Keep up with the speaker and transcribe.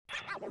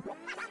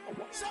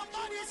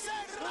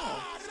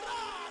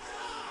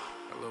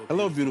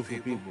Hello, beautiful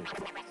people.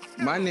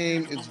 My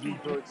name is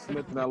VERZUZ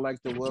Smith, and I'd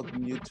like to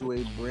welcome you to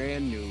a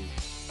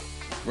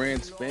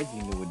brand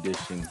spanking new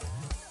edition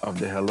of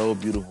the Hello,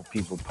 Beautiful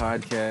People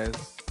podcast.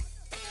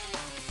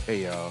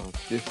 Hey, y'all,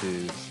 this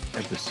is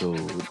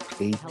episode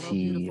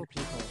 83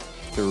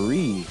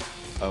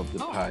 of the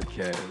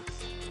podcast.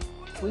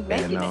 We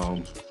making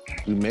it.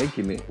 We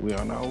making it. We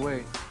on our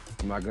way.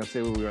 I'm not gonna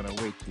say where we're on our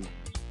way to.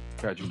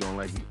 Patrick don't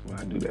like it when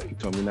I do that. He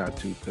told me not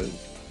to because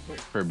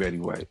per Betty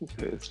White.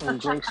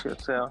 Jinx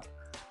yourself.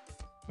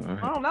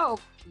 Right. I don't know.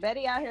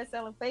 Betty out here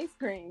selling face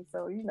cream,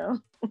 so you know.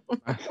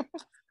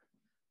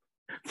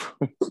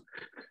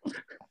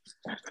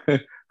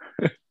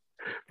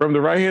 From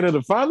the right hand of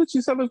the father,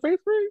 she's selling face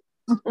cream.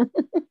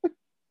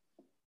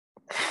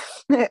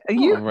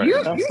 You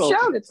so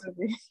showed it to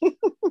me.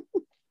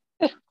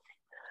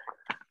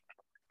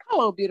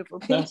 Hello, beautiful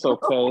people. That's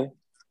okay.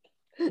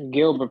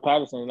 Gilbert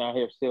Patterson is out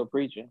here still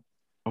preaching.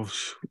 Oh,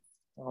 shoot.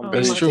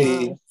 That's That's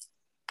true.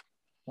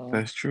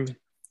 That's true.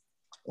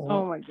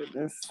 Oh my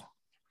goodness.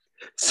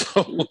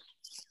 So,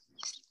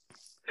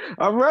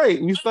 all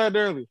right, we started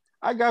early.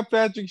 I got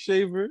Patrick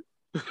Shaver.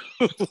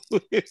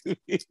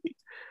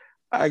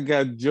 I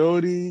got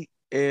Jody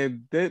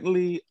and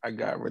Bentley. I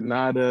got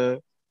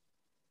Renata,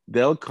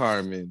 Del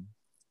Carmen,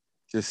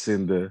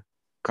 Jacinda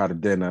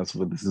Cardenas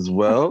with us as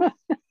well.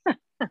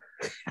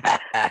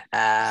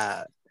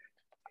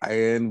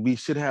 And we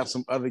should have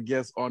some other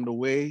guests on the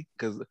way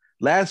because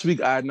last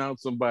week I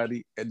announced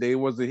somebody and they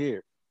wasn't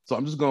here. So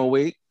I'm just gonna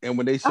wait, and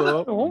when they show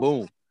up,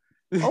 boom.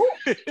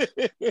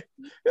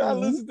 I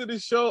listened to the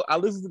show. I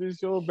listened to the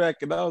show back,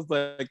 and I was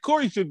like,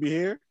 Corey should be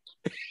here.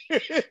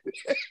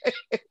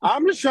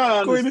 I'm just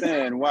trying to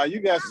understand why you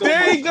got so there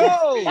much. he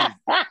goes.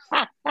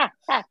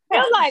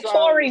 Feel like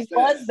Corey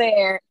was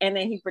there, and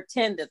then he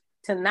pretended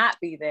to not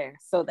be there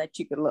so that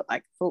you could look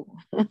like a fool.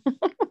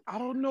 I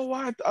don't know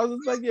why. I was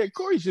like, yeah,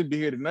 Corey should be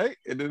here tonight.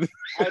 And then,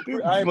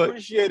 I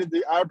appreciate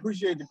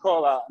the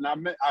call out, and I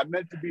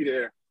meant to be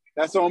there.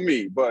 That's on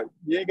me, but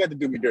you ain't got to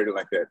do me dirty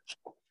like that.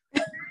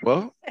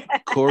 Well,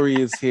 Corey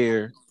is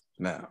here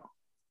now.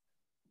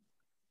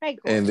 Hey,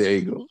 Corey. And there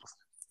he goes.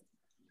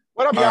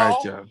 What up, All y'all?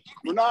 right, y'all.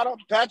 Renata,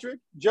 Patrick,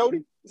 Jody,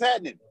 what's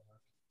happening?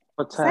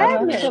 What's Bless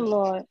happening? the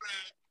Lord.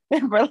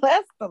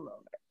 Bless the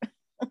Lord.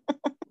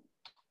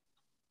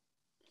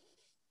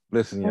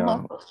 Listen,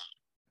 y'all.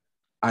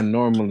 I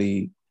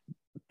normally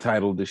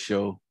title the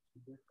show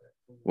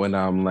when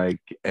I'm like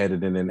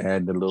editing and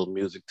adding a little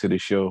music to the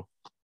show.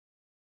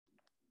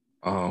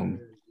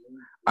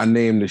 I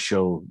named the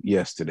show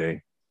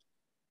yesterday,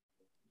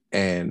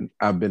 and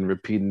I've been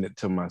repeating it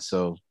to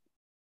myself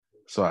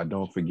so I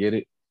don't forget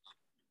it.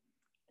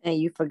 And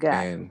you forgot.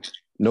 And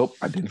nope,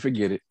 I didn't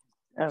forget it.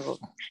 Oh.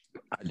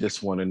 I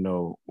just want to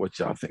know what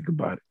y'all think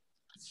about it.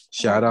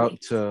 Shout out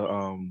to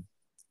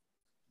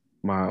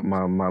my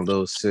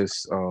little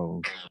sis,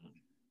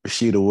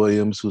 Rashida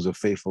Williams, who's a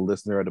faithful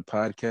listener of the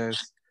podcast.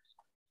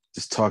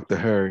 Just talked to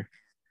her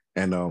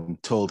and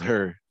told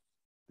her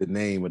the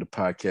name of the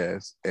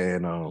podcast,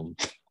 and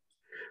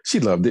she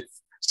loved it.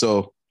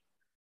 So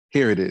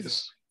here it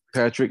is.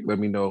 Patrick, let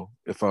me know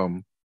if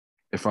I'm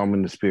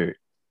in the spirit.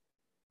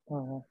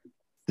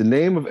 The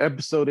name of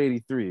episode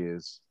 83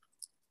 is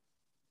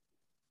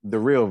The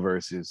Real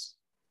VERZUZ,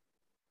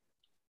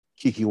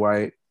 Keke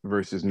Wyatt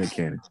versus Nick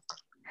Cannon.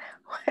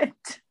 What?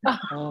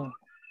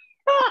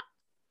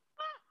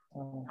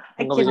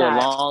 It's gonna be a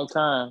long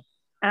time.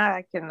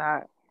 I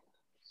cannot.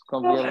 It's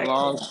gonna be a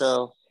long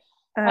show.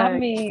 I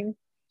mean,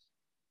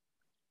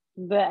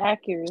 the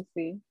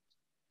accuracy.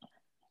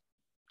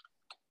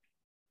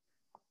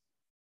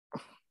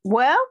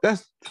 Well,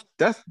 That's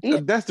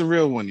the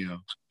real one, yo.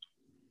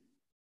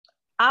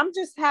 I'm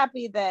just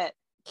happy that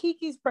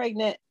Keke's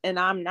pregnant and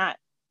I'm not.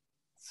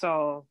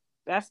 So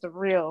that's the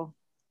real.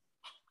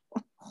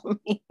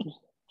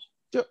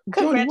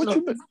 Jody, what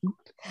you been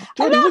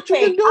doing?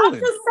 I'm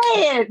just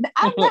saying.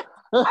 I'm not,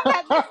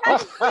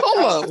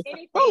 Hold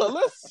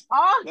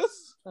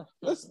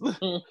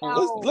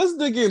on. Let's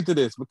dig into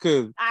this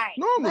because right,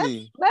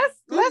 normally let's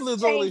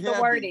is only change the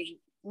happy. wording.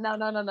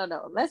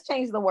 No. Let's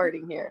change the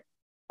wording here.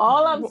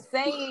 All I'm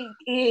saying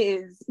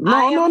is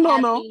No.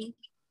 happy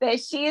that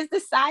she is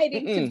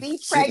deciding to be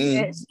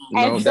pregnant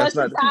No, at that's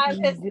such a not-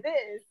 time as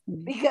this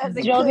because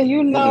it Jody, could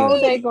you be know me.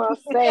 they're gonna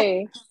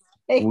say.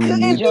 It We couldn't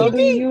need be to- Jody,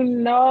 me. you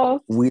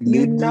know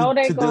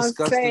they're to gonna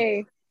discuss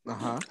say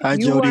Hi,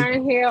 you Jody.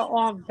 weren't here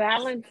on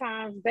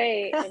Valentine's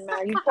Day, and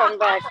now you come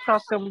back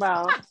talking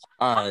about.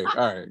 All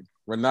right.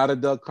 Renata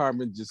Del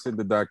Carmen,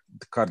 Jacinda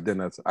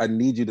Cardenas. I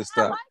need you to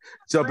stop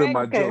jumping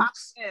my Okay.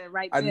 jokes.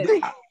 Right I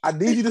there. I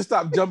need you to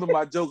stop jumping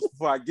my jokes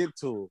before I get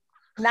to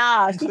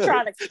Nah, she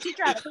trying to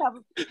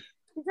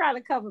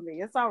cover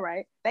me. It's all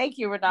right. Thank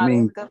you, Renata. I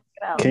mean, Go get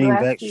out. Came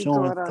Bless back you,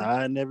 showing daughter.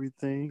 thigh and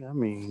everything. I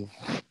mean,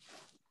 them.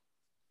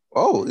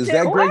 Oh, is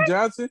that What? Greg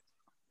Johnson?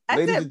 I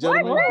Ladies did and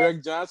gentlemen, what?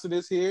 Greg Johnson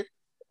is here.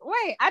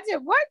 Wait, I did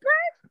what,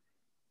 Greg?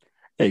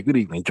 hey, good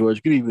evening,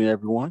 George. Good evening,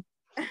 everyone.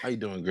 How you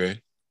doing,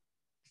 Greg?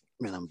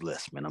 Man, I'm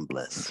blessed.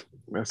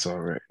 That's all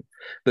right.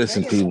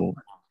 Listen, Bring it people.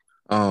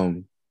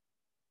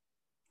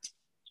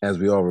 As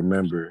we all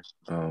remember,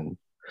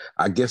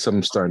 I guess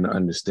I'm starting to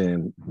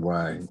understand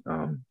why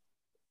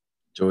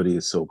Jody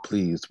is so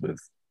pleased with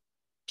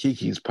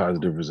Kiki's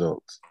positive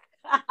results.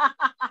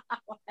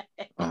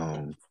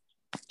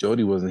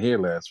 Jody wasn't here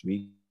last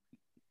week.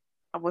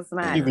 I was They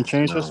not. even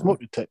changed her smoke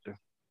detector.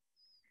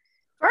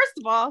 First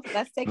of all,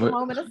 let's take a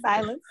moment of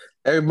silence.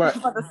 Everybody,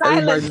 For the everybody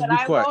silence just that be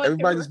I'm quiet. going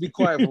Everybody through. just be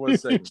quiet for 1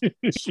 second.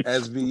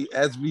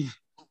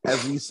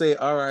 As we say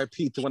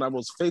RIP to one of our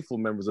most faithful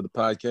members of the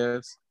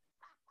podcast,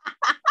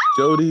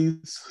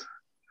 Jody's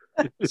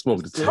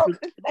smoke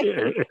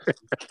detector.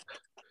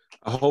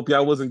 I hope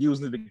y'all wasn't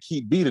using it to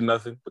keep beating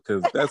nothing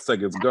because that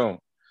second's gone.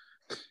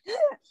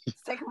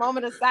 Let's take a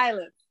moment of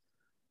silence.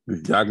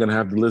 Y'all gonna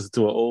have to listen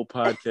to an old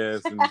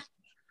podcast and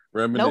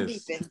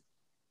reminisce. No beeping.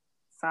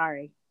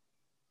 Sorry.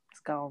 It's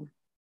gone.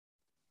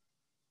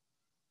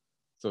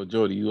 So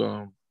Jody, you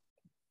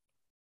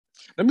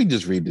let me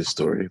just read this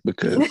story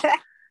because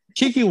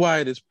Keke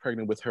Wyatt is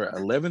pregnant with her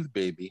 11th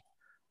baby,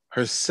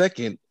 her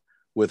second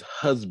with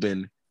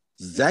husband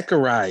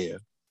Zachariah.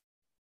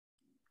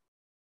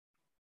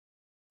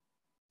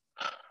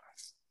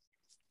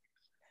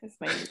 His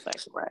name is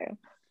Zachariah.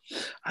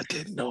 I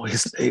didn't know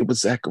his name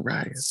was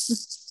Zachariah.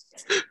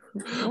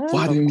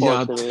 Why didn't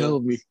y'all tell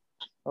me?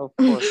 Of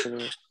course it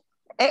is.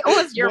 It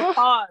was your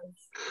pause.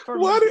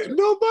 Why didn't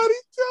nobody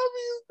tell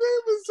me his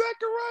name was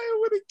Zachariah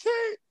with a K?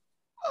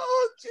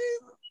 Oh,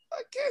 Jesus.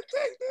 I can't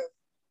take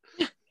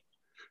this.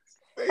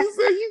 They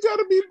say you got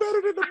to be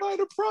better than the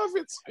minor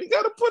prophets. You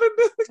got to put a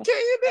K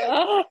in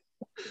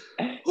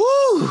there.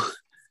 Woo.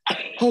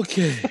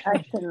 Okay.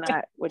 I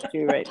cannot with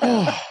you right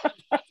now.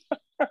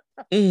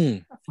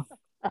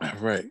 All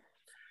right.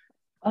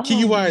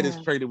 Keke Wyatt is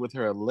pregnant with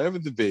her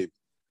 11th baby,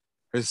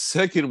 her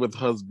second with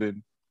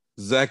husband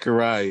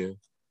Zachariah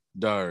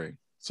Daring.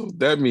 So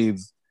that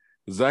means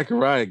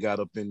Zachariah got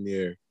up in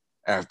there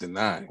after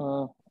 9.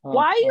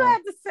 Why you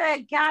have to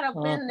say got up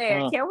in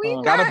there? Can we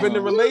got not up in the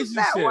use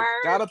relationship? that word?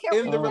 Got up Can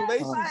in we the not,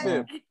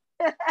 relationship.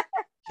 like-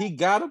 He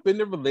got up in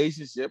the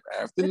relationship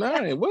after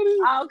 9. What is?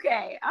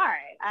 Okay, all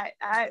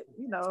right.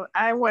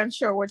 I wasn't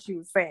sure what you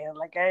were saying.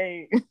 Like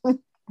I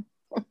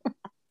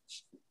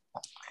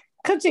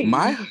continue.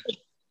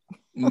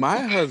 My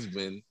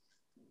husband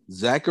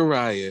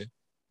Zachariah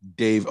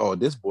Dave. Oh,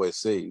 this boy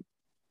saved.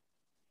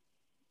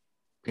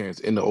 Parents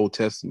in the Old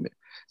Testament.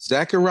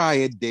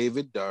 Zachariah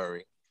David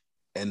Daring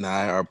and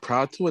I are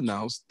proud to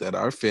announce that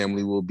our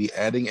family will be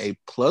adding a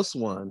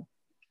 +1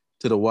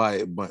 to the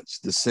Wyatt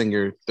Bunch, the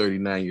singer,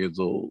 39 years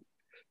old,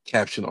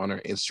 caption on her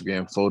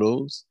Instagram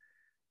photos,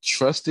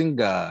 trusting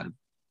God,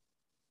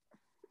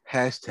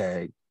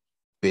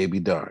 #baby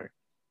Daring.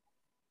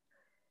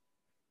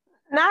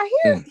 Now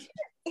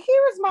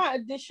here's my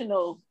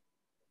additional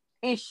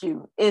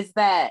issue is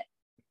that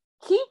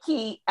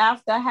Keke,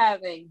 after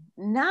having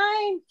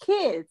 9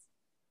 kids,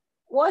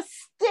 was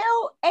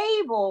still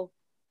able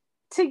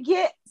to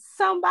get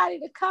somebody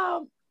to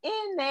come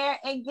in there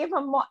and give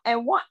him more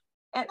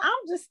and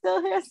I'm just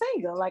still here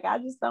single. Like I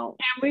just don't.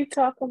 Can we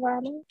talk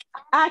about it?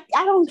 I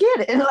don't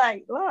get it.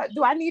 Like, Lord,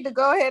 do I need to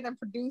go ahead and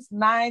produce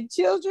 9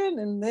 children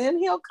and then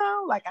he'll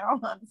come? Like I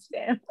don't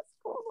understand what's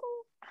going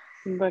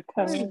on.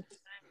 Because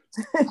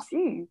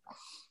Jeez.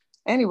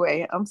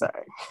 Anyway, I'm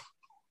sorry.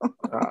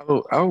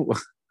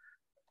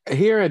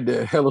 Here at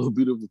the Hello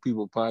Beautiful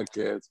People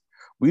podcast,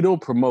 we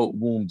don't promote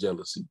womb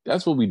jealousy.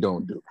 That's what we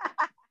don't do.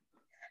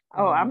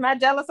 Oh, I'm not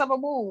jealous of a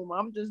womb.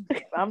 I'm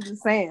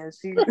just saying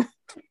she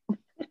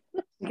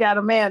got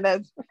a man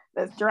that's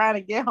trying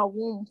to get her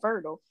womb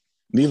fertile.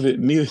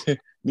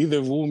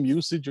 Neither womb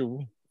usage or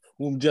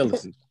womb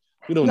jealousy.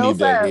 We don't need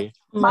sir. that here.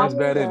 That's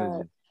bad womb-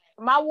 energy.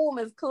 My womb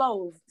is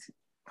closed.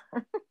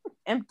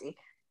 Empty.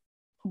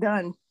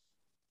 Done.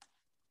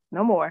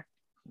 No more.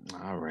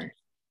 All right.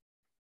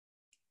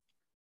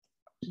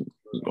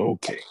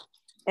 Okay.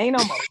 Ain't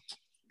no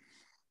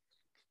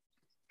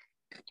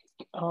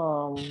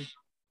more.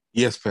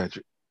 Yes,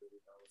 Patrick.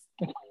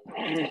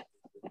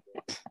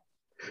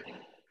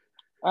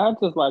 I'd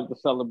just like to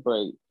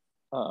celebrate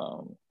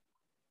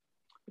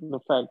the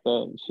fact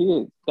that she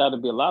has got to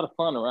be a lot of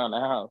fun around the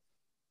house.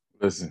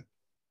 Listen.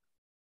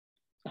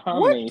 I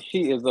mean,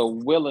 she is a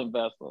willing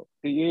vessel.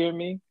 Do you hear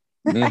me?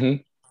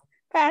 Mm-hmm.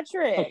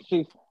 Patrick.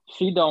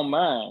 She don't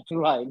mind.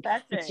 Like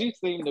Patrick. she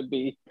seemed to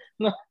be.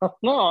 No,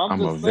 I'm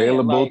just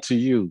available saying, like, to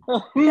you.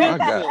 I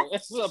got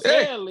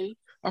apparently,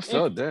 I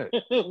felt that.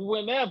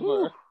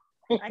 whenever.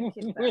 I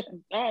get that.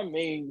 I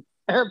mean,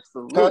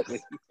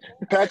 absolutely.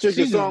 Patrick,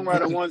 the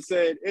songwriter, once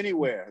said,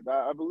 "Anywhere."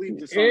 I believe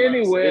the songwriter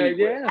Anywhere, said,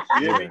 "Anywhere."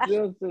 yeah.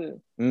 You hear me?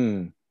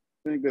 Mm.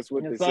 I think that's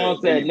what The they song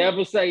said. said, Anyway.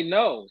 "Never say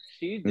no."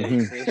 She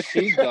just,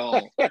 she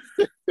gone.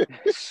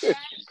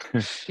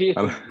 She's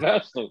a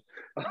vessel,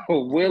 a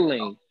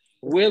willing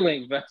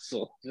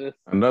vessel. Just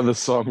Another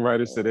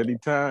songwriter said,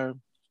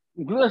 "Anytime,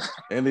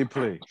 any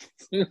place."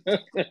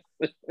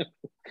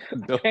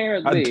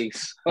 apparently,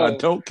 I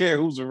don't care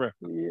who's around.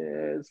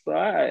 yeah. So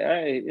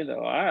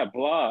I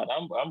applaud.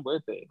 I'm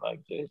with it.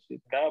 Like,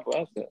 God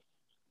bless it.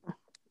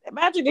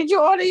 Patrick, did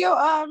you order your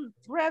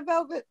red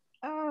velvet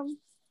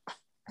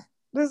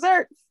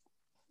desserts?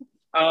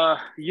 I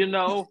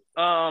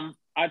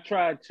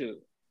tried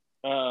to.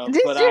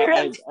 Did But you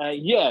really?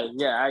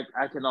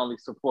 I can only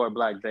support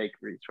black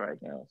bakeries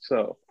right now.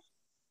 So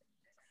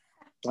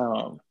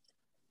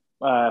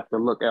I have to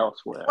look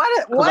elsewhere.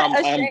 What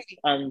a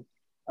shame.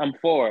 I'm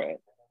for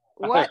it.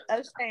 What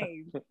a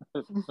shame.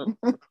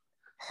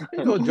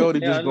 You know, Jody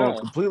just going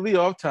completely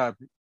off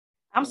topic.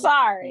 I'm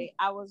sorry.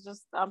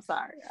 I'm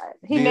sorry.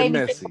 He Being made me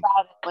messy. think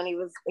about it when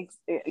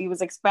he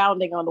was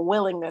expounding on the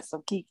willingness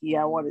of Keke.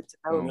 I wanted to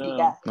know if he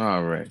got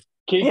All right.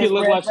 Keke his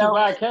looks red like she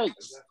buy velvet.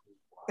 cakes.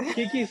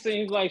 Keke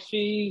seems like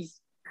she's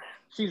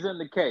in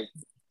the cake.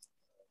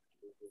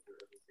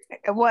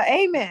 Well,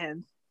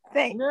 amen.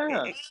 Thank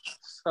Yeah. you.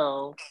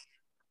 So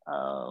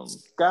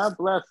God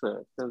bless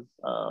her, because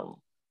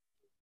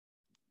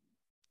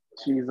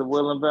she's a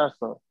willing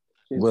vessel.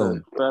 She's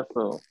Willing. a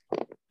vessel.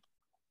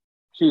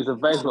 She's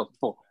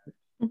available.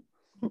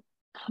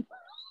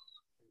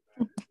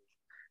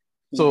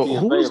 So She's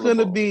who's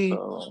available, gonna be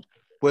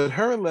with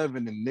her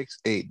 11 and Nick's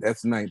 8?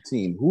 That's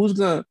 19. Who's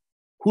gonna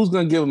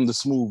give them the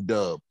smooth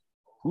dub?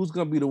 Who's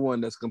gonna be the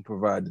one that's gonna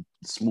provide the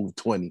smooth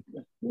 20?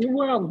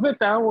 Well,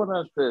 Victor, I want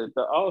us to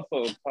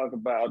also talk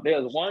about.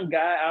 There's one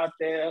guy out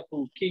there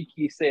who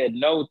Keke said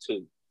no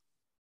to,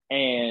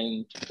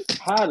 and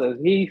how does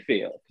he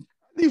feel?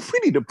 We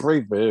need to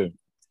pray for him.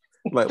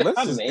 Like,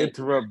 let's just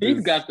interrupt this.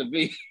 He's got to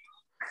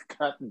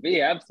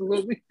be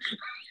absolutely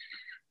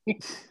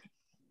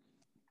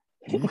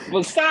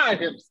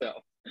beside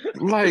himself.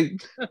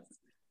 Like,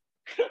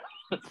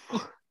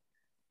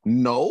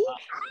 no.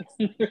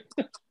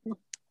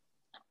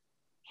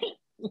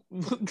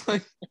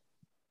 Like,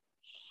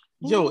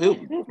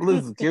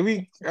 listen, can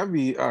we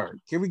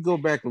go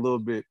back a little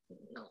bit?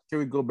 Can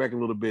we go back a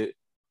little bit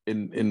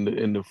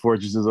in the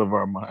fortresses of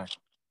our mind?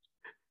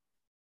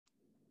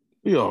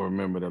 We all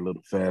remember that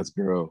little fast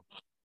girl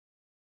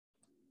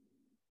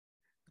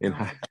in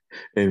high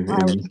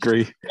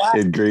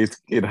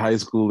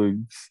school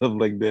and stuff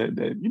like that.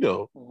 That, you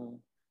know.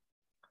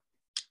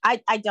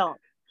 I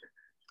don't.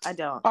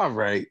 All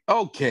right.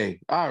 Okay.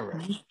 All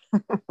right.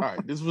 All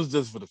right. This was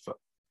just for the fun.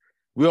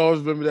 We always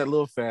remember that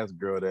little fast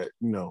girl that,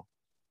 you know.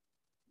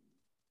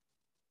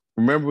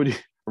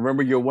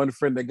 Remember your one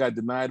friend that got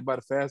denied by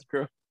the fast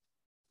girl?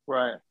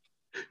 Right.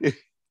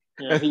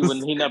 Yeah,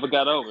 he never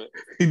got over it.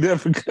 He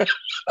never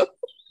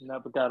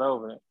got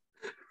over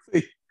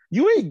it.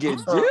 You ain't get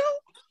Jill?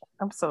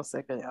 I'm so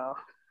sick of y'all.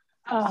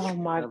 Oh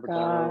my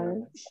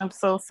God. I'm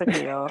so sick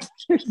of y'all.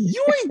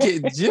 You ain't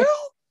get Jill?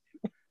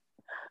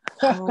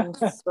 I'm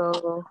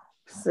so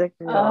sick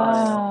of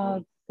y'all.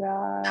 Oh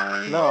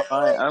God. No,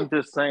 I'm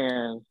just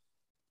saying,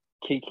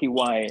 Keke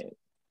Wyatt,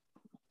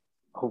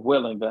 a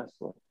willing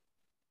vessel.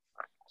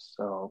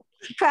 So,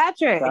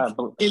 Patrick,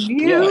 if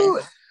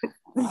you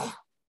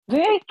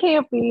They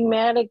can't be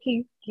mad at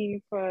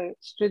Keke for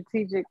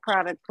strategic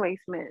product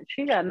placement.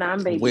 She got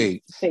 9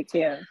 babies to take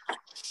care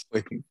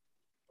of.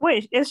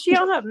 wait, is she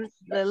on her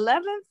the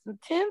 11th, the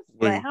 10th?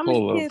 Like, how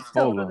many kids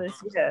total does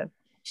she have?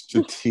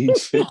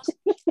 Strategic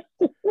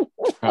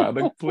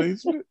product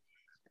placement?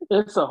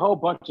 it's a whole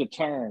bunch of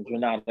terms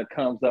Renata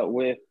comes up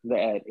with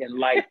that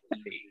enlighten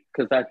me,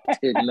 because I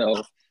didn't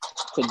know.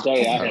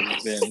 Today I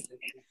have been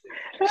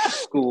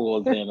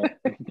schooled in a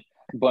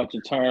bunch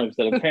of terms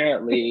that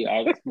apparently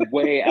are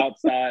way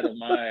outside of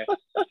my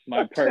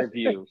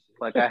purview.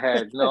 Like, I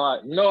had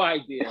no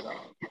idea at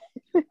all.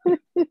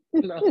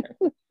 No.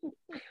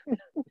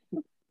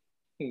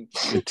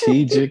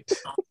 Strategic.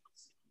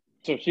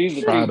 So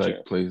she's a product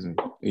teacher. placement.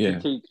 Yeah.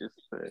 She teaches.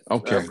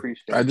 Okay. I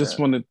appreciate I just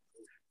that. wanted,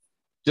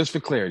 just for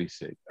clarity's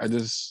sake, I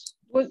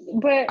But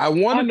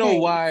want to know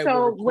why so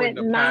we're recording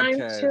with a 9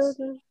 podcast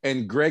children,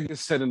 and Greg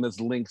is sending us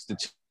links to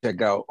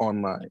check out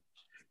online.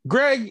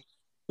 Greg,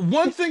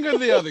 one thing or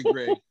the other,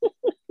 Greg.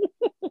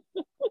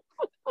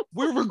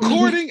 We're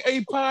recording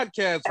a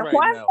podcast right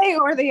one now. One thing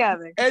or the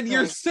other. And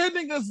you're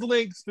sending us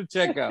links to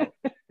check out.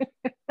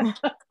 One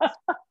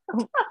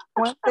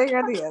thing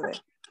or the other.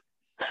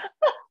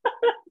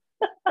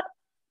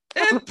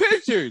 And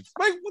pictures.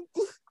 Like,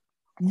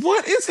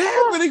 what is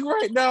happening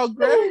right now,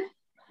 Greg?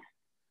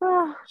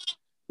 oh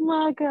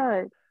my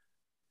God.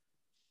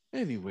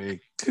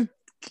 Anyway,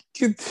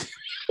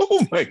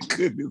 oh my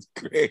goodness,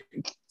 Greg.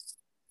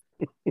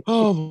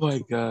 Oh my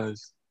gosh.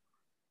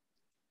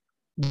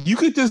 You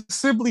could just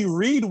simply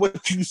read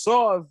what you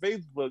saw on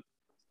Facebook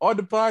on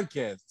the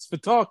podcast. It's for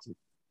talking.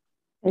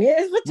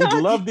 Yes, for talking.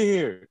 We'd love to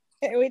hear.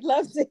 We'd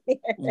love to hear.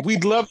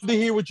 We'd love to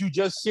hear what you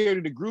just shared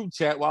in the group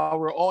chat while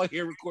we're all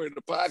here recording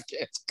the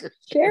podcast.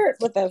 Share it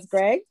with us,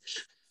 Greg.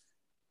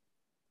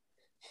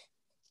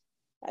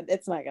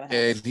 It's not going to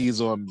happen. And he's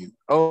on mute.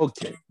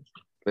 Okay.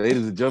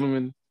 Ladies and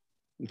gentlemen,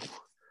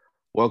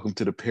 welcome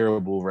to the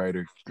parable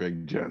writer,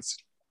 Greg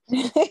Johnson.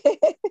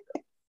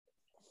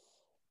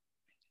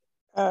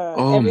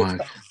 Oh my.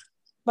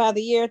 By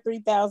the year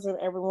 3000,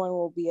 everyone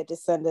will be a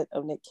descendant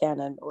of Nick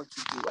Cannon or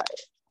Keke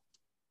Wyatt.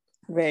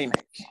 Very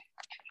nice.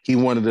 He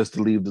wanted us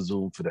to leave the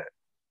Zoom for that.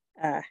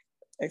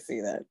 I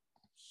see that.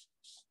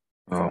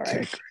 Okay,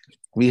 right. Greg.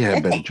 We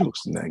had better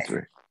jokes than that,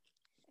 Greg.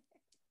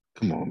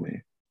 Come on,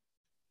 man.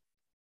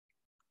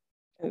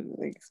 I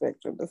didn't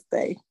expect him to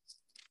stay.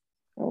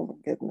 Oh my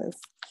goodness.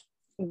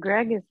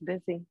 Greg is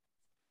busy.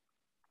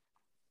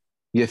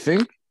 You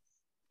think?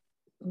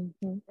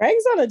 Mm-hmm.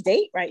 Greg's on a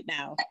date right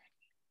now.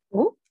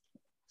 Ooh.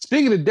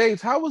 Speaking of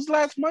dates, how was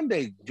last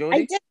Monday, I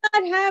Jody? did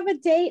not have a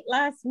date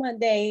last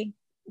Monday.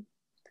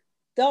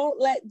 Don't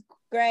let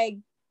Greg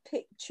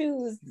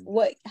choose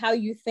how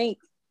you think,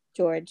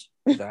 George.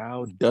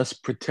 Thou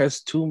dost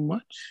protest too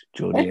much,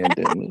 Jody and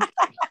Demi.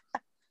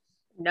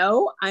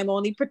 No, I'm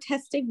only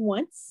protesting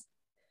once.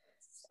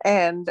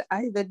 And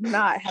I did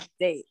not have a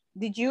date.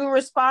 Did you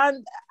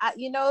respond,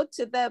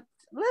 to the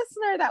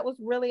listener that was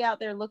really out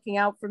there looking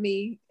out for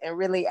me and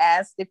really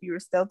asked if you were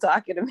still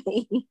talking to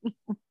me?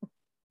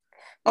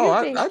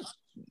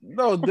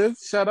 No,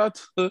 this shout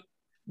out to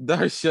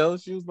Darshell.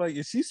 She was like,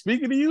 "Is she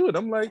speaking to you?" And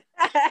I'm like,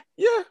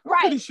 "Yeah, I'm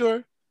pretty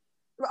sure.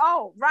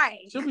 Oh,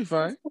 right. She'll be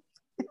fine."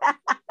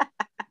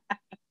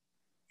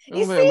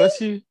 You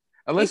see?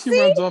 Unless she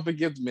runs off and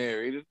gets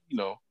married,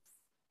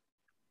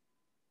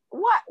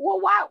 What? Well,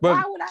 why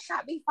But would I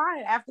not be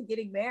fine after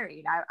getting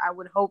married? I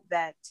would hope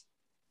that,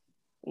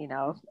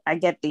 I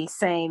get the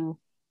same,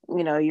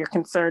 you're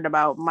concerned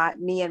about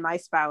me and my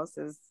spouse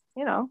as,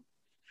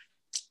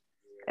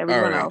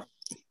 everyone else.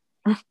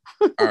 All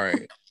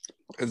right.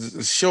 It's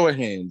a show of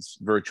hands,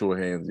 virtual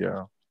hands,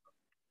 y'all.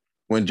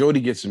 When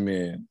Jody gets a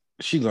man,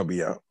 she gonna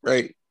be out,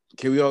 right?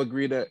 Can we all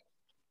agree that?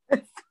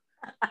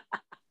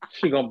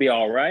 She gonna be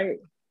all right.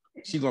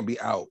 She gonna be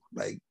out.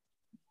 Like,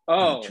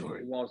 oh,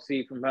 George. You won't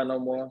see from her no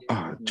more.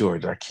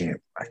 George, I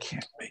can't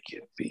make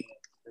it be.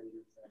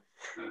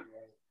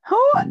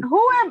 Who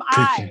am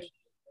I?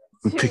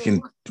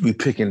 We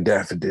picking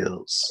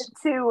daffodils.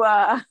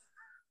 To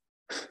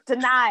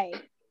deny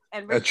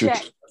and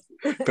reject.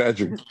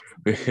 Patrick,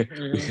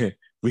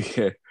 we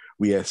had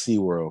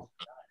SeaWorld.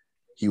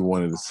 He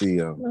wanted to see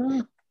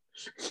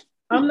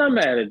I'm not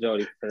mad at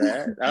Jody for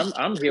that.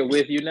 I'm here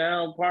with you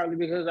now, partly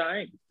because I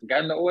ain't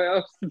got nowhere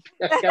else.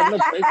 I got no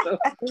place else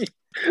to be.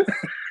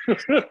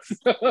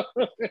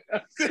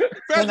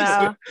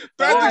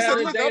 Patrick said,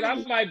 "Look, I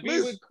might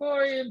be with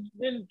Corey and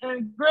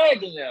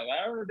Greg and them.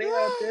 They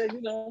out there,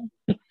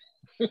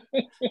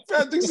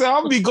 Patrick said,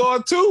 "I'll be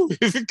going too."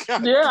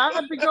 Yeah,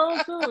 I'd be going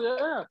too.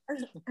 Yeah.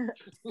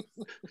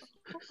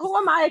 Who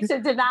am I to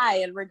deny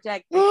and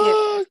reject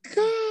the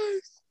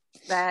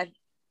gift that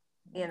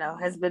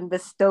has been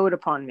bestowed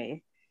upon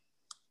me?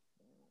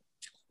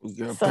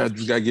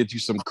 Patrick gotta get you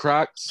some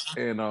Crocs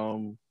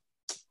and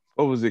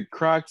what was it?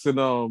 Crocs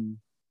and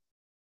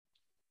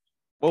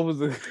what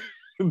was it?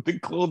 The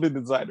clothing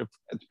designer.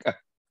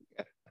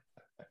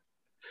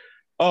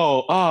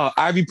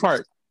 Ivy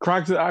Park.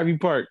 Crocs at Ivy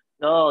Park.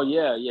 Oh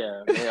yeah.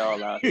 They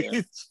all out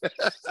there.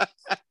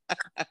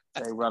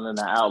 They running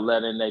the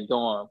outlet in their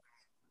dorm.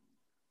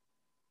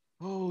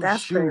 Oh,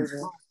 that's shoot.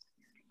 crazy.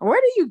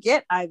 Where do you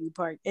get Ivy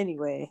Park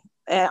anyway?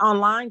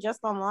 Online?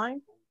 Just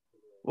online?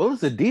 Well,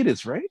 it's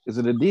Adidas, right? Is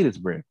it Adidas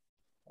brand?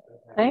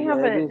 They have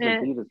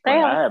Adidas they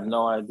have I have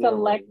no idea.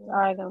 Select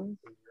items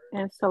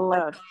and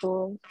select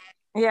stores.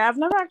 Yeah, I've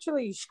never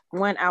actually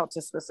went out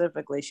to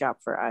specifically shop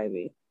for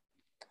Ivy.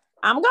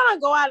 I'm gonna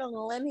go out on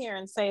a limb here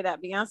and say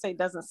that Beyonce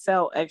doesn't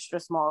sell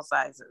extra small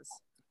sizes.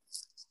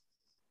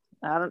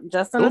 Don't do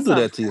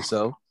that to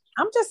yourself.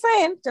 I'm just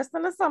saying, just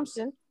an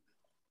assumption.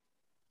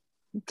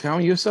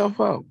 Count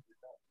yourself out.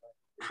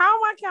 How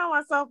am I counting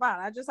myself out?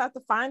 I just have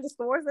to find the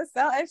stores that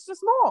sell extra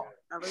small.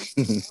 I'm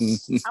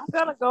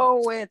gonna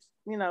go with,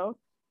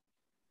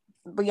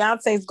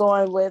 Beyonce's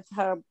going with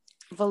her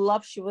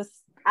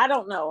voluptuous. I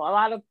don't know. A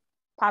lot of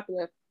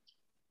popular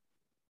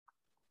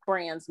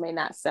brands may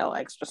not sell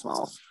extra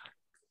small,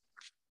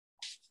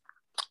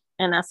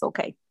 and that's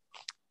okay.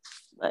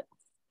 But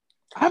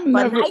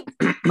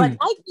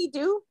Nike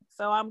do,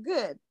 so I'm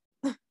good.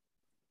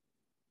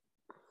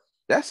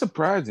 That's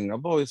surprising.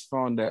 I've always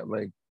found that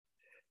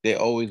they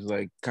always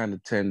kind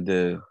of tend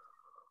to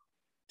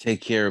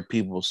take care of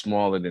people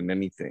smaller than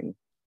anything.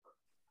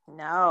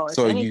 No, if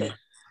anything,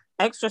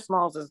 extra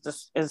smalls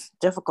is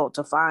difficult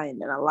to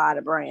find in a lot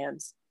of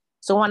brands.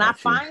 So when I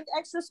find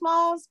extra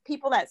smalls,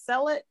 people that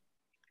sell it,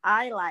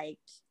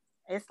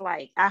 it's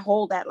like I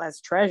hold that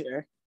as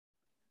treasure.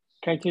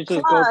 Can't you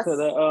just go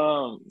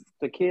to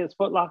the kids'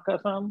 Foot Locker or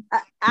something?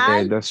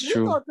 I that's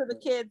true. Go to the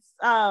kids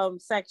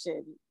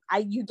section.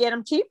 You get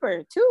them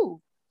cheaper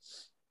too.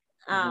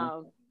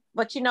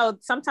 But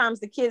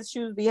sometimes the kids'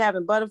 shoes be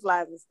having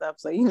butterflies and stuff.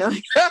 So yeah,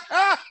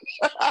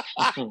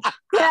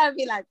 I'd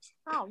be like,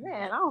 oh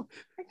man, I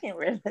can't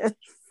wear this.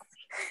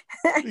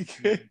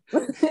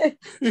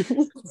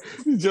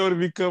 Jody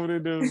be coming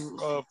in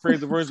to praise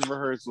the worship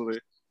rehearsal.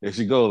 There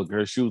she goes.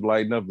 Her shoes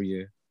lighting up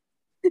again.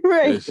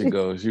 Right. There she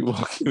goes. She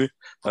walking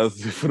in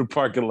for the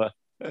parking lot.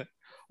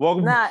 Walk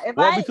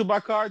me to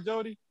my car,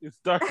 Jody. It's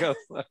dark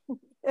outside.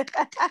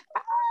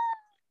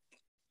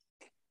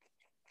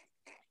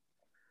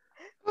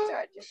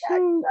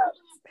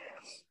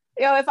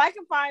 If I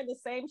can find the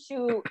same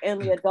shoe in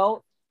the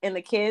adult and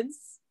the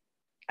kids,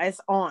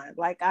 it's on.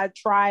 Like I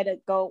try to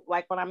go,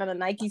 like when I'm in a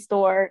Nike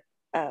store,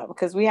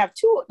 because we have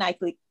two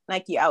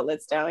Nike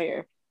outlets down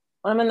here.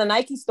 When I'm in the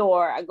Nike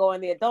store, I go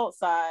on the adult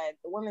side,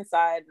 the women's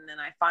side, and then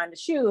I find a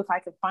shoe. If I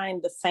can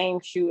find the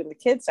same shoe in the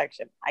kids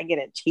section, I get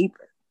it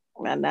cheaper.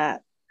 And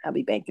that I'll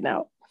be banking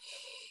out.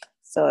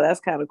 So that's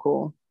kind of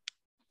cool.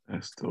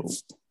 That's dope.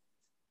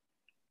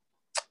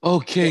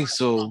 Okay,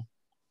 so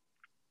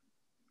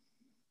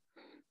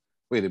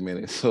wait a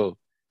minute. So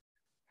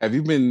have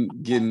you been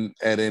getting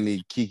at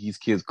any Keke's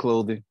kids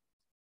clothing?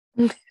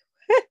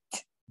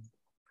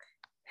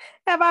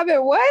 Have I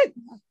been what?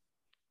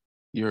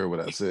 You heard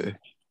what I said.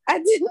 I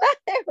did not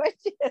hear what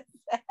you said.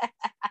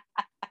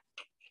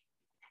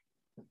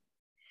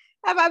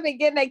 Have I been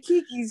getting at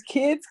Keke's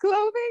kids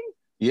clothing?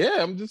 Yeah,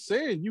 I'm just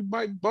saying you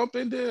might bump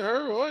into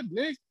her or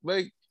Nick.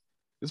 Like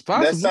it's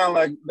possible.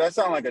 That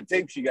sound like a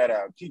tape she got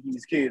out.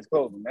 Kiki's kids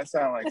clothing. That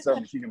sound like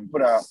something she can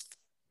put out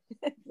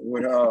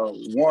with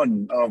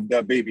one of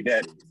the baby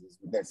daddies. Is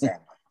what that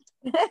sound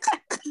like.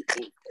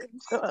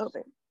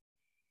 Clothing.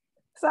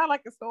 Sound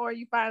like a store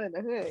you find in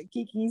the hood.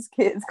 Kiki's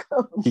kids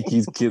clothing.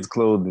 Kiki's kids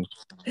clothing.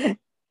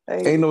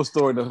 Ain't no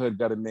store in the hood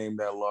got a name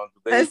that long.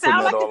 It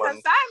sounds like a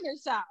consignment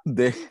shop.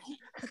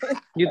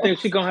 You think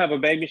she gonna have a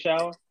baby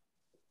shower?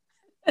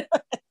 Do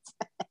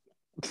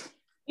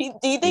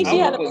you think she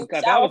had a baby shower?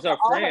 If I was her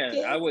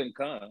friend, I wouldn't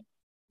come.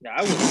 Yeah,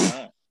 I wouldn't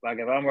come. Like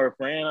if I'm her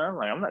friend,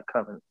 I'm not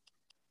coming.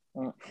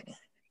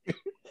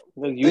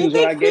 Use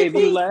what I gave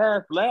you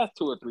last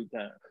 2 or 3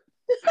 times.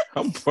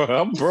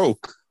 I'm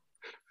broke.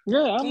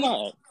 Yeah, I'm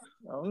not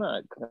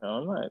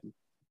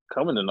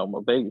coming to no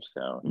more baby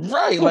shower.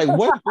 Right. Like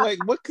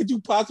what could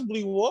you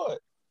possibly want?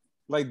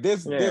 Like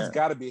there's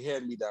gotta be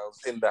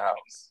hand-me-downs in the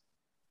house.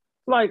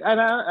 Like, and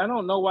I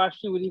don't know why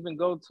she would even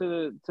go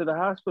to the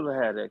hospital to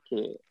have that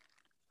kid.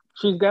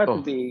 She's got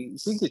to be,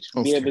 she could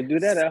be able to do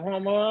that at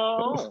home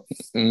on her own.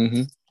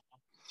 Mm-hmm.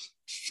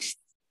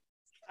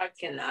 I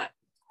cannot.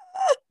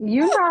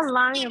 You're not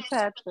lying,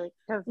 Patrick,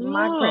 because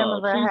my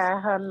grandmother had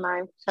her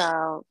 9th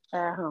child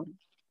at home.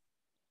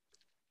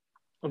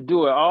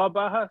 Do it all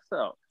by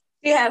herself.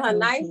 She had her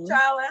 9th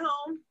child at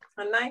home.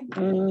 Her 9th.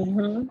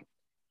 Mm-hmm.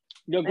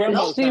 Your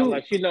grandmother sounds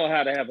like she know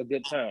how to have a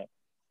good time.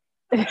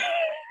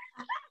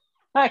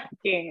 I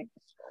can't.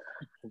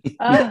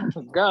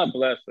 God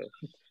bless her.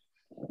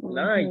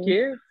 9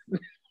 kids.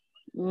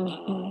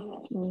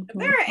 If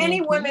there are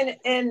any women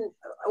in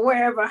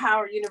wherever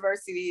Howard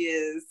University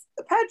is,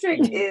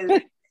 Patrick is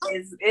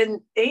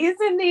in. He's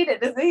in need of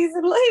this. He's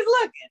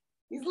looking.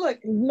 He's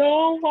looking.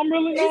 No, I'm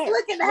really not. He's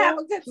looking to have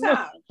a good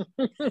time.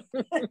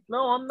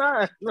 No, I'm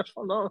not.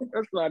 No,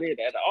 that's not it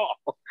at all.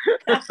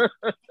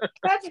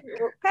 Patrick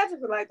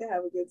would like to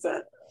have a good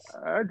time.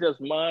 I just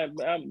mind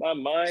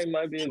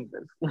my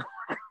business.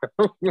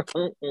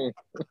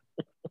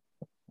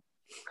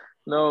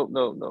 No.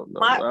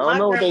 I don't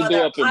know what they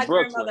do up in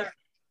Brooklyn.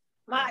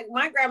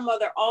 My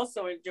grandmother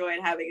also enjoyed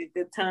having a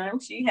good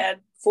time. She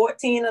had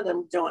 14 of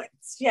them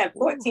joints. She had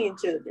 14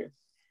 children.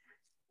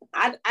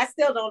 I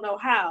still don't know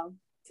how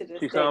to this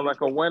She day. sounds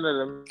like a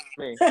winner to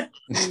me.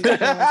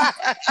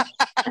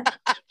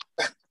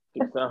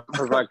 She sounds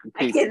like a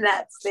I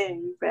cannot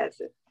stand you,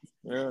 Patrick.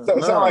 Yeah. So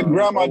it sounds like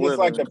grandma just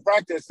like to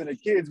practice and the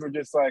kids were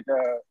just like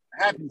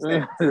happy.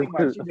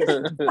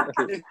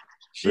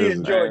 She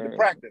enjoyed the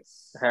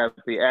practice.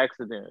 Happy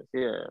accidents,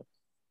 yeah.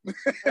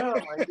 Oh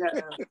my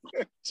God.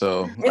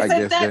 So I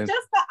guess that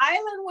just the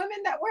island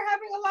women that were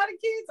having a lot of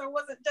kids, or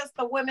was it just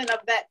the women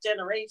of that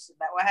generation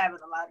that were having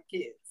a lot of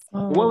kids?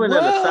 Women in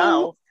the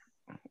South.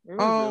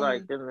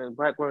 Like in the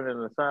black women in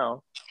the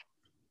South.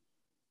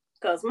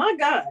 Because my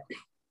God.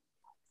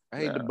 I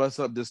hate to bust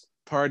up this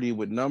party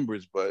with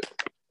numbers, but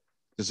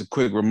just a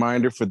quick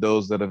reminder for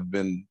those that have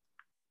been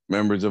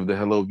members of the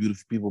Hello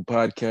Beautiful People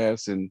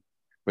podcast, and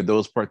for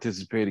those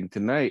participating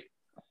tonight,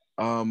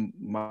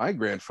 my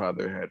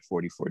grandfather had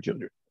 44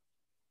 children.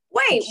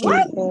 Wait,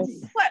 what?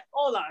 What?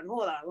 Hold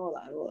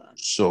on.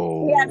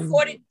 So he had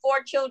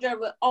 44 children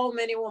with all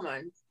many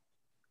women.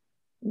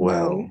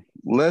 Well,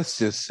 let's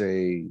just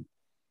say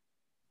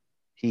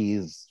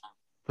he's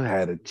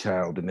had a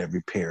child in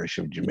every parish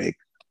of Jamaica.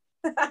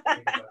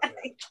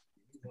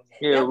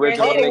 Yeah,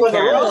 original Nick was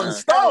a Rolling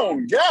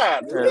Stone.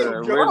 God,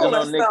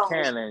 original Nick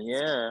Cannon.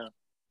 Yeah.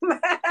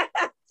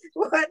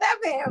 What that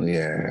man?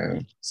 Yeah.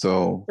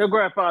 So your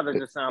grandfather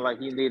just sounded like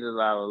he needed a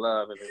lot of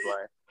love in his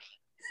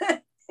life.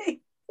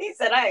 He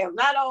said, "I am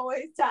not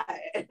always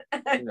tired."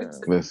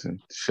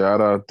 Listen, shout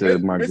out to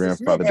my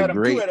grandfather, the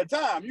great. 2 at a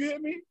time. You hear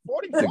me?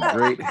 45. The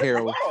great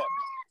Harold.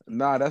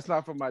 Nah, that's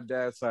not from my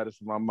dad's side. It's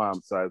from my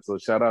mom's side. So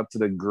shout out to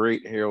the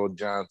great Harold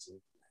Johnson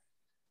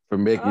for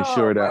making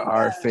sure that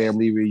our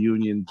family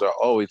reunions are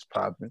always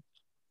popping.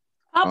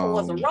 Papa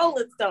was a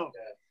Rolling Stone.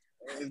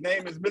 His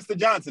name is Mr.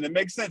 Johnson. It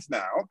makes sense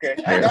now. Okay.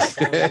 I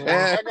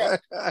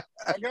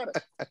got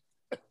it.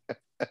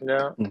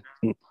 Yeah.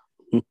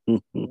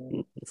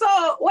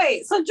 So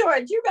wait, so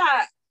George, you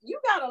got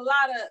a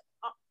lot of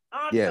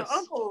aunts and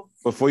uncles.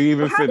 Before you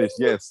even finish,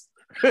 yes.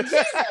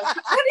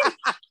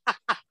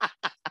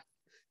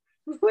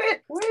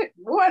 Wait,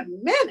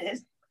 1 minute.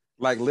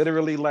 Like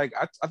literally, like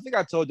I think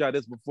I told y'all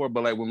this before,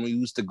 but like when we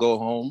used to go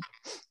home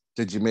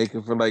to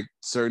Jamaica for like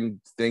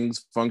certain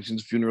things,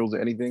 functions, funerals,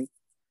 or anything,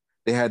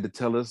 they had to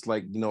tell us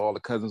like, you know, all the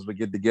cousins would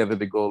get together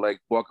to go like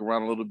walk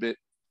around a little bit.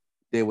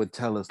 They would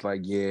tell us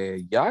like, yeah,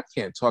 y'all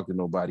can't talk to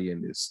nobody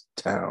in this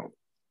town.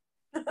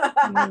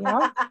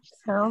 Yeah,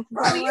 sounds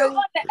Well, you right.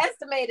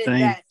 underestimated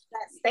Same. that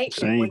statement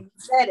Same. when you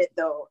said it,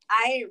 though.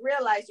 I didn't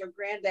realize your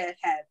granddad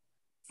had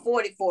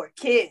 44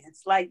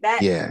 kids like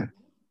that. Yeah.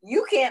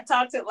 You can't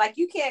talk to, like,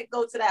 you can't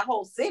go to that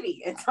whole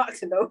city and talk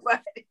to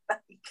nobody.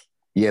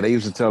 Yeah, they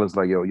used to tell us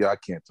like, yo, y'all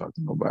can't talk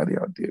to nobody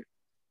out there.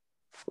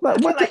 Like, I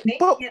feel what like they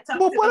but can't talk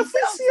what to if we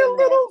themselves see a in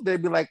that. little?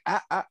 They'd be like,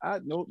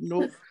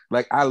 no.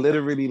 Like I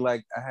literally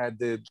like I had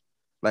to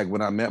like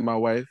when I met my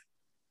wife,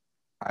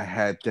 I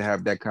had to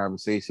have that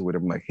conversation with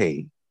him, like,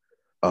 hey,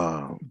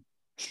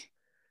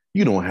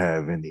 you don't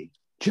have any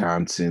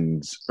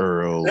Johnsons,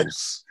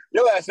 Earls.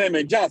 Your last name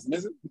ain't Johnson,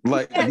 is it?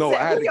 Like, Yeah, no,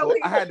 I exactly.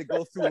 had to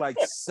go through like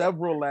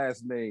several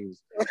last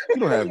names. You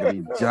don't have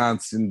any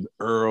Johnson,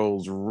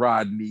 Earls,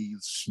 Rodney,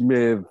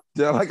 Smith.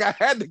 Like I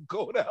had to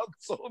go down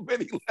so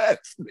many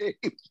last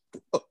names.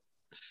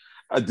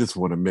 I just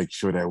want to make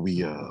sure that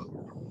we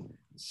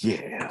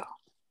yeah.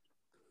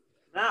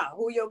 Nah,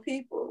 who your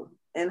people?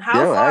 And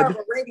how far of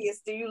a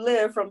radius do you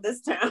live from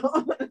this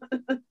town?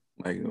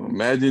 Like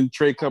imagine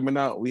Trey coming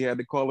out. We had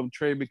to call him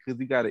Trey because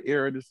he got an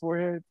ear in his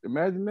forehead.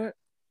 Imagine that.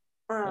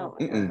 Oh,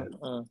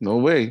 no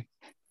way.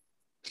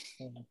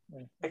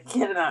 I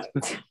cannot.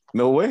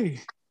 No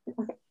way.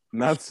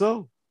 Not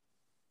so.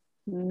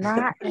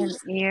 Not an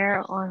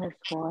ear on his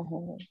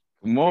forehead.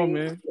 Come on,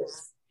 man.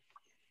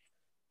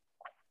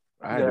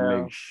 I had to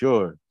make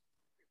sure.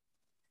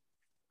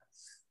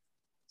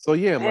 So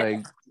yeah,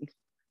 like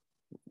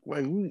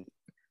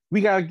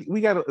we got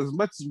as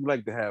much as we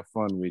like to have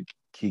fun with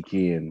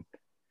Keke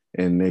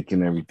and Nick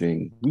and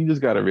everything. We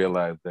just got to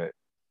realize that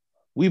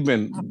we've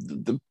been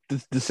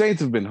the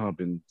Saints have been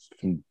humping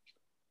from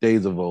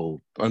days of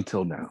old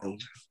until now.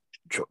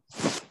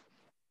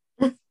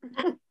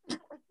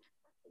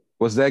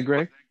 What's that,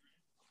 Greg?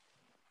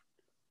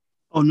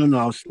 Oh no,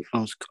 I was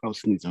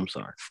sneezing. I'm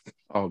sorry.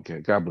 Okay,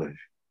 God bless you.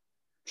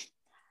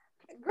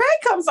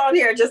 Greg comes on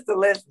here just to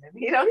listen.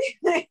 He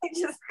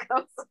just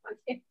comes on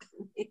here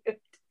to mute.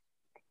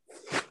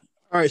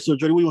 All right, so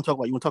Jody, what do you want to talk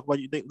about? You want to talk about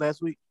your date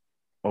last week?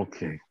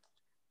 Okay.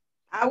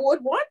 I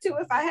would want to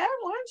if I had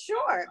one,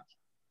 sure.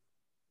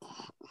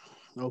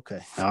 Okay.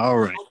 All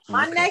right.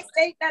 My next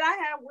date that I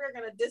have, we're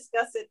gonna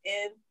discuss it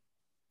in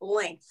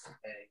length.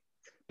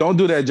 Don't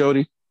do that,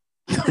 Jody.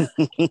 Sure.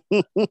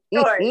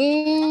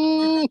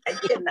 I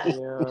cannot.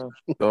 Yeah.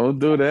 Don't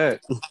do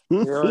that.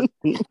 Your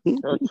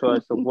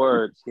choice of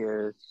words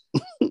here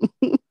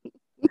is.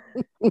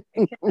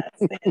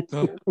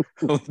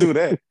 Don't do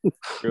that.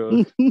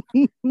 Girl.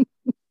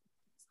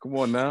 Come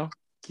on now.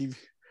 We're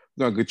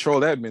gonna control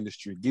that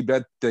ministry. Keep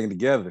that thing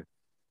together.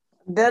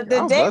 The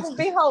date will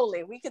be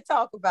holy. We could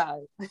talk about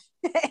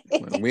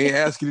it. We ain't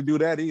asking you to do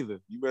that either.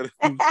 You better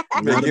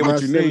Not get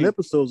what you 7 need.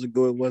 episodes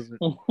ago, it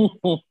wasn't.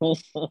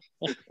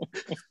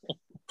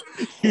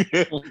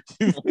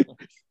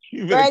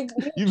 You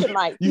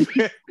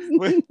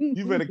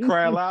better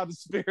cry aloud and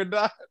spare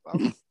not.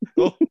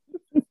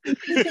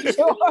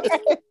 Sure.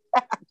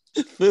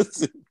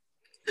 Listen.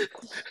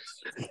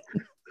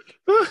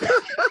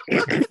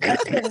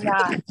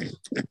 Not.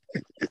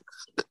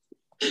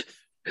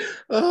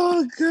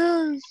 Oh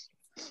gosh.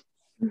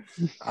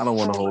 I don't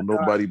want to hold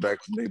nobody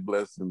back from their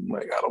blessing.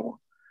 Like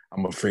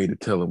I'm afraid to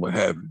tell them what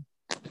happened.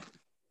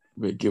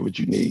 You get what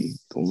you need.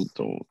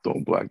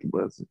 Don't block your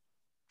blessing.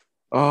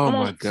 Oh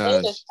my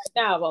gosh. Right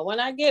now, but when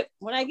I get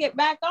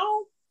back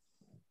on,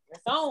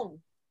 it's on.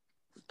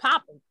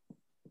 Popping.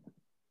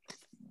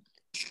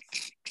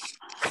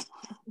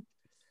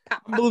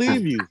 I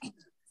believe you.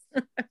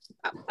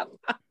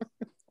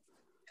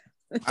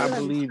 I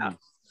believe you.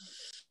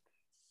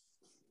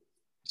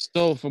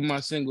 So for my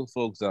single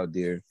folks out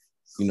there,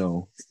 you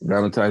know,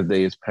 Valentine's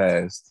Day is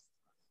past.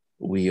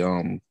 We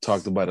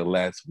talked about it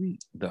last week.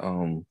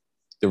 The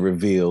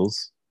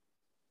reveals,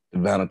 the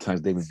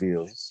Valentine's Day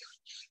reveals.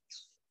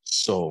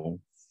 So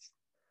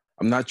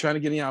I'm not trying to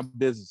get in y'all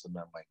business or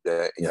nothing like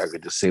that. Y'all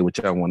could just say what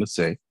y'all want to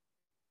say.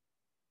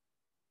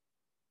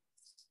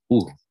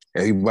 Ooh,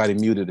 everybody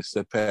muted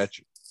except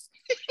Patrick.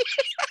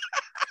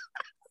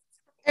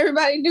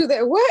 Everybody do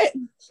that. What?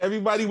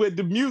 Everybody went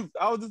to mute.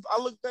 I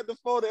looked at the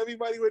phone.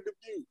 Everybody went to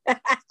mute.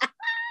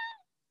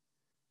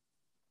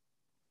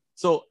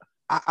 So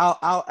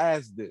I'll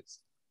ask this.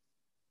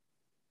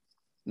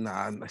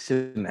 Nah, I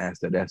shouldn't ask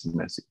that. That's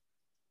messy.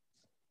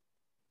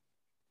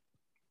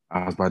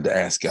 I was about to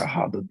ask y'all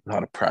how the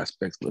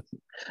prospects looking.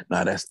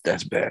 Nah, that's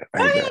bad.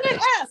 Go ahead and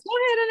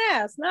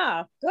ask.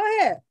 Nah, go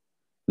ahead.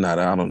 Nah,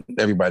 I don't.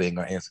 Everybody ain't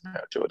gonna answer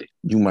that, Jody.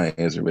 You might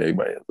answer, but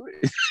everybody else.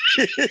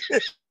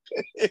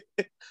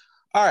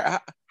 All right.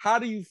 How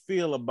do you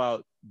feel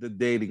about the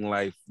dating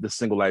life, the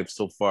single life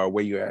so far?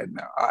 Where you're at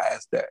now? I'll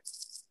ask that.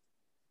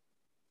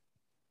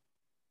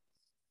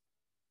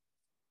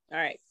 All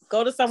right,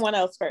 go to someone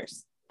else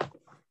first.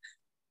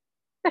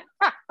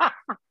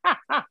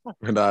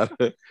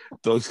 Renata,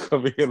 don't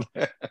come here and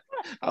laugh.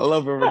 I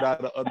love when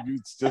Renata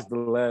unmutes just to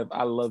laugh.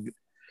 I love it.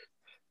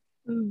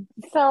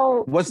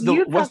 So What's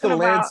the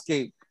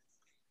landscape?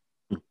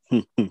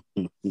 We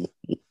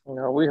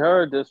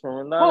heard this from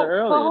Renata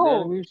earlier.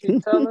 Didn't we? She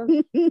tell us.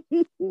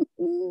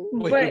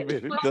 Wait a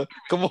minute.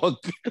 Come on,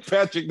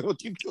 Patrick,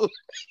 don't you do it?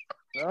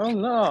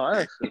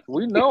 No,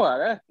 we know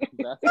how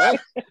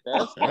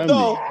that's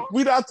no,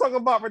 we're not talking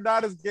about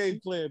Renata's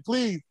game plan.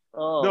 Please.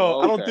 Oh, no,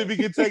 okay. I don't think we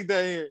can take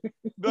that here.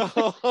 No,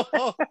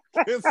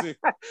 listen.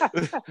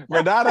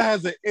 Renata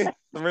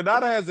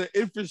has an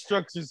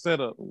infrastructure set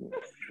up.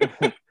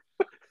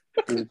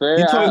 It's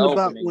very you talking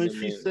about when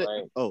she said,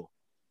 right? "Oh,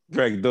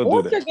 Greg, don't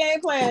What's do that." What's your game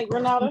plan,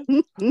 Renata?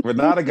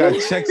 Renata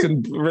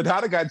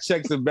got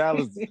checks and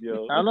balances,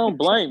 yo. I don't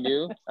blame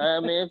you. I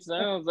mean, it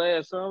sounds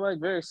like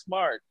very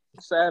smart,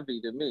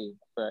 savvy to me,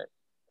 but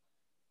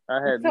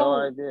I had no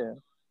idea.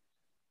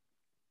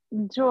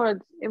 George,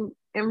 in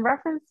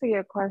reference to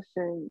your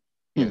question,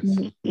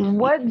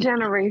 what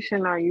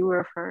generation are you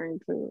referring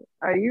to?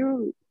 Are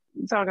you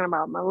talking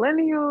about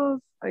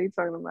millennials? Are you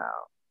talking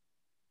about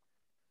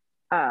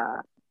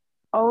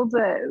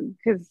older?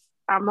 Because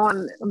I'm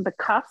on the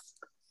cusp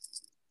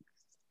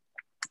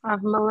of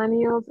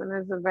millennials, and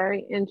it's a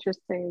very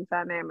interesting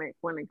dynamic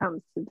when it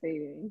comes to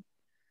dating.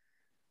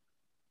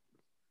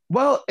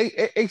 Well,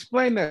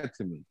 explain that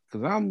to me,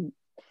 because I'm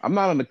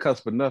not on the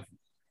cusp of nothing.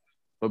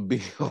 But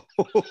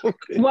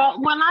well,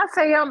 when I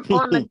say I'm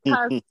on the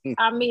cusp,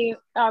 I mean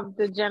of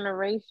the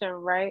generation,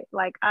 right?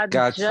 Like I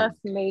just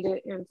made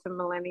it into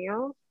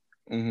millennials,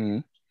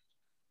 and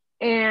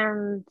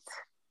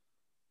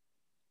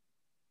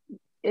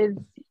it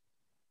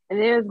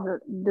is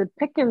the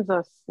pickings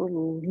are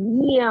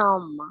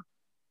slim,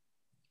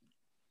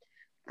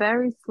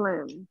 very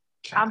slim.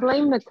 I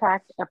blame the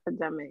crack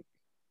epidemic.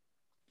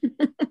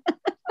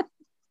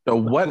 The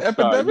what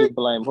epidemic? You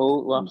blame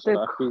who? I'm sorry.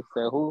 You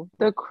said who?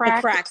 The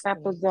crack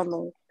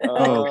epidemic.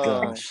 Oh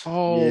gosh.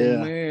 Oh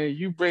yeah. Man,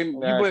 you blame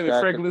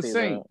Franklin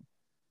Saint.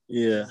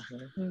 Yeah.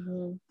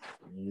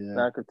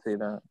 Yeah. I could see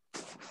that.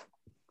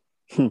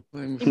 You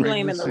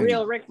blaming the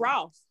real Rick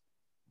Ross.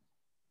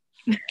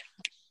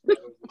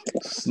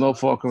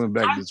 Snowfall coming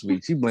back this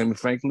week. She blaming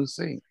Franklin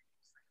Saint.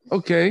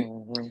 Okay.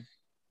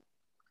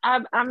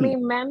 I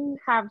mean, men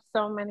have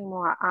so many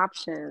more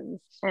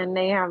options, and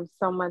they have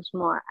so much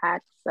more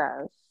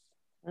access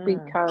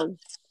because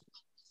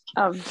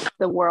of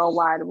the World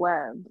Wide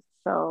Web.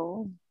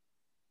 So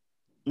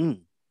they're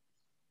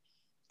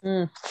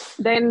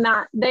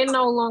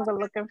no longer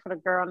looking for the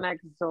girl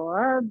next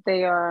door.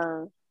 They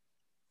are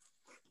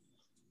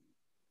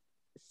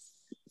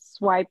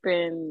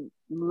swiping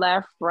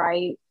left,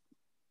 right,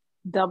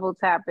 double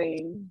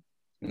tapping,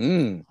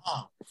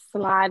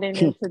 sliding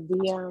into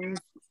DMs.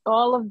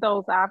 All of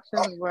those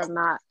options were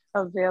not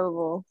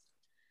available.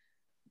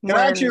 Can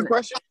I ask you a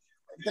question?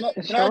 Can I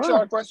ask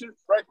y'all a question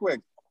right quick?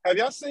 Have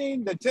y'all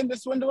seen The Tinder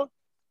Swindler?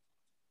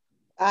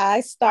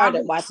 I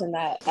started watching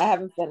that. I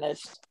haven't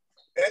finished.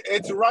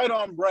 It's right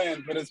on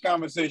brand for this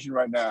conversation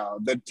right now.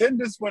 The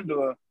Tinder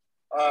Swindler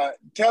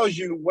tells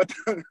you what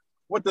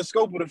the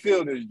scope of the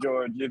field is,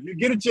 George. If you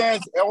get a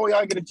chance, all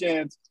y'all get a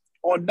chance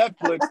on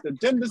Netflix, The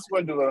Tinder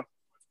Swindler.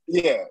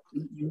 Yeah,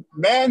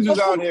 man who's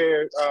out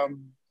here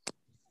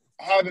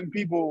having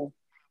people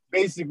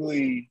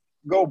basically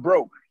go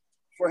broke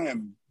for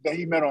him that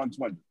he met on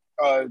Tinder.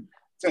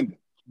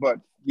 But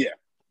yeah.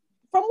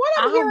 From what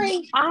I'm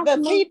hearing,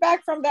 the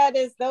feedback from that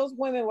is those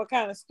women were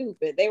kind of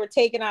stupid. They were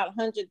taking out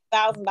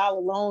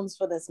 $100,000 loans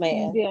for this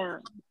man. Yeah.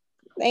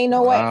 Ain't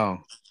no way.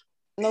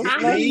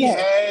 He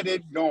had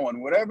it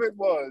going. Whatever it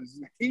was,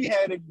 he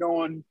had it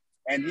going,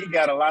 and he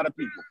got a lot of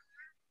people.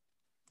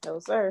 No,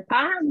 sir.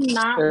 I have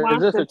not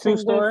watched this a true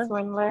story?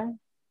 Swindler.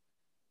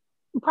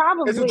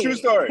 Probably. It's a true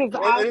story.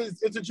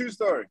 It's a true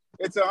story.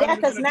 It's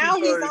because now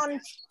he's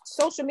on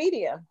social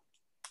media.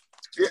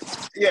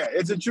 Yeah,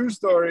 it's a true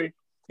story.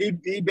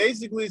 He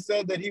basically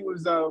said that he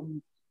was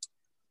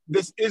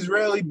this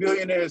Israeli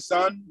billionaire's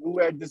son who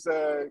had this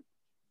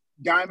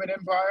diamond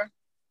empire,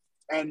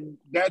 and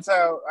that's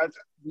how.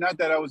 Not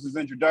that was his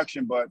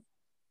introduction, but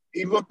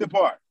he looked the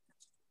part.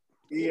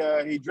 He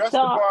dressed the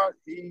part.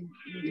 He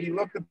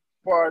looked the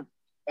part,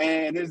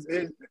 and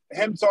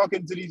him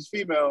talking to these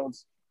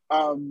females.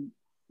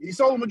 He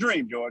sold him a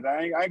dream, George.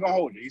 I ain't gonna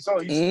hold you. He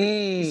sold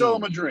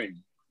him a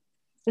dream.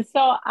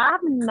 So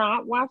I've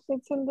not watched The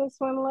Tinder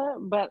Swindler,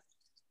 but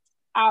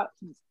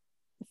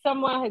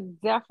someone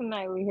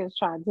has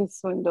tried to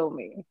swindle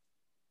me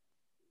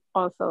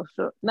on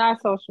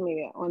not social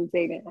media, on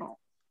dating apps.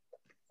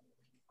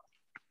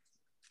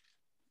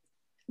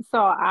 So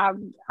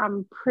I'm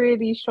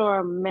pretty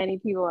sure many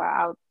people are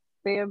out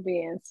there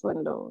being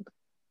swindled.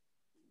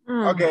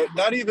 Okay,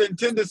 not even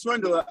Tinder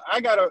Swindler. I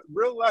got a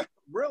real life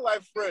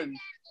friend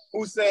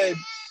who said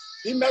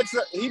he met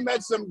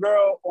some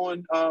girl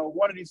on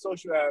one of these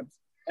social apps,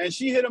 and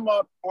she hit him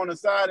up on the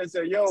side and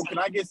said, "Yo, can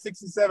I get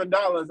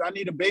 $67? I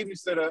need a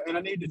babysitter and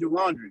I need to do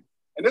laundry."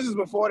 And this is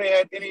before they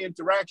had any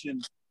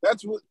interaction.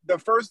 That's what the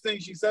first thing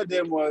she said to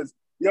him was,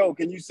 "Yo,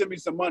 can you send me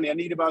some money? I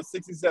need about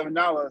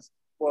 $67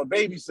 for a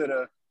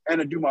babysitter and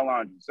to do my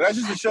laundry. So that's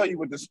just to show you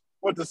what the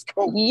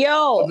scope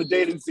of the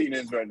dating scene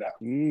is right now.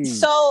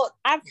 So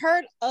I've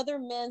heard other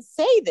men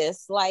say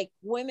this, like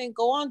women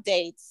go on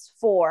dates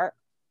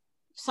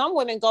some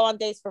women go on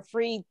dates for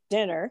free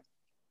dinner.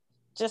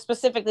 Just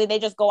specifically, they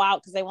just go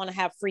out because they want to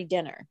have free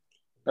dinner.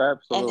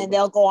 Absolutely. And then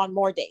they'll go on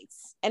more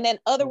dates. And then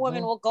other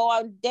women will go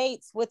on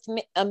dates with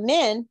men,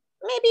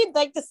 maybe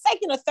like the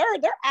second or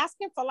third. They're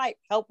asking for like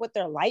help with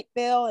their light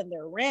bill and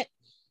their rent.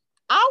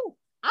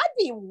 I'd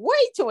be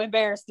way too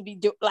embarrassed to be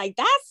like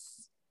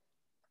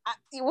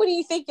what do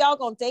you think y'all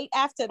gonna date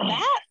after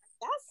that?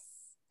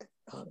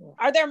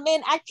 Are there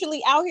men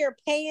actually out here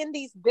paying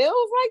these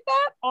bills like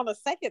that on a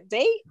second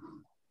date?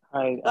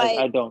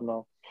 I don't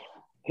know.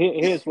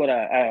 Here's what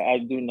I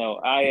do know.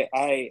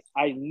 I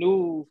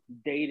knew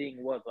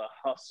dating was a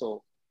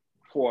hustle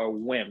for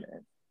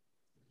women.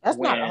 That's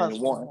not a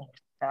hustle.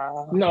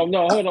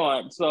 No, hold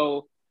on.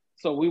 So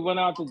we went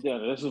out to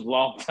dinner. This was a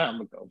long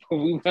time ago. But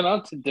we went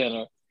out to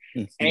dinner,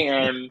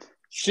 and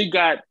she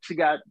got.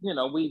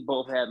 We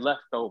both had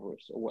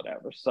leftovers or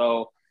whatever.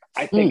 So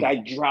I think I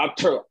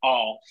dropped her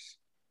off,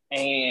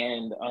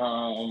 and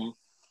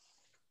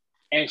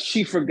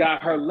she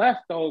forgot her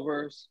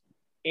leftovers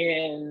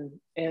in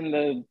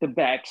the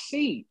back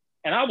seat,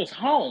 and I was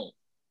home,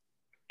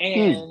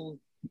 and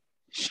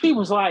she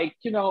was like,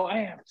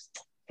 I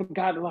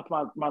forgot to left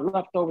my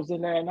leftovers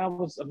in there, and I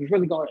was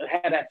really going to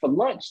have that for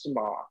lunch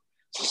tomorrow.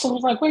 So I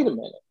was like, wait a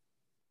minute.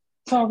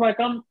 So I was like,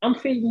 I'm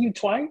feeding you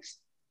twice.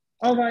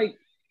 I was like,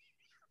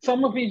 so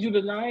I'm gonna feed you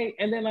tonight,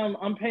 and then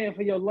I'm paying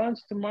for your lunch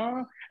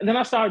tomorrow. And then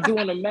I started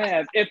doing the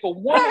math. If a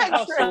woman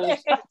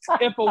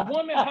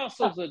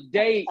hustles a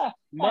date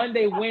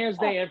Monday,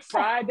 Wednesday, and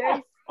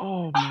Friday,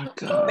 oh my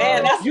God,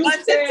 man, that's you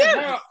spend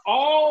her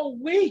all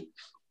week.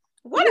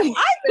 What have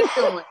I been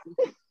doing?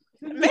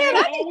 Man,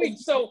 all week.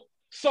 So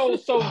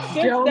since Joey,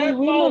 that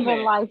we moment,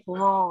 living life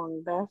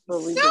wrong. That's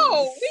what we do. We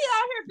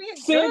out here being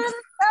good and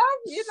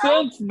stuff,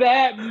 Since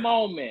that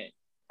moment,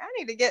 I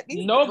need to get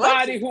these.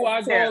 Nobody who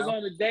I goes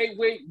on a date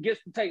with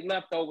gets to take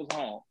leftovers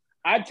home.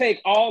 I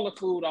take all the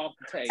food off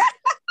the table.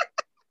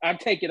 I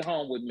take it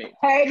home with me.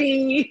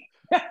 Petty.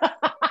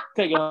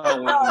 Take it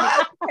home with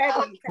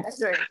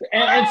me.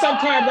 And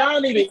sometimes I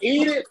don't even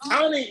eat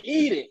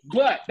it.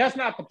 But that's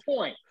not the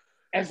point.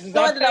 As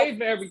I pay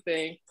for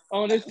everything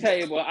on this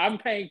table, I'm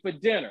paying for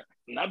dinner.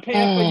 I'm not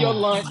paying for your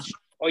lunch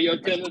or your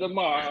dinner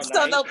tomorrow.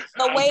 So the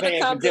waiter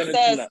comes and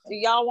says, tonight. Do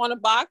y'all want a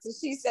box? And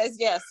she says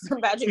yes.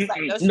 Magic's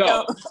like,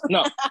 no.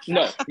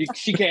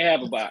 She can't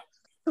have a box.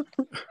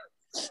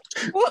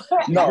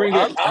 No, bring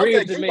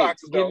it to me.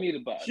 Boxes, give me the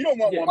box. You don't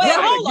want one. Wait,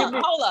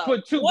 hold up.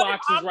 Put two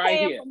boxes right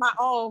here. For my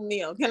own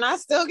meal, can I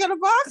still get a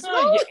box?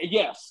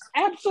 Yes,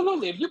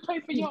 absolutely. If you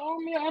pay for your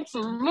own meal,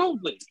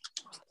 absolutely.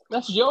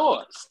 That's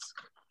yours.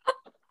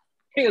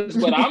 Here's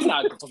what I'm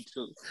not going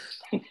to.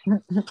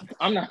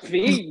 I'm not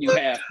feeding you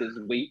half this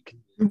week.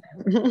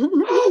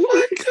 Oh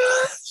my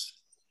gosh.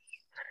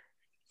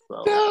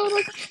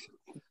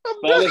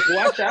 Fellas,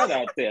 watch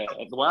out there.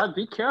 Why?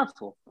 Be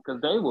careful,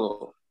 because they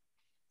will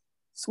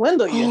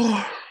swindle you.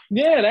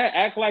 Yeah, they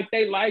act like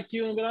they like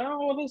you and be like,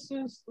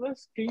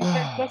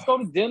 let's go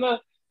to dinner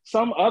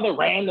some other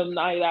random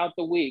night out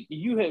the week.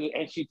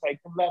 And she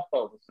takes them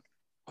leftovers.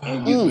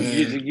 And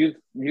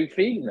you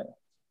feeding them.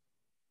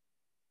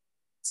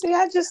 See,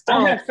 I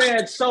have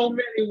fed so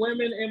many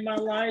women in my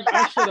life.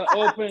 I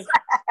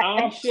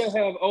should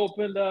have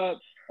opened up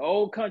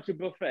Old Country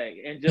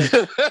Buffet and just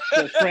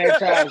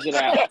franchised it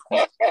out.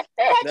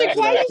 Patrick,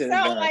 why you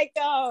sound like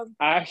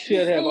I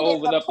should have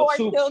opened up a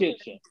soup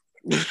kitchen.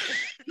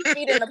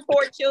 Feeding the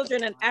poor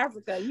children in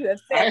Africa. You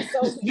have fed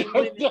so many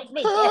women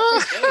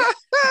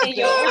in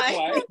your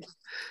life.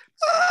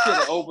 Should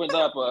have opened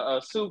up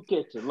a soup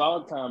kitchen a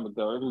long time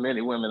ago. There's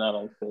many women I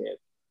don't fed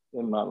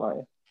in my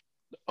life.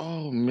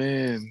 Oh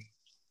man.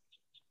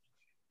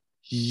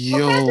 Yo.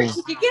 Well, Patrick,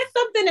 did you get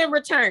something in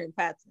return,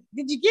 Patrick?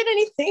 Did you get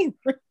anything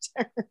in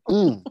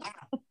return?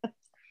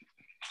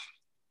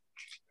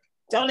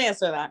 Don't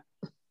answer that.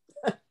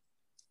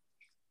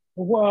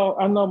 Well,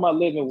 I know my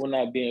living will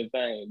not be in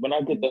vain. When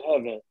I get to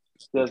heaven,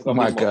 there's going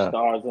to be more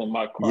stars in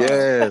my car.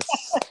 Yes.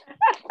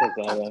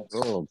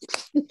 Because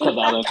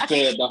I done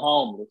fed the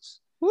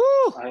homeless.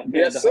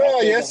 Yes,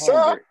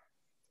 sir.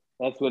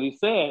 That's what he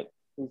said.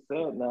 He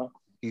said now.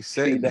 He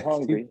said feed the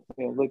hungry.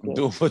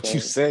 Do what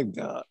you said,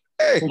 God.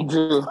 Hey.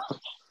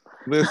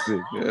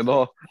 Listen, and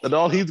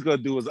all he's gonna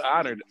do is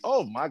honor it.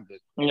 Oh my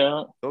goodness.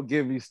 Yeah. Don't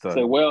give me stuff.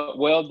 Say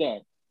well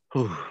done.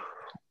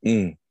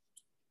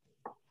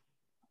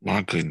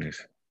 My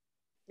goodness.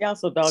 Y'all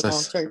so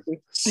doggone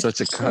turkey. Such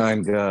a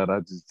kind God.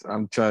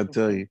 I'm trying to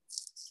tell you.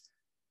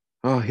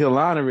 Oh, he'll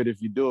honor it if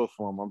you do it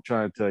for him. I'm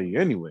trying to tell you.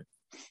 Anyway.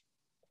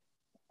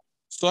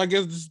 So I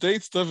guess this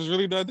date stuff is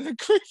really not that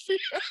creepy.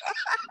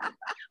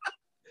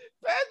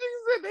 Patrick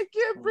said they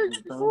can't bring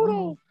food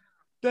home.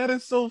 That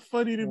is so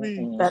funny to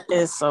me. That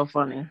is so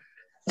funny.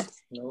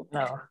 No,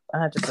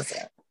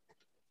 100%.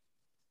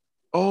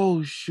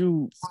 Oh,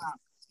 shoot.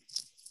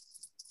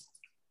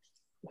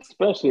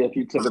 Especially if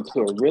you took it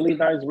to a really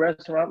nice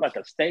restaurant, like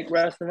a steak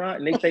restaurant,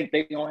 and they think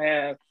they're gonna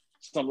have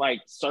some like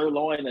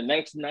sirloin the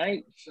next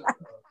night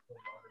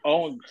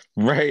on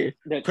Right.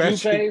 that you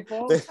Patrick, paid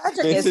for.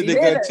 they said they're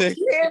gonna take.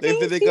 They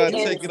said they're gonna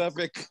take it up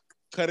and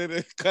cut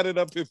it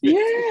up in bits.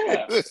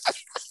 Yeah.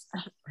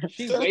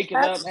 She's waking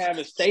up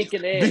having steak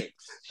and eggs.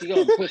 She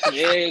gonna put some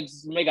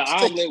eggs, make an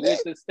omelet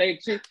with the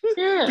steak.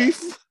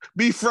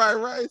 Beef fried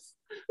rice.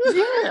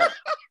 Yeah.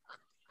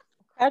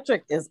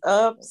 Patrick is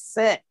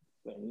upset.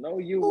 No,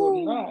 you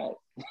will not.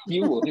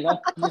 You will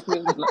not. You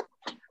will not.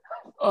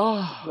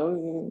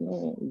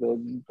 Oh,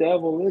 The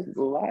devil is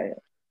a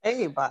liar.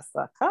 Hey,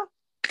 Basaka.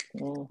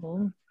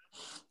 Mm-hmm.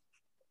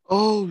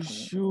 oh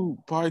shoot!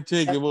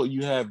 Partake of what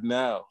you have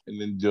now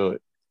and enjoy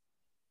it.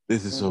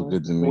 This is so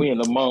good to me. We in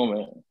the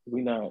moment.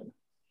 We not.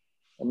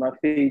 I'm not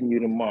feeding you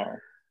tomorrow.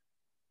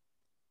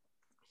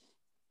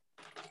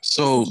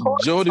 So,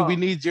 Jody, we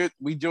need your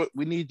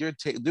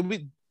take.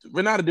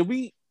 Renata? Did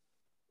we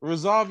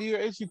resolve your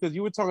issue? Because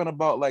you were talking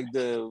about like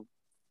the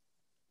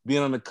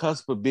being on the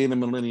cusp of being a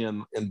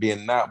millennial and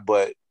being not,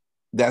 but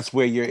that's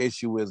where your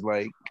issue is,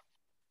 like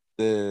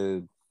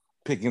the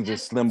pickings are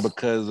slim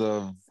because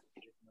of.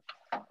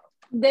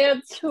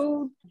 They're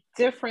two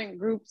different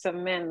groups of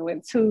men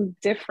with two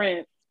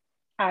different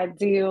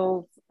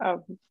ideals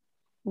of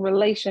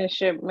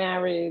relationship,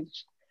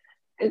 marriage.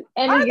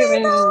 Any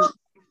given,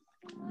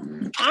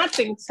 I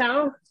think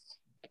so.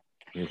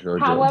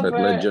 However,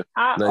 let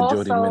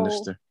Jody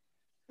minister.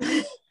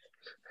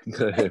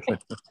 Go ahead.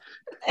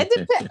 It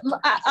depends.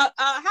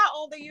 How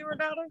old are you,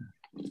 Renata?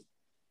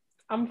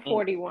 I'm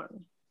 41.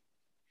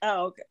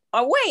 Oh, okay.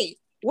 Oh, wait.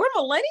 We're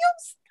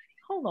millennials?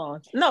 Hold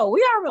on. No,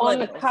 we are millennials. On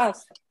the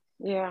cusp.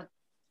 Yeah.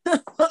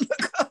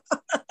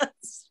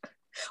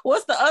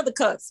 What's the other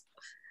cusp?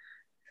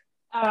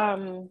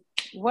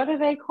 What are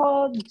they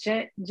called?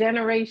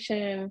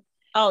 Generation.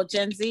 Oh,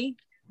 Gen Z?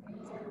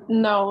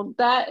 No,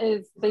 that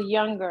is the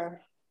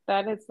younger.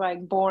 That is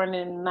like born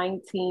in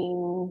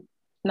 19,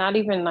 not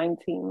even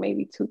 19,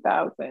 maybe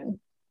 2000.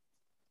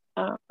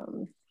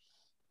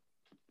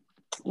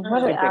 What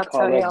did I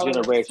call tell that y'all?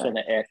 Generation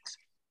X.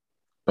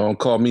 Don't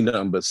call me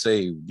nothing but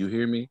saved. You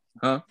hear me?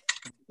 Huh?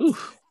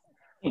 Oof.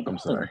 I'm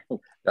sorry.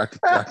 I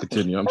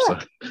continue. I'm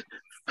sorry.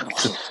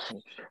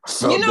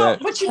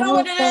 But you know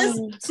what it is?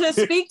 To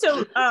speak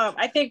to,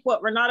 I think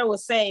what Renata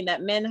was saying,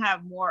 that men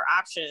have more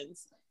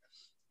options.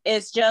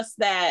 It's just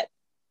that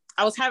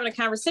I was having a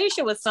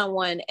conversation with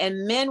someone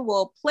and men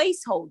will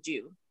placehold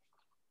you.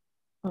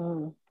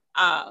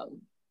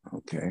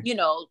 Okay.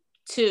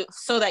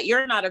 So that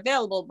you're not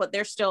available, but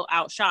they're still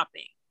out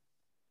shopping.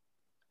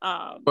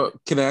 But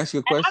can I ask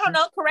you a question? I don't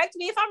know. Correct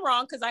me if I'm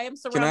wrong, because I am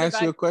surrounded by men. Can I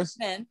ask you a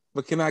question?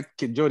 But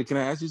Jody, can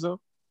I ask you something?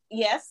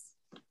 Yes.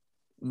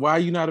 Why are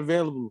you not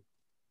available?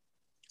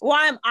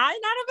 Why am I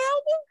not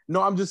available?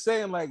 No, I'm just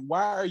saying, like,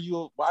 why are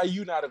you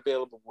not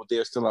available when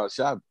they're still out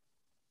shopping?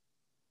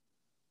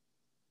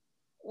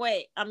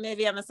 Wait,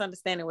 maybe I'm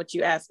misunderstanding what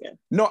you're asking.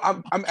 No,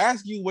 I'm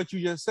asking you what you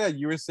just said.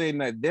 You were saying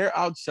that they're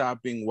out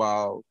shopping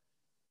while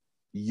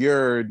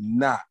you're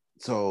not.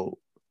 So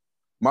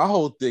my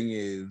whole thing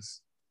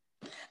is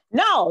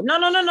no.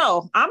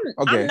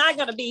 I'm not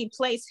gonna be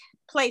place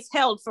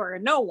held for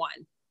no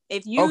one.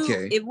 If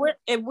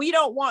we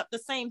don't want the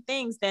same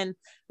things, then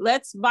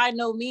let's by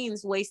no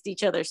means waste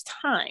each other's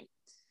time.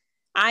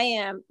 I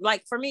am,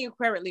 like, for me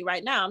currently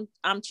right now,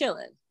 I'm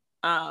chilling.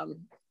 And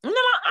then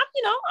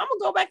I'm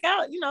gonna go back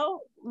out,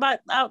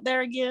 but out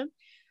there again.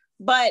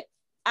 But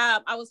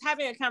I was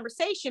having a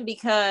conversation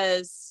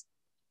because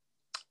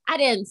I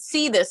didn't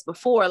see this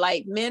before.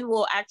 Like, men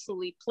will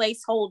actually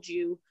placehold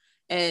you,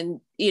 and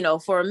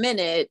for a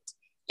minute.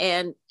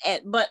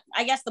 But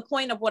I guess the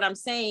point of what I'm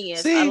saying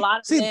is a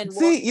lot of men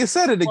will. You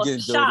said it again,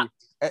 Jody.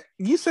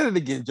 You said it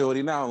again,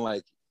 Jody. Now I'm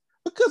like,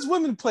 because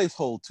women place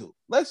hold too.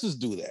 Let's just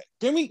do that.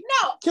 Can we?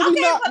 No. Can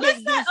we not but make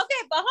let's not.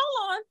 Okay, but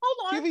hold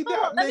on. Can we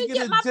not Let me make it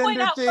get a my point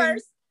gender out thing?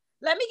 first.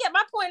 Let me get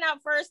my point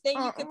out first.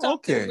 Then you can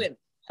talk to the women.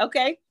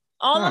 Okay.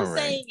 All I'm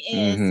saying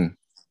is,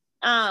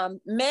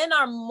 men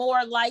are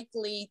more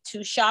likely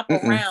to shop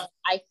around.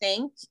 I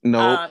think.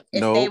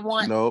 They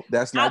want. No,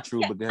 that's not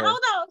true. But hold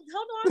on.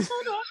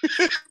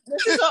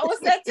 This is what was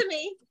said to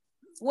me.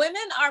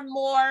 Women are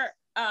more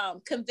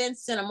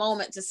convinced in a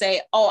moment to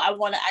say, "Oh, I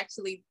want to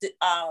actually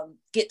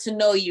get to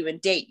know you and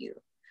date you."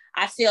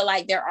 I feel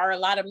like there are a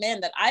lot of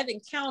men that I've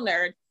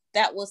encountered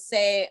that will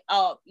say,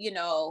 "Oh,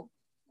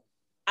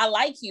 I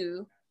like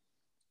you,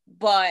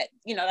 but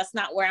that's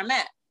not where I'm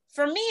at."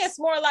 For me, it's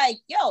more like,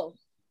 yo,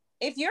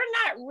 if you're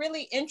not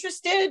really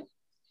interested,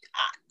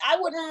 I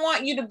wouldn't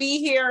want you to be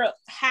here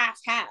half.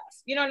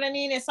 You know what I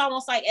mean? It's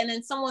almost like, and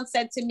then someone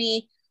said to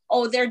me,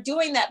 oh, they're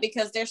doing that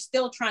because they're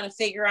still trying to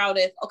figure out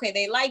if, okay,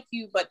 they like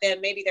you, but then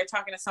maybe they're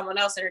talking to someone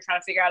else and they're trying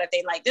to figure out if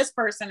they like this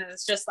person. And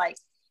it's just like,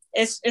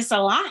 it's a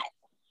lot.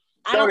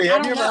 Cody,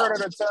 have you ever heard of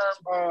the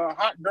term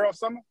hot girl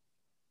summer?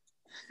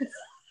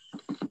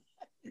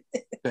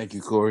 Thank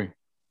you, Corey.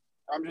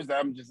 I'm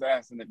just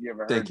asking if you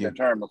ever Thank heard you. that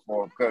term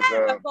before, because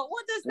But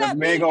what does that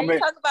we ain't mean? gonna make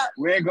Talk about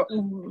we ain't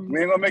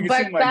gonna make it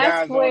But seem like that's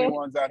guys are the only where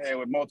ones out here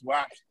with multiple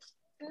options.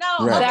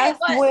 no. Right. Okay, that's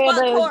but where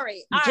the Corey, all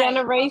right, hold up.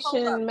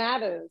 generation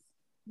matters.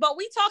 But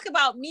we talk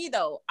about me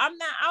though. I'm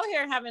not out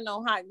here having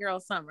no hot girl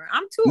summer.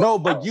 I'm too. No,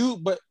 but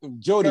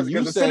Jody, 'Cause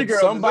you the city said girls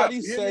is somebody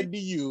up, you hear said me?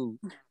 to you.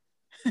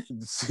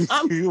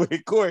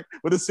 Wait, Corey,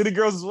 but the city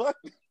girls is what?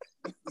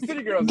 The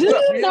city girls Do is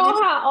up. you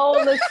know how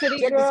old the city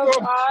Check the girls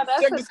score- are?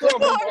 That's check a the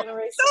scoreboard. different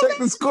generation. Check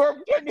the score.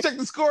 Check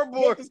the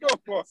scoreboard. Let's go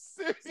for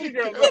city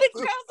girls. City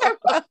girls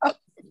are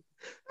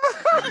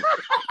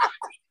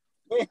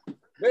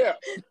Yeah.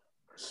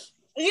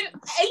 and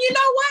you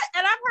know what?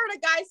 And I've heard a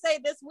guy say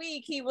this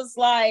week,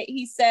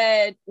 he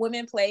said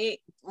women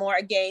play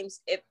more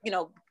games if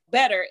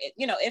better,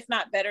 if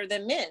not better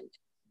than men.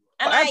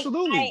 And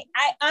Absolutely.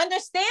 I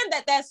understand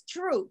that that's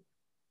true.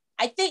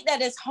 I think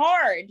that it's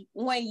hard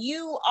when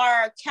you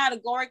are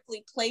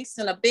categorically placed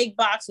in a big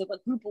box with a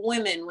group of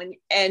women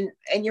and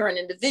you're an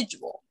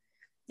individual.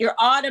 You're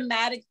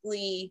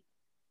automatically,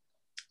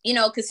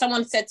 because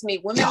someone said to me,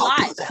 women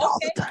lie. Do that all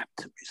the time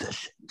to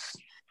musicians.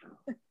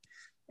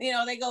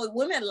 They go,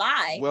 women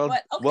lie. Well,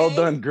 but okay. well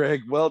done,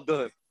 Greg. Well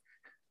done.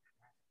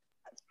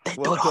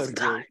 Well done,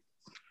 Greg.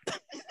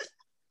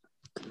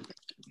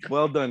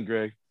 Well done,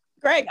 Greg.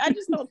 Greg, I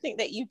just don't think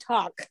that you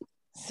talk.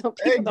 So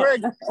Hey,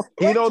 Greg.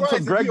 He don't. Twice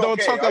if Greg you don't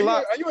okay. talk a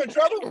lot. Are you in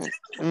trouble?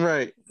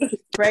 Right.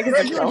 Greg is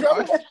Greg, you in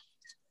trouble?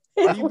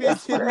 Are you being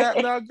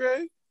kidnapped now,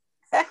 Greg?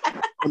 I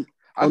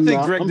I'm think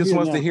not. Greg I'm just here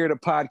wants now. to hear the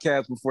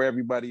podcast before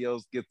everybody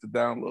else gets to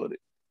download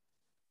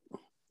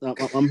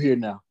it. I'm here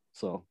now.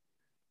 So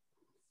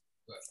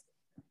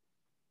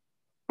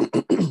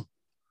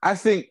I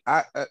think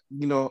I've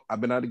been out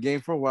of the game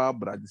for a while,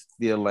 but I just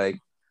feel like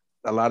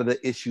a lot of the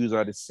issues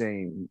are the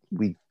same.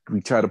 We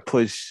try to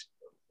push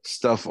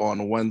stuff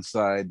on one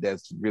side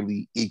that's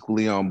really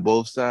equally on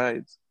both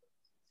sides.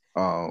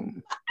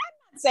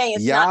 saying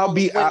it's y'all not on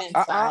be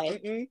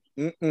the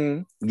women's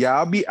side.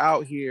 Y'all be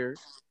out here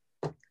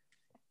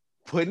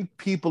putting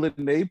people in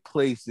their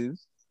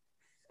places,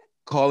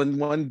 calling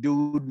one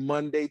dude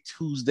Monday,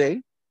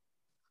 Tuesday,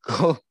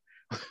 calling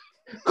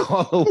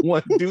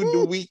one dude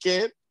the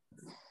weekend.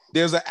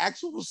 There's an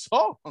actual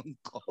song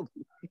called,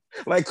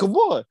 like, come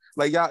on,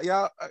 like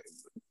y'all,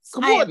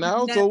 come on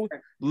now. So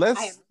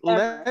let's.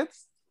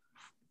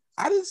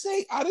 I didn't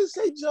say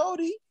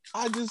Jody.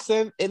 I just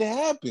said it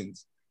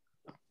happens,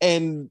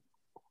 and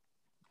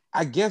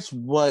I guess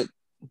what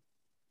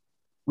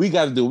we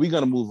got to do, we're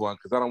gonna move on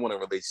because I don't want a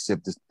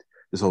relationship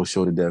this whole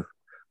show to death.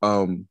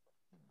 But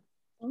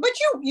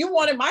you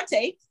wanted my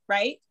take,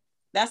 right?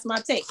 That's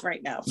my take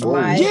right now.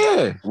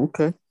 Yeah.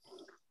 okay.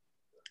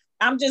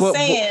 I'm just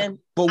saying.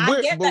 But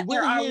I get that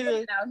we're there are here.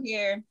 women out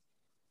here.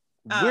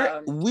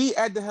 We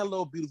at the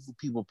Hello Beautiful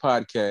People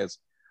podcast.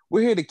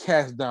 We're here to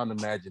cast down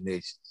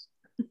imaginations.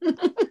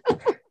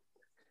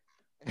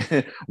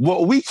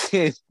 What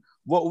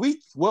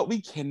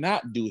we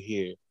cannot do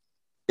here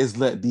is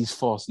let these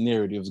false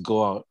narratives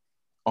go out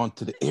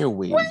onto the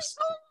airwaves.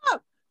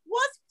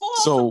 What's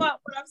false about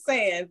what I'm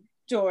saying,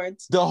 George?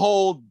 The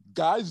whole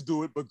guys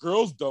do it, but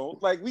girls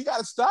don't. Like, we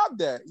gotta stop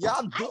that.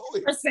 Y'all do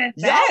it.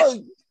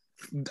 That.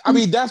 I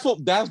mean, that's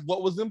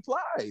what was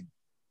implied.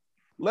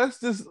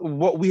 Let's just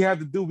what we have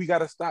to do. We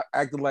gotta stop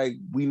acting like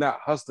we not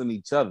hustling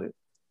each other.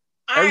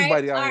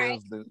 Everybody out here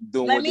is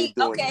doing what they're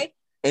doing. Okay.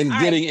 And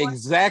getting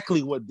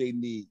exactly what they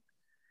need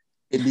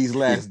in these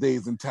last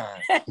days and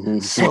time.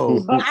 So,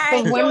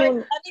 the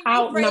women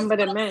outnumber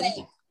the men.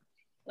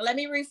 Let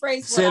me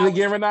rephrase. Say it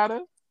again,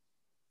 Renata.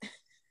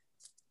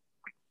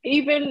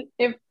 Even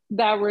if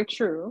that were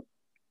true,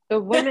 the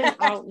women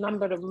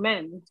outnumber the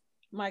men.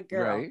 My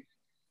girl. Right.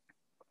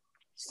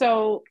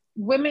 So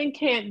women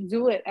can't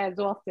do it as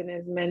often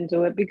as men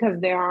do it because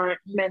there aren't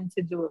men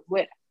to do it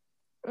with.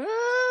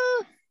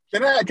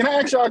 Can I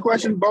ask y'all a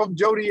question, both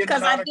Jody and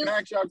Renata? Can I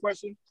ask y'all a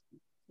question?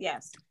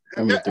 Yes.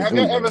 Have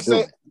y'all ever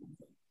saved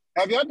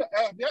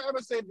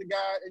the guy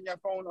in your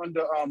phone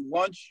under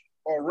lunch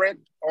or rent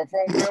or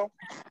phone bill?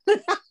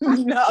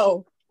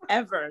 No,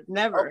 ever,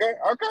 never. Okay,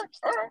 all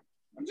right.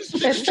 I'm just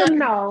it's a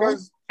no,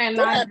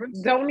 and I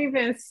happens. don't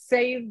even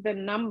save the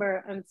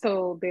number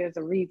until there's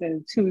a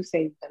reason to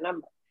save the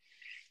number.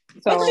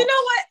 So, but you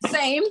know what?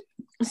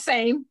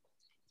 Same.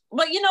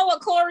 But you know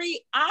what,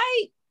 Corey?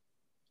 I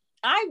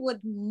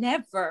would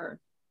never.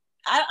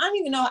 I don't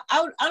even know.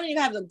 I don't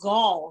even have the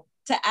gall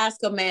to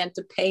ask a man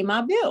to pay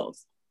my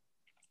bills.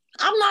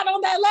 I'm not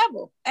on that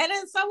level. And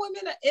then some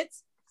women,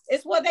 it's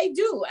what they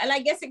do, and I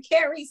guess it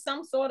carries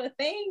some sort of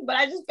thing. But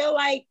I just feel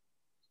like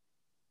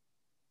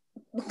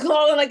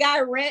calling a guy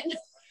rent.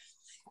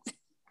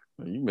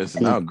 You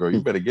missing out, girl.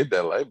 You better get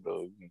that light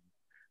bill.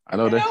 I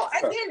know that.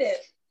 I did it.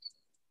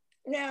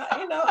 Now,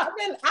 I've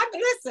been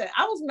listen,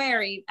 I was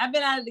married. I've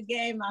been out of the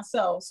game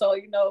myself. So,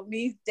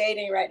 me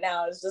dating right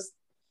now is just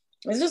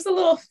a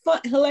little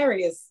fun,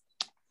 hilarious.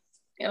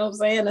 You know what I'm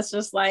saying? It's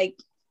just like,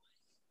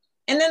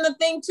 and then the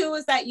thing too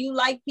is that you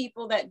like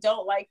people that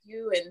don't like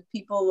you and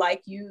people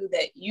like you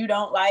that you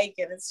don't like.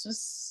 And it's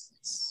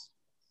just,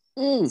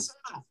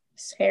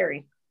 It's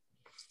hairy.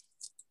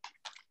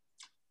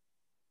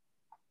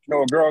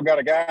 A girl got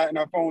a guy in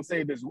her phone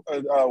saved as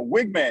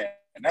wig man,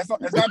 and that's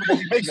not because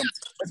he make them.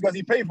 That's because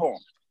he paid for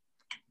them.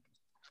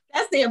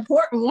 That's the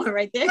important one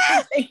right there.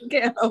 Wait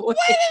a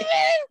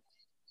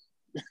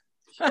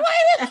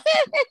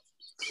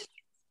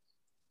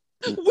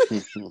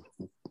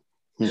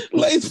minute.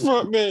 Lace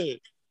front man.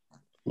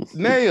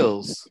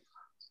 Nails.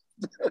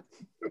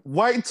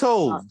 White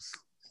toes.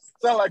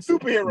 Sound like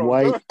superheroes.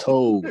 White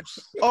toes.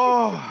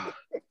 Oh.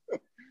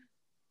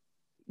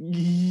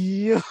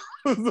 Yeah.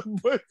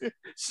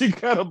 She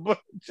got a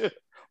bunch of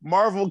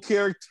Marvel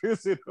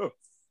characters in her.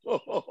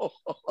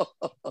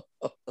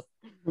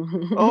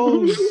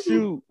 Oh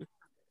shoot.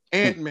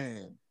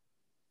 Ant-Man.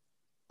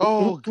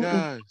 Oh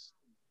gosh.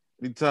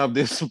 Anytime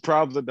there's some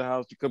problems in the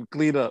house, you come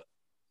clean up.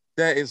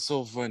 That is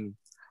so funny.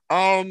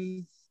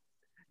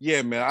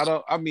 Yeah, man.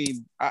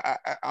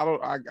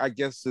 I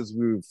guess since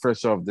we were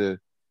fresh off the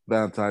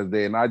Valentine's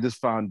Day, and I just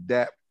found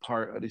that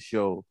part of the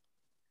show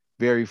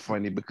very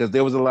funny because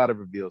there was a lot of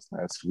reveals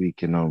last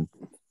week, and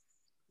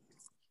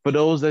for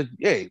those that,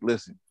 hey,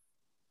 listen,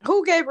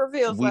 who gave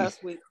reveals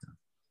last week?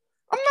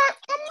 I'm not,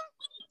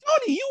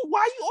 Tony.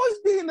 Why you always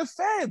being the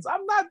fans?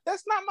 I'm not.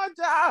 That's not my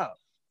job.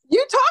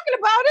 You talking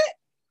about it?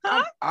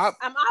 Huh?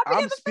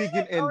 I'm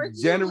speaking in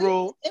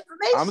general.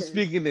 I'm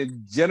speaking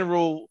in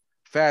general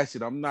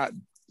fashion. I'm not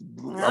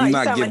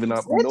giving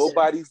up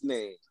nobody's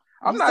name.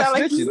 I'm not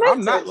snitching.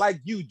 I'm not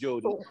like you,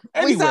 Jody.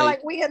 Anyway, we sound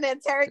like we in the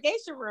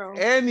interrogation room.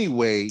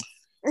 Anyway,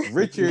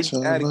 Richard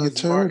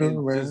Atticus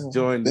Martin just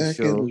joined the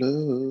show.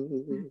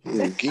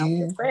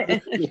 Again.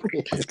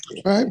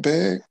 Right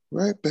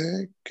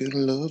back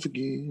in love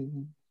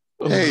again.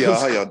 Hey y'all,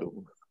 how y'all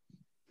doing?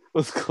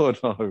 What's going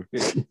on?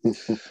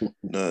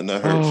 Nothing. I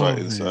heard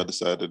fighting, so I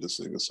decided to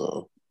sing a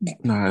song.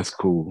 Nah, that's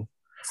cool.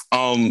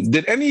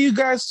 Did any of you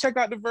guys check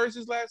out the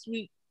verses last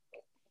week?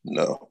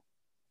 No.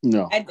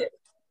 I did.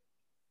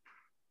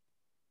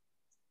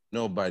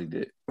 Nobody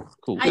did.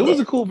 Cool. It was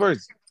a cool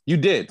verse. You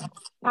did.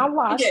 I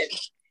watched.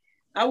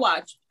 I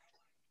watched.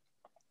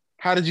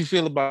 How did you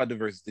feel about the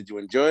verses? Did you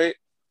enjoy it?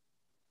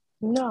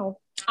 No.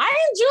 I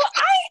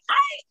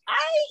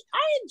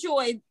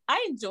enjoyed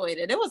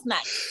it. It was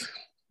nice.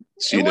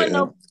 It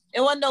wasn't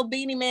no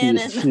Beanie Man.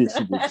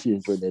 She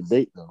for that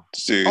date though.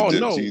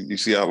 No. You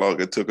see how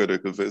long it took her to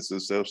convince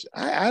herself?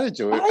 I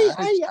enjoy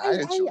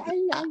it.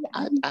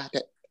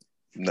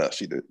 No,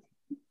 she did.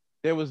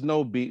 There was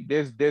no beat.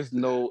 There's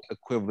no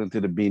equivalent to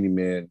the Beanie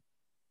Man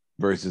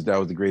versus. That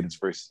was the greatest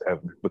versus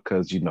ever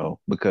because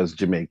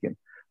Jamaican.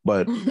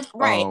 But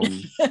right.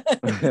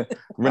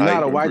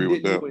 Renata, why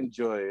didn't you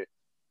enjoy it?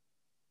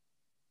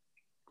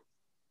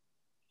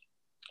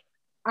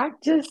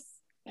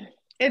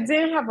 It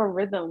didn't have a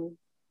rhythm.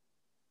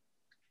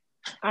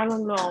 I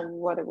don't know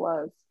what it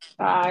was.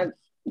 The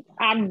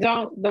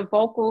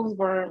vocals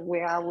weren't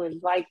where I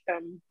would like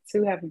them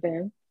to have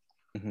been.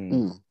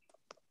 Mm-hmm.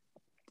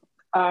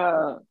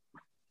 I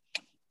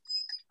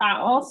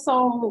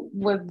also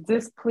was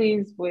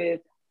displeased with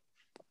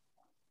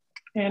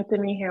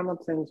Anthony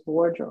Hamilton's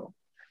wardrobe.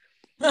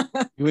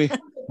 You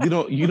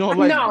don't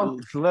like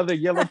leather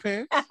yellow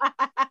pants?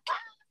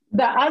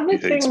 The other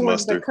thing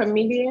was the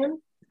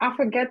comedian. I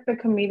forget the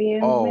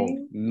comedian's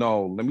name.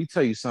 No, let me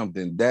tell you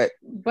something. He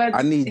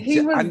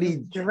was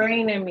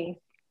draining me.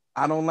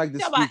 I don't like to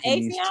speak in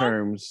these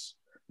terms.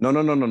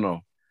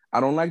 No. I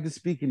don't like to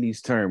speak in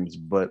these terms,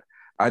 but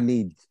I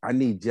need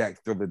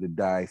Jack Thriller to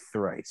die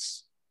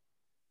thrice.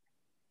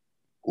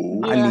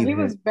 Ooh. Yeah, he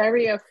was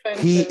very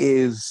offensive. He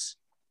is,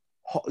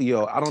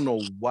 I don't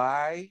know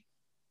why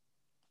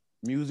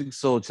Music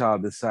Soul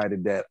Child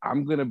decided that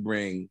I'm gonna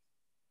bring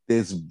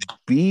this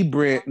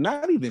B-brand,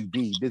 not even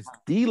B, this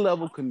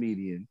D-level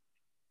comedian.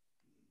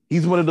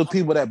 He's one of the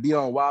people that be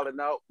on Wild 'N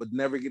Out, but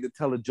never get to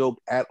tell a joke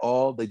at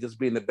all. They just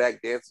be in the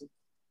back dancing.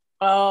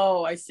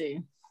 Oh, I see.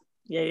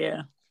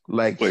 Yeah.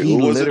 Like, wait, he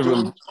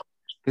literally,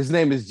 his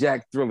name is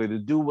Jack Thriller. The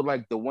dude with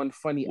like the one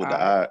funny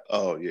eye.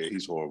 Oh yeah,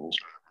 he's horrible.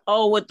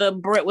 Oh, with the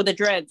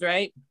dreads,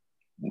 right?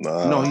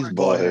 No, he's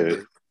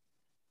bald-headed.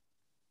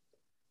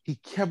 He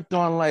kept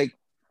on like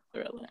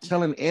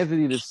telling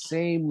Anthony the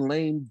same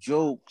lame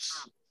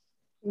jokes.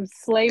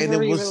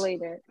 Slavery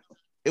related.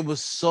 It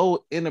was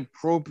so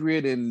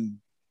inappropriate and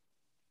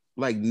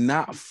like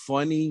not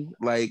funny.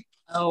 Like,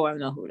 oh, I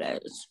know who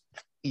that is.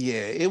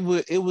 Yeah, it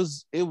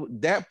was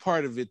that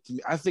part of it to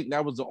me. I think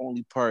that was the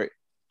only part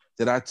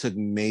that I took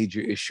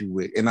major issue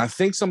with. And I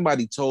think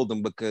somebody told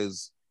him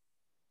because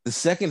the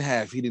second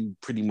half, he didn't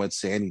pretty much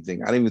say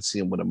anything. I didn't even see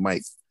him with a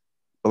mic.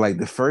 But like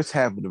the first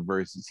half of the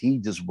verses, he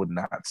just would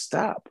not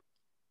stop.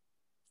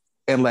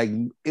 And like,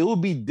 it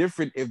would be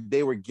different if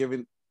they were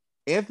given,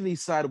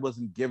 Anthony's side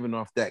wasn't giving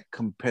off that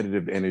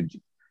competitive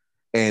energy.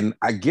 And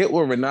I get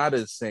what Renata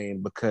is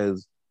saying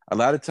because a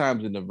lot of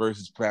times in the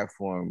versus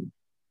platform,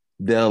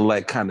 they'll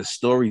like kind of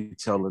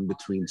storytelling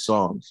between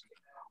songs.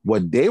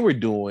 What they were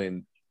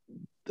doing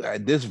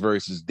at this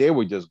versus, they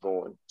were just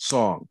going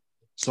song,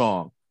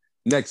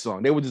 next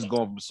song. They were just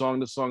going from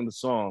song to song to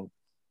song.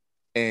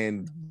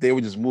 And they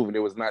were just moving. They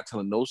was not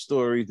telling no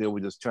stories. They were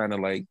just trying to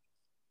like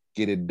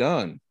get it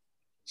done.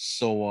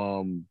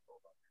 So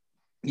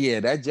yeah,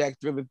 that Jack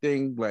Thriller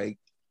thing, like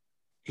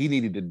he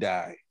needed to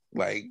die.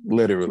 Like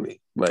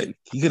literally. Like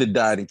he could have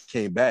died and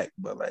came back,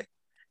 but like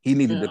he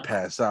needed to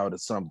pass out or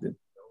something.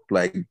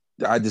 Like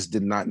I just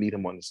did not need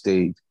him on the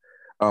stage.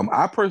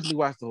 I personally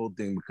watched the whole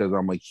thing because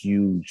I'm a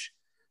huge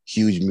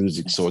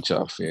Music Soul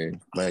Child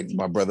fan. Like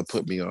my brother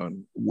put me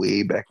on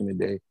way back in the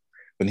day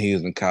when he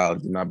was in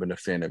college, and I've been a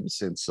fan ever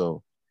since.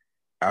 So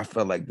I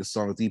felt like the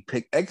songs he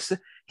picked,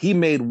 he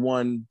made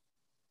one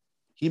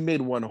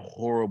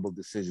horrible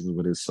decision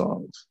with his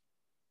songs.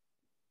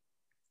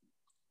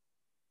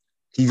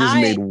 He just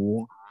made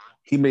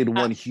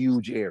one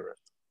huge error.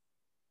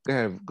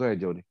 Go ahead,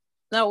 Jody.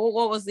 No,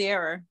 what was the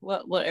error?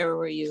 What error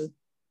were you?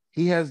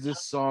 He has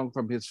this song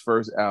from his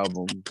first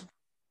album.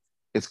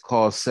 It's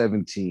called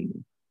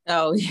 17.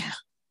 Oh yeah.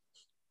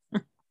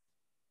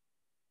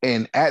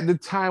 And at the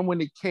time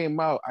when it came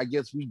out, I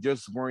guess we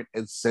just weren't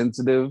as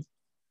sensitive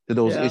to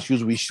those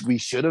issues we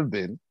should have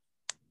been.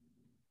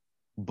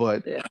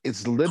 But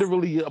it's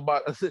literally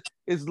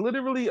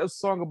a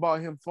song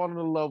about him falling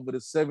in love with a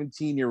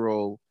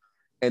 17-year-old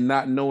and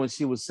not knowing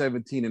she was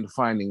 17 and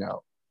finding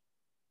out.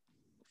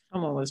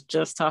 Someone was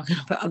just talking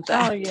about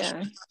that. Oh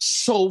yeah.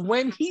 So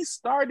when he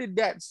started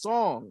that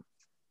song,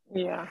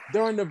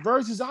 during the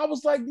verses, I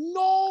was like,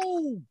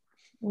 no,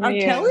 R.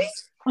 Kelly?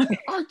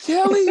 R.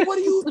 Kelly, what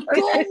are you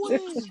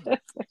doing?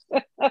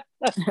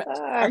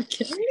 R.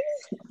 Kelly?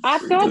 I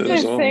thought the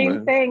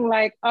same thing,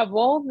 like of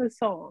all the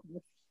songs.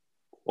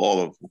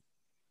 All of them.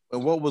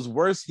 And what was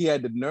worse, he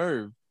had the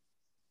nerve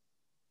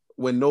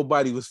when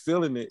nobody was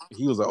feeling it.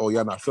 He was like, oh,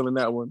 y'all not feeling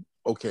that one?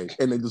 Okay.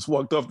 And then just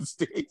walked off the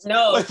stage.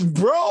 No. Like,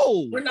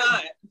 bro. We're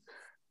not.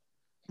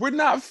 We're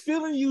not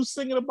feeling you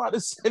singing about a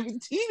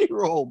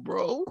 17-year-old,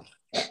 bro.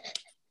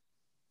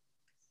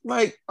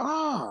 Like,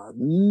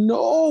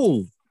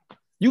 no.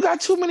 You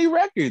got too many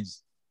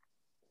records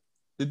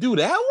to do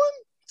that one?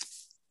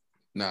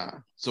 Nah.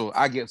 So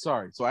I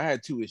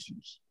had two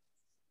issues.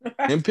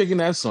 Him picking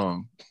that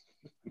song,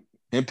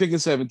 him picking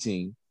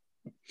 17,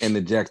 and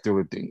the Jack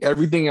Thriller thing.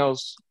 Everything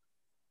else,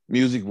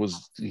 music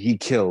he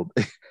killed.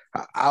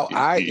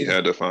 He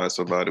had to find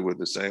somebody with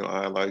the same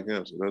eye like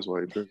him, so that's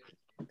why he picked it.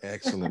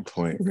 Excellent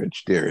point,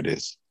 Rich. There it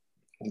is.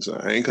 So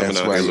I ain't coming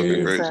out here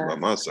looking crazy by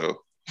myself.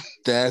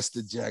 That's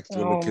the Jack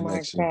Thriller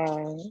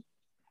connection.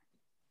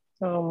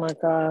 Oh my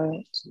God.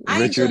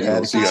 Richard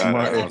Atticus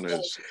Martin.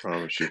 This, I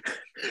promise you.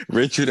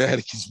 Richard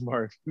Atticus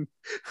Martin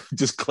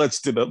just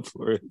clutched it up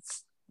for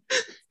us.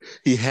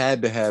 He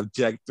had to have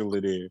Jack Thriller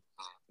there.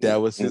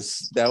 That was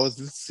his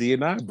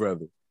CNI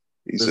brother.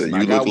 He said,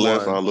 you look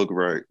left, I look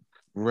right.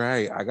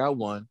 Right. I got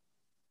one.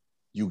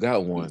 You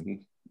got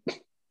one.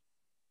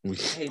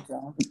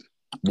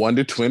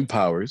 Wonder Twin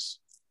Powers.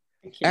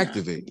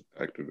 Activate.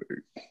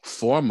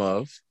 Form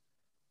of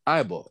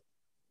eyeball.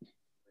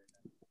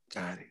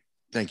 Got it.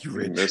 Thank you,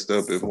 Rich. You messed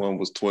up if one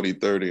was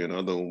 2030 and the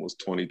other one was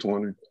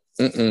 2020.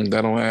 That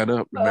don't add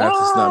up. Math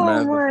is not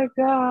math. Oh my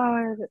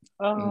God.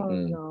 Oh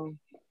no.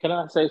 Can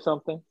I say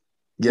something?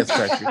 Yes,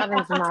 Patrick. That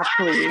is not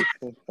please.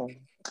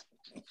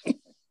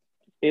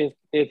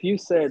 If you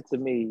said to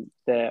me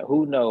that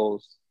Who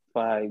Knows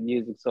by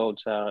Music Soul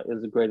Child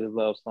is the greatest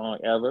love song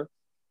ever,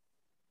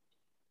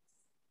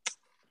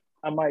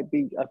 I might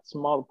be, a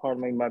smaller part of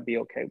me might be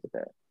okay with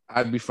that.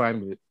 I'd be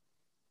fine with it.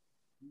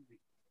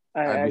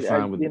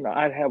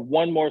 I'd have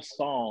one more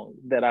song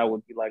that I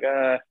would be like,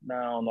 no,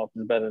 I don't know if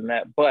it's better than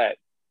that. But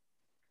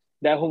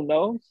that Who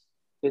Knows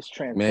is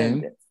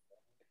transcendent.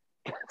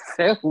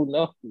 That Who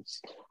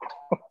Knows.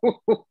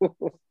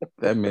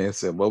 That man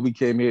said, well, we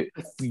came here.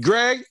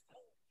 Greg,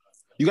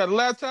 you got a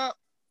laptop?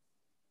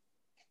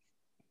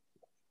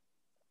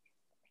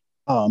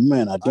 Oh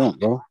man, I don't,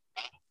 bro.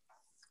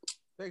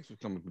 Thanks for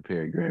coming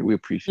prepared, Greg. We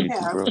appreciate you,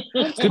 bro.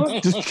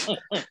 Just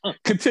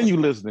continue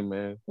listening,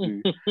 man.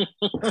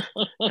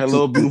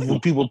 Hello, Beautiful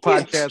People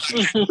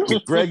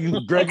podcast. Greg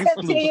is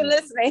continue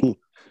listening.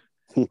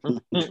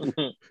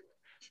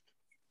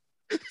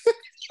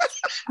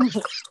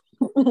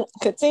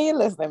 Continue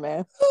listening,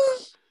 man.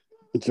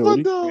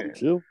 Jody,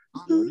 chill.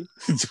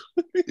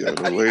 Yeah,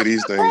 the way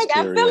these things Greg,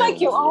 I feel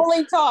like you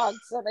only talk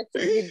so that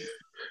you can.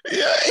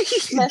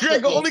 Yeah,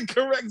 Greg only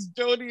corrects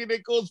Jody and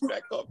it goes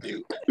back on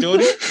you.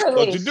 Jody,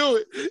 don't you do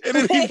it? And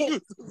then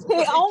he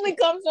only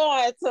comes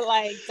on to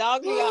like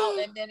dog me out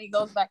and then he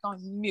goes back on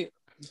mute.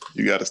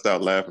 You got to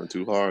stop laughing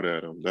too hard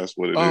at him. That's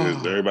what it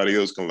is. Everybody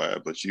else can laugh,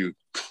 but you.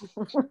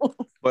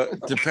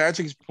 But to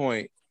Patrick's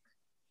point,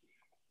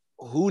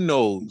 Who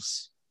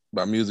Knows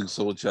by Music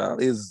Soul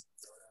Child is.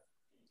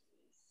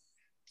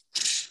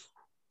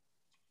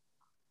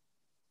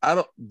 I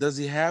don't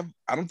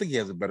think he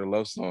has a better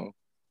love song.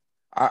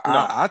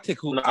 I take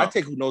Who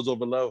Knows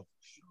over Love.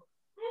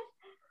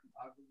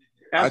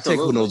 Absolutely. I take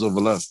Who Knows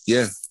over Love.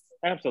 Yeah.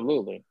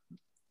 Absolutely.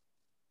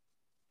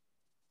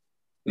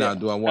 Now,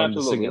 do I want him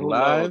to sing it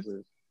live?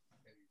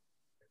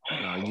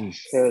 No,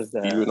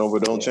 Even over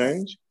Don't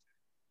Change?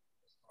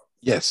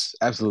 Yes,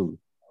 absolutely.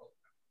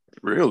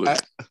 Really?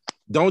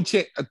 Don't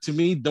change. To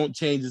me, Don't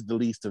Change is the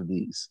least of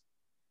these.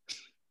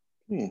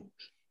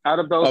 Out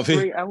of those Of his,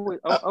 three, I would.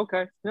 Oh,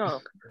 okay.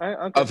 No.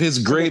 Okay. of his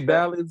great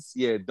ballads,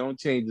 yeah, Don't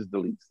Change is the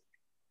least.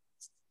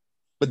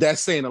 But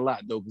that's saying a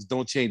lot though, because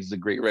Don't Change is a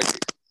great record.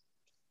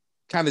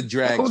 Kind of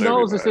drags. Who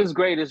knows? It's his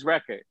greatest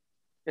record.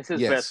 It's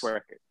his best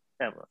record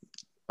ever.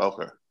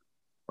 Okay.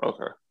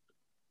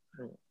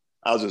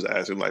 I was just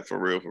asking, like, for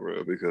real,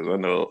 because I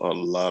know a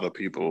lot of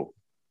people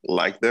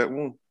like that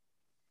one.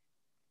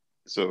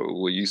 So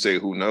when you say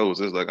who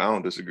knows, it's like I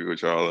don't disagree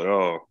with y'all at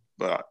all.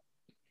 But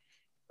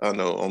I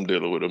know I'm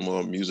dealing with a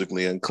more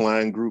musically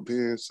inclined group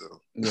here,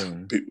 so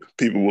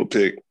people will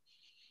pick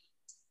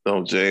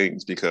Don't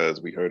James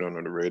because we heard it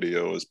on the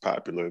radio, it's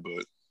popular,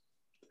 but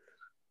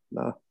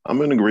nah,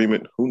 I'm in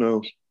agreement. Who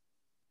knows?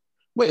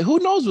 Wait, Who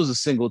Knows was a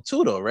single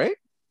too, though, right?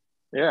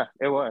 Yeah,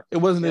 it was. It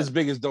wasn't as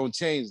big as Don't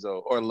Change,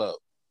 though, or Love.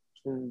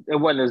 It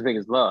wasn't as big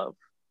as Love.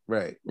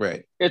 Right.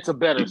 It's a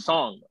better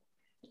song, though.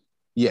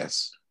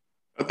 Yes.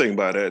 I think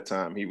by that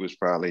time he was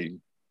probably,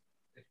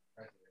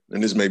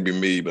 and this may be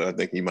me, but I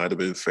think he might have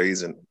been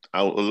phasing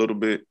out a little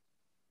bit.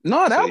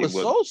 No, that was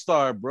Soul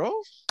Star, bro.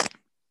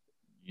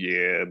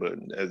 Yeah, but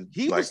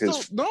he like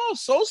was still,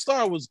 Soul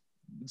Star,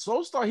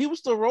 he was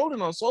still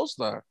rolling on Soul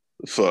Star.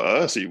 For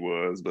us, he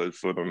was, but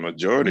for the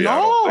majority, no,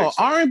 I don't think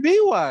so. R&B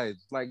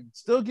wise, like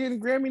still getting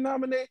Grammy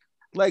nominated.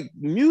 Like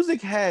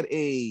music had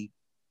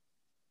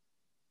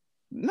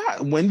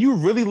not when you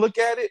really look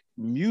at it,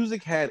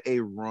 music had a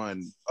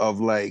run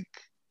of like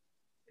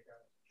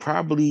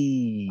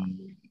probably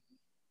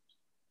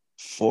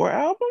 4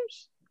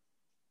 albums.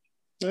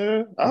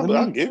 Yeah,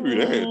 I'll give you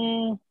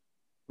that.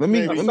 Let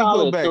me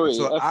go back. Three.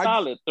 So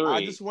solid 3.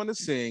 I just want to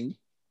sing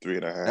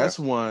 3.5. That's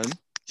 1.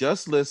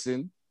 Just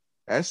Listen.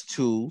 That's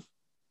 2.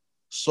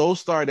 Soul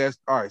Star. That's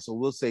all right. So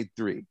we'll say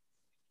 3.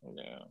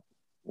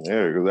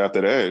 Yeah, because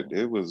after that,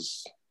 it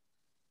was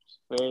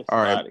all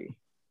right.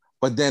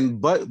 But then,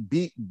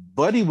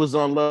 Buddy was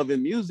on Love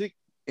and Music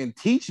and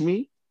Teach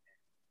Me.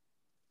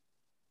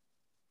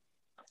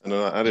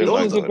 No, I didn't. It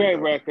like was a great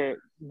record.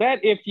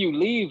 That If You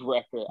Leave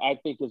record, I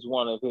think, is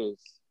one of his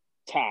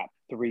top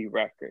 3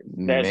 records.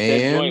 That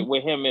joint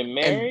with him and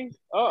Mary.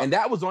 And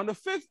that was on the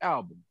 5th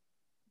album.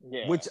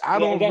 Yeah. Which I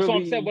don't That's really...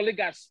 what I'm saying. Well, it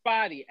got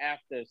spotty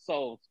after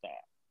Soul Star.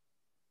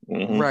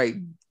 Mm-hmm. Right.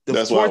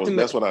 That's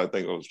what I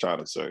think I was trying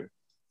to say. It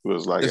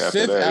was like the after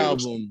 5th that,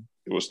 album,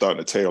 it was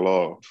starting to tail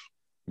off.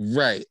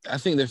 Right. I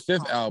think the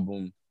 5th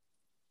album,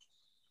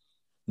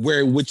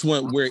 where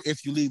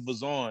If You Leave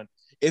was on.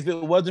 If it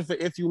wasn't for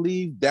If You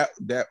Leave, that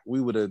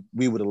we would have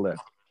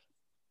left.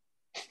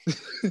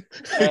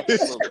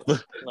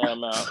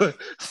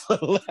 For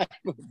lack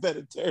of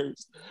better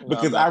terms,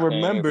 because I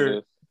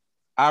remember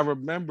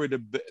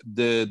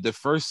the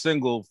first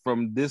single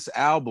from this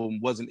album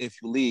wasn't If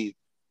You Leave,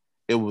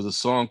 it was a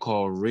song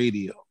called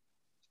Radio,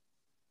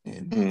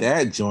 and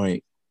that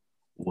joint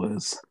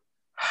was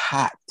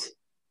hot.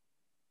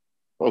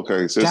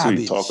 Okay, since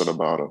we talking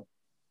about him,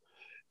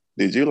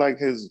 did you like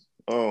his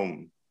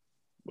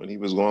when he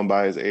was going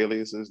by his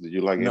aliases? Did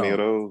you like any of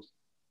those?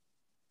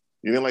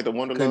 You didn't like the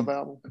Wonder Love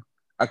album?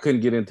 I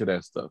couldn't get into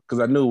that stuff because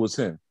I knew it was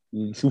him.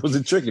 He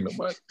wasn't tricking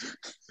nobody.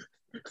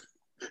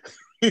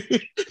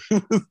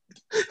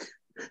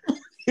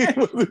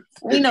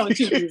 We know what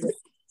you do.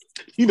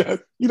 You're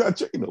not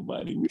tricking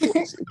nobody.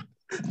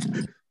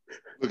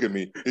 Look at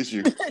me. It's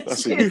you. I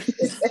see you.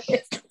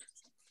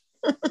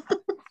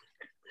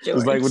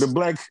 It's like with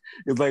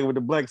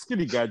the black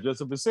skinny guy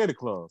dressed up as Santa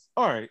Claus.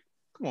 All right,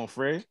 come on,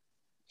 Fred.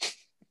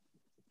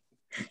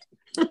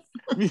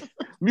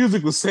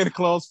 Music was Santa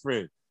Claus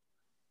Fred.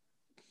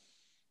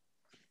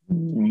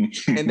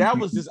 And that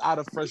was just out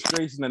of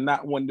frustration and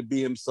not wanting to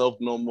be himself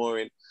no more.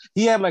 And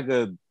he had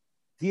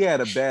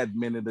a bad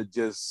minute of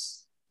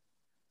just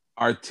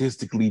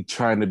artistically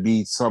trying to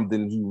be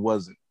something he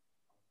wasn't.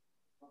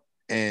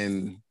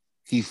 And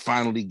he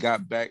finally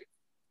got back.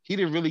 He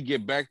didn't really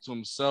get back to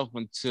himself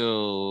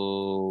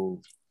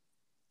until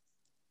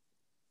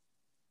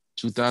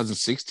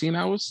 2016,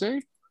 I would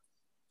say.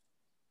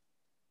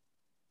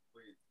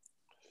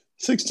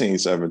 16,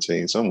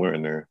 17, somewhere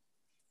in there,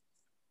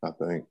 I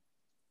think.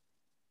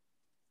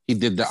 He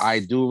did the I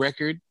Do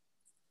record,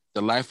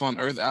 the Life on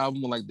Earth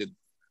album, like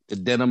the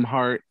denim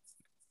heart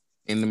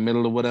in the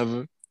middle or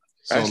whatever.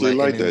 So, I actually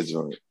like that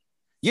joint.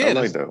 Yeah, I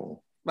like that one.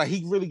 Like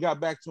he really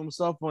got back to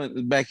himself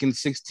back in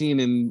 16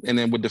 and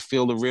then with the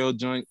Feel the Real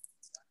joint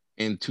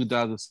in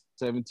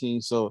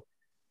 2017. So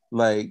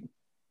like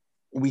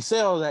we say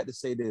all that to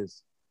say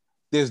this.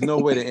 There's no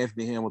way that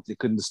Anthony Hamilton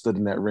couldn't have stood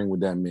in that ring with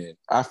that man.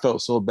 I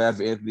felt so bad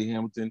for Anthony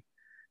Hamilton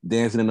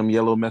dancing in them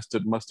yellow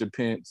mustard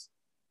pants.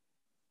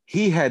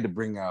 He had to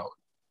bring out,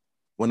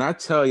 when I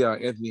tell y'all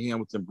Anthony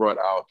Hamilton brought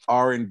out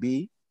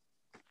R&B.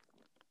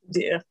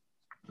 Yeah.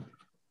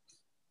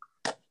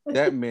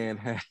 That man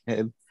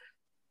had,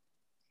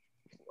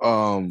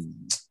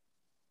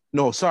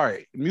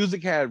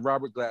 music had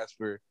Robert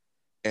Glasper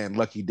and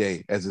Lucky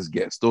Day as his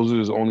guests. Those are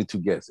his only 2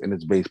 guests and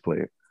his bass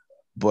player.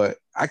 But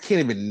I can't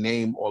even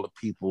name all the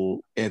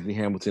people Anthony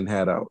Hamilton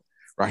had out.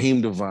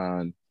 Raheem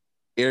DeVaughn,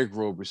 Eric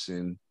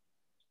Roberson,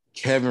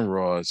 Kevin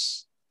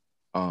Ross,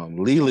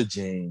 Leela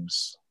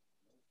James.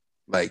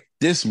 Like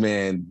this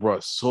man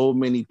brought so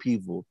many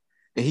people,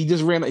 and he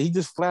just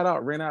flat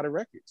out ran out of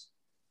records.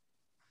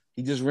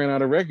 He just ran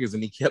out of records,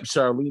 and he kept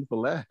Charlene for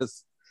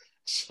last.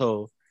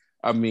 So,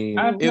 I mean,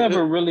 I've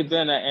never really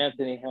been an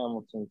Anthony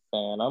Hamilton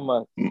fan. I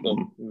must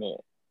admit.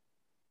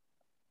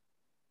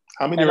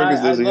 How many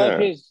records does he have?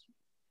 That's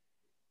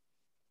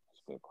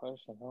a good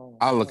question.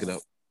 I'll look it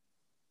up.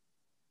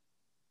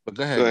 But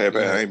go ahead. Go ahead,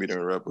 man. I ain't be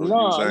interrupt. No.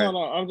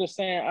 I'm just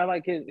saying I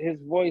like his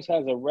voice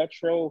has a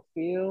retro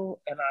feel,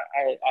 and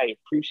I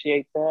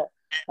appreciate that.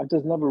 I've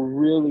just never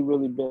really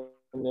been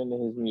into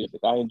his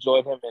music. I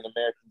enjoyed him in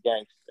American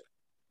Gangster.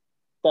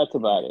 That's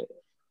about it.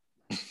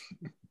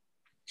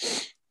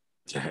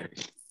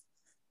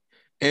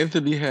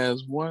 Anthony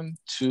has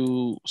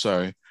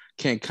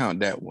can't count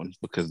that one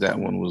because that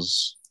one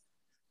was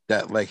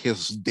like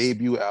his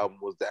debut album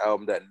was the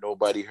album that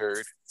nobody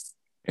heard,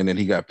 and then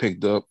he got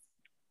picked up.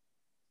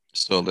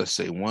 So let's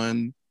say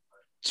 1,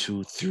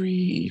 2,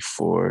 3,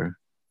 4,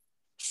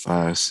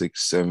 5,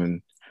 6,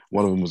 7.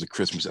 One of them was a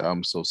Christmas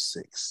album, so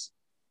 6.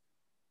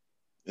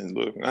 And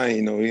look, I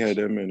ain't know he had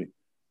that many.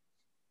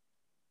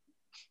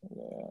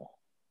 Yeah.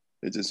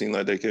 It just seemed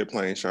like they kept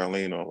playing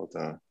Charlene all the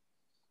time.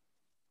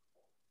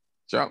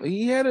 Charlene,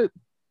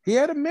 he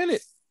had a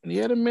minute. He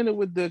had a minute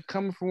with the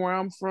Coming From Where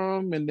I'm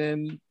From, and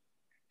then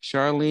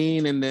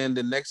Charlene, and then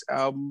the next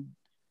album,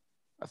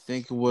 I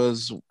think it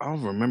was, I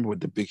don't remember what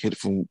the big hit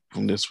from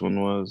this one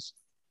was.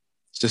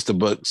 Sister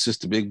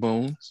Big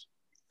Bones.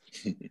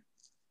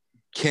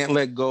 Can't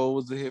Let Go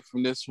was the hit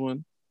from this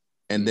one.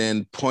 And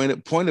then Point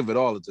of It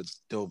All is a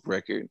dope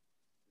record.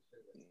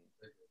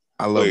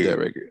 I love that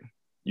record.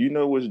 You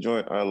know which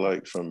joint I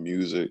like from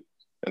music?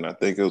 And I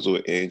think it was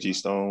with Angie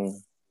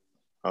Stone.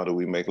 How Do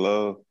We Make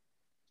Love?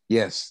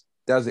 Yes,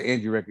 that was an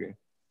Angie record.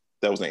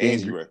 That was an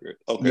Angie record.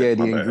 Okay. Yeah,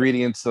 the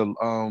ingredients of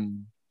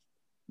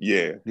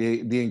yeah.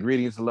 The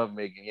ingredients of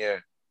lovemaking, yeah.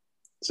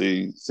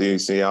 See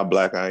how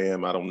black I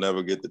am. I don't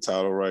never get the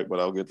title right, but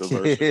I'll get the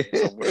verse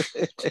somewhere.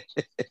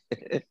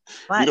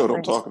 You know what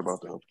I'm talking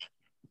about, though.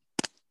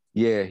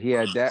 Yeah, he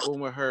had that one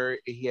with her.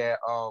 He had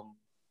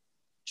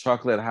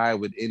Chocolate High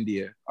with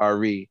India,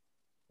 RE.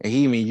 And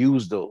he even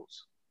used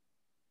those.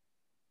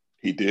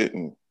 He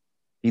didn't.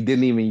 He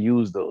didn't even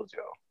use those,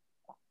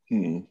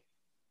 yo.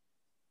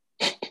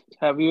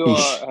 Have you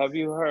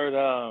heard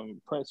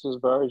Prince's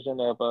version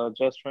of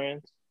Just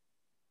Friends?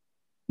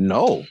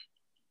 No.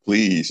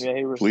 Please. Yeah,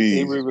 he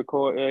please.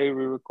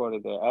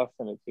 re-recorded that. I'll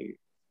send it to you.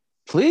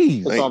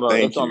 Please.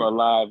 It's on a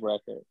live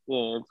record.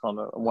 Yeah, it's on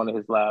one of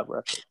his live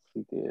records.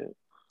 He did.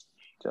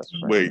 Just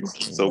Friends. Wait,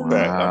 so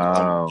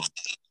wow.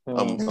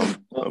 Pat,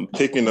 I'm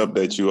picking up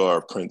that you are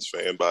a Prince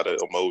fan by the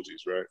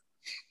emojis, right?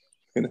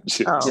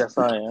 Yes,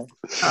 I am.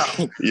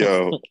 Oh.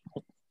 Yo,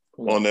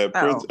 on that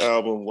Prince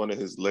album, one of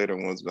his later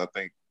ones, I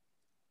think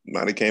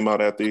might have came out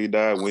after he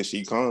died, When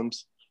She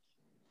Comes.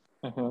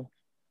 Mm-hmm.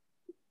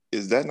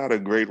 Is that not a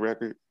great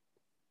record?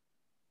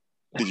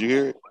 Did you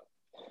hear it?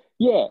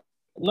 Yeah.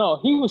 No,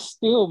 he was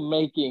still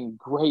making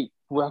great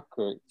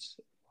records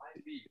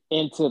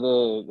into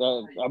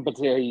up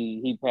until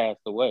he passed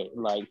away.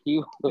 Like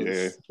he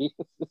was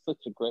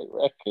such a great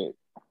record.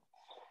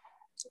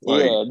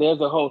 Like, yeah,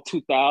 there's a whole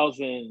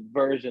 2000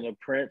 version of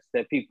Prince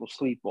that people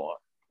sleep on.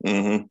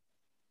 Mm-hmm.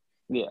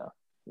 Yeah.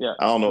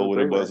 I don't know what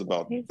it was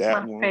about He's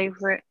that my one.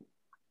 favorite.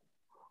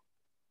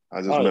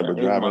 I just remember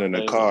driving in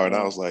the car and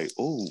I was like,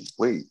 oh,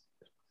 wait.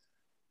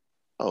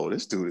 Oh,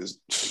 this dude is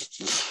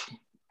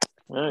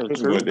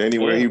went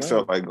anywhere he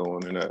felt like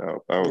going in that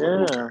house. I was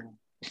like, okay.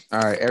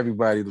 All right,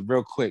 everybody,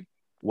 real quick.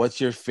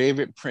 What's your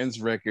favorite Prince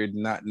record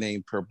not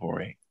named Purple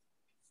Rain?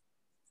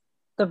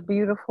 The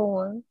Beautiful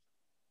One.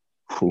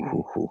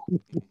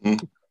 Mm-hmm.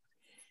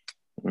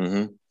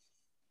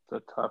 It's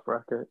a tough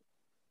record.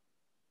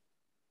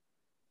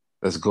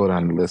 Let's go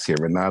down the list here.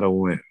 Renato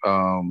went.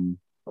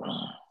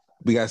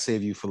 We gotta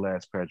save you for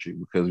last, Patrick,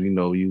 because we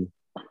know you're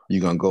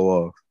gonna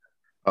go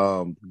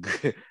off.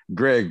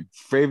 Greg,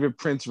 favorite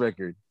Prince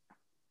record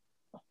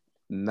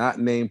not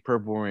named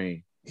Purple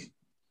Rain.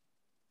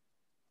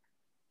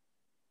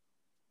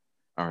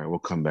 All right, we'll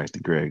come back to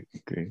Greg.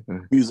 Okay.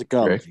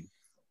 Musicology.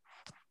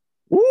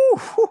 Woo!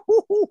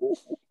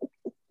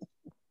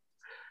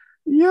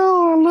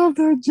 Yo, I love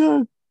that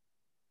joke.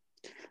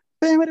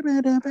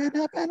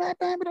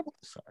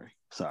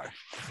 Sorry.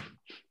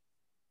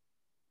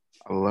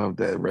 I love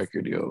that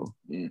record, yo.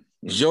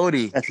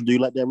 Jody. Patrick, do you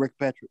like that record,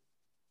 Patrick?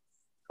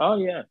 Oh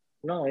yeah.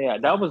 No, yeah.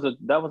 That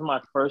was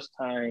my first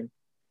time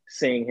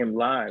seeing him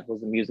live,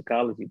 was a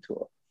musicology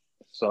tour.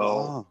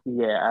 So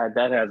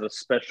that has a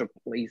special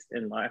place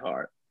in my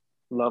heart.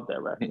 Love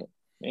that record.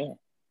 Yeah.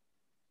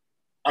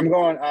 I'm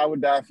going I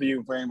Would Die For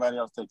You for anybody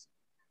else takes it.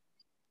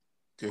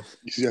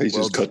 You see how he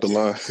just cut the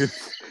line?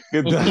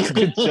 Good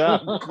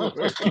job.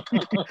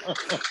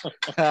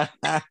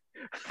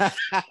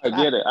 I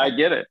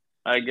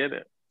get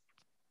it.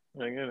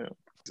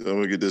 So I'm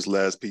gonna get this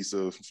last piece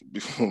of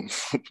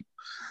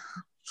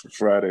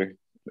Friday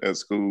at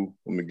school.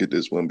 I'm gonna get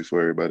this one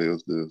before everybody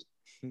else does.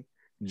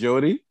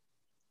 Jody?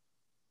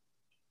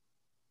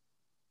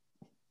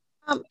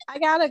 I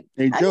got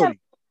Hey, Jody.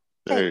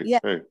 Hey, yeah.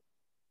 hey.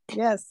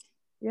 Yes.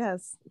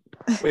 Yes.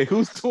 Wait,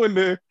 who's doing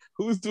the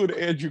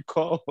Andrew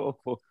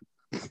Cole?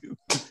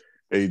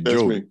 Hey, That's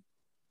Joe. me.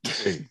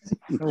 Hey,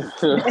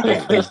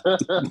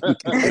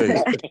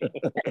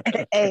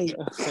 Hey. did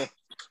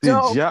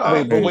Joe y'all Cole.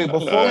 wait? But wait,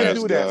 before we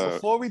asked do that, God.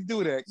 before we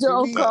do that, can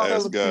Joe we Cole. I tell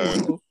asked the God.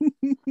 people?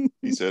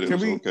 He said it Can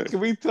was we okay. can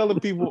we tell the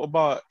people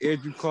about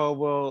Andrew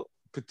Caldwell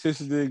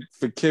petitioning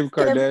for Kim Kim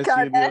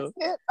Kardashian? Yo?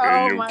 Kardashian.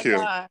 Oh yo, my Kim.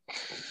 God.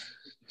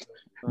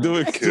 Do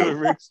it, Kim.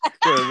 Rich.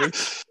 Go ahead,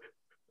 Rich.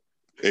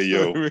 Hey,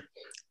 yo, Rich.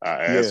 I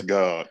asked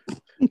God.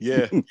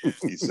 Yeah.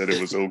 He said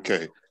it was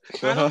okay.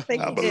 I don't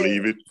think I he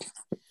believe did.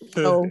 it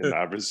No. and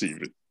I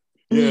receive it.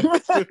 Yeah.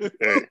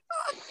 Hey.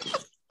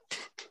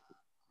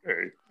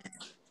 Hey.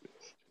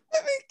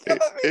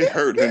 It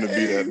hurt him to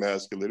be that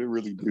masculine. It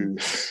really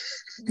did.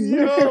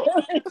 Yo.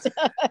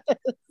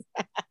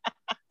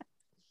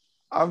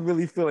 I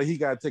really feel like he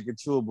gotta take a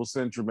chewable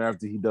Centrum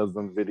after he does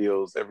them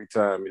videos every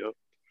time, yo.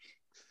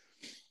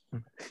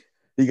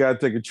 He gotta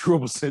take a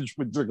chewable Centrum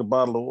and drink a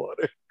bottle of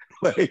water.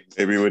 Like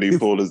Maybe when he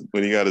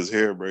got his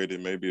hair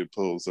braided, maybe it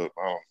pulls up.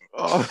 I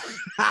don't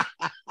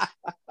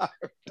know.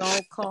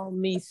 Don't call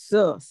me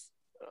sus.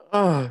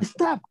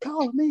 Stop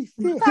calling me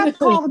sis. Stop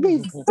calling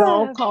me sis.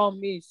 Don't call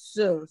me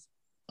sus.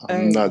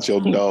 I'm not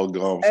your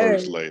doggone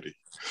first lady.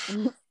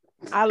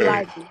 I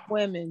like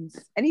women's.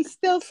 And he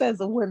still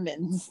says a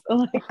women's.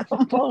 Like,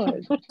 come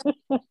on.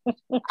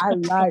 I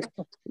like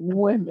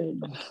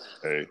women.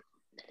 Hey.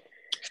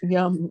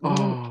 Yum.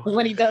 Oh.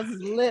 When he does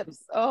his lips.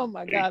 Oh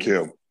my Hey, God.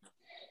 Kim.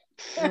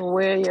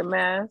 Wear your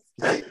mask.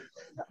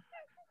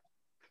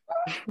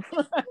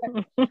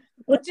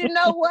 But you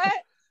know what?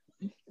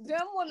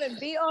 Them women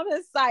be on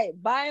his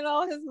site buying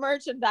all his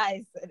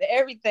merchandise and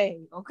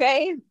everything,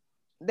 okay?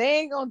 They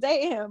ain't gonna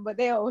date him, but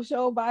they'll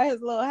show buy his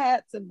little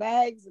hats and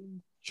bags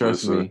and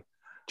Trust me,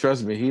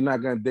 he's not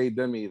gonna date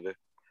them either.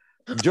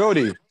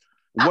 Jody,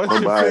 what's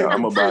your favorite?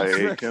 I'm gonna buy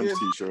Prince a Kim record?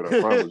 t-shirt, I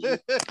promise you.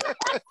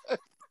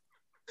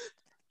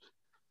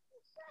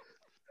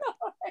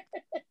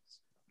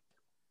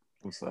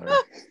 I'm sorry.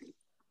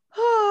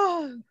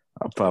 I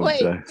Wait,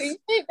 apologize. do you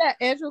think that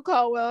Andrew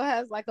Caldwell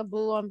has like a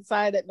boo on the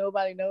side that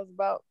nobody knows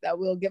about that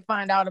we'll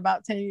find out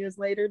about 10 years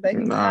later that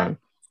he's Nah.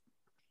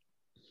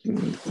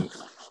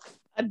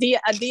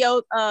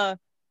 DOTL?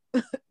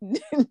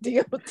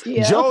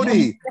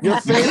 Jody, your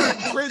favorite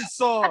Prince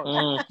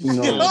song?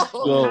 No,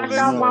 All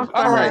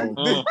right.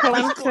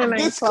 Clemson ain't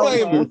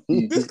Disclaimer.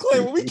 football.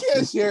 Disclaimer. We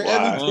can't share Why?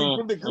 anything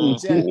from the group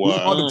chat Why?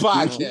 on the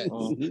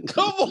podcast.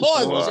 Come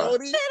on, Why?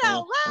 Jody. Say it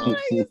out loud.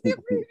 Use the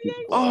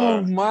abbreviation.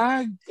 Oh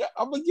my God.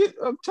 I'm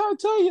trying to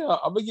tell you,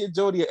 I'm gonna get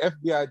Jody an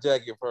FBI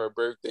jacket for her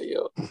birthday,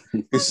 yo.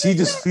 Cause she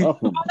just All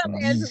of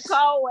Andrew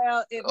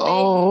Caldwell, it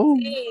Oh.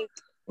 made me think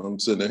I'm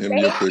sending him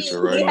your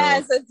picture right he now.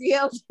 has a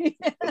DLT.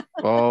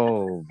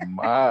 Oh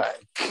my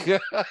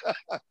God.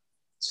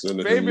 Sending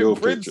him Favorite your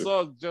Prince picture.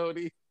 song,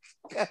 Jody.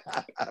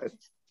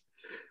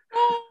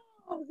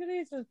 Oh,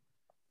 goodness. All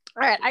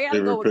right, I gotta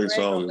go Favorite with Prince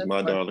Greg on song is this My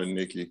one. Darling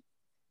Nikki.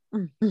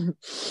 I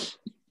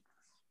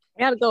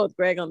gotta go with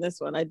Greg on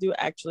this one. I do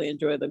actually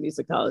enjoy the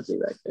musicology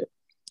record.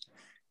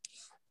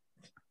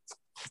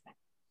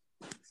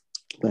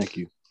 Thank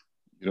you.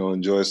 You don't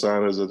enjoy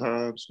Sign of the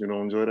Times? You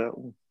don't enjoy that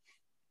one?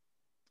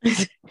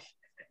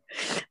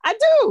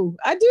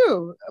 I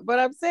do. But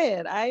I'm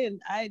saying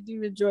I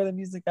do enjoy the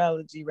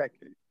musicology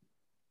record.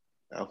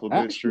 I Alphabet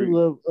actually Street.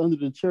 love Under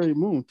the Cherry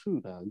Moon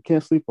too. Now you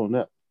can't sleep on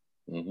that.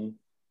 Mm-hmm.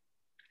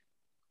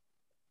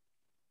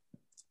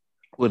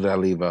 What did I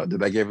leave out?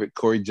 Did I give it?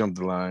 Corey jumped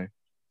the line.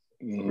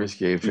 Mm-hmm. Rich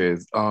gave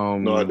his.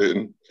 No, I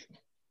didn't.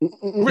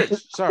 Rich,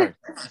 sorry.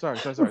 Corey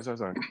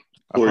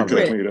I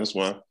cut me, that's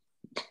why.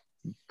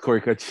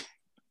 Corey cut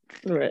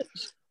you. Rich.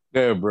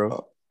 Yeah,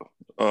 bro.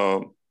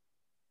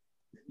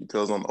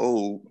 Because I'm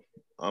old,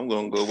 I'm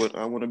gonna go with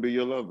I Want to Be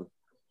Your Lover.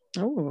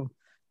 Oh.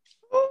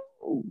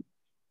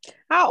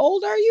 How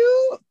old are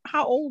you?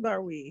 How old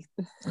are we?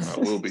 I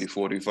will be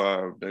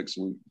 45 next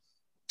week.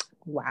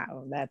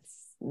 Wow,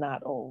 that's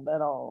not old at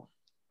all.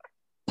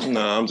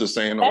 No, I'm just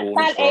saying That's old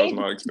not as far as age.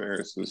 my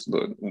experiences,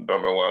 but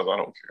otherwise I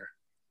don't care.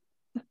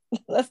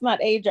 Let's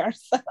not age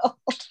ourselves.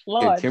 Yeah,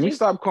 Lord, can we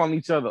stop calling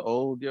each other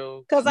old,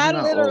 yo? Because I You're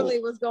not literally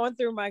old. was going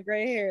through my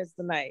gray hairs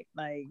tonight.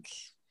 Like,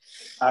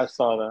 I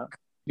saw that.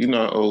 You're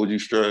not old, you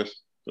stressed.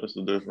 That's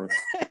the difference.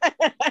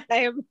 I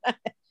am not.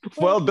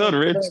 Well done,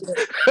 Rich.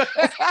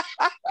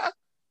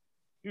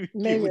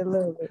 Maybe a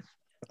little bit.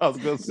 I was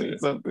gonna say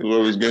something.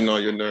 Whoever's getting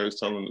on your nerves,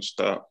 tell them to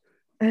stop.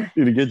 Need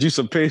to get you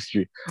some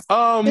pastry.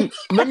 Let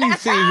me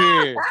see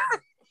here.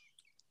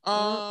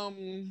 Well,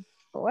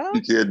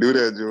 You can't do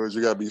that, George.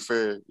 You gotta be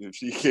fair. If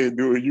she can't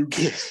do it, you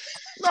can.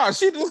 No,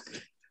 this is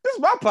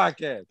my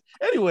podcast.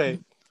 Anyway,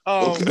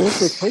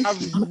 I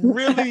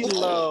really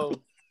love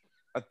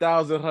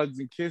 1,000 Hugs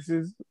and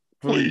Kisses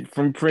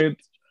from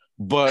Prince,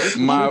 but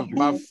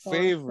my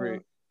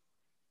favorite,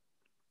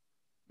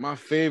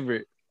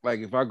 like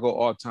if I go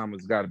all time,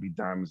 it's got to be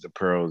Diamonds and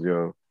Pearls,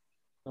 yo.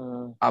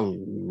 I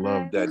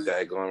love that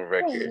daggone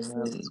record.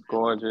 It's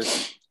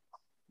gorgeous.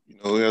 You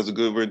know who has a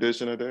good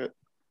rendition of that?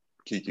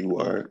 Keke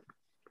Wyatt.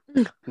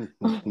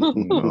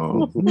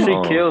 No.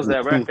 She kills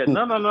that record.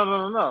 No.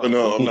 No,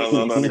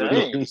 I'm not even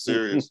joking.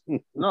 Serious.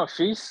 No,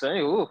 she's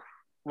saying, ooh.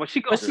 Well,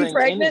 she gonna Was she sing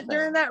pregnant anything.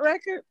 during that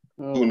record?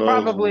 Who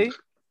knows?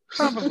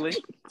 Probably.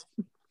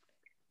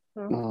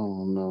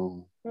 Oh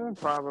no.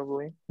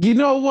 Probably. You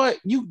know what?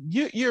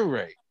 You're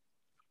right.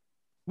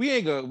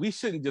 We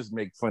shouldn't just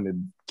make fun of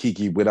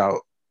Keke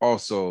without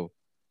also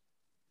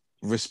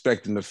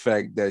respecting the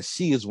fact that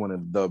she is one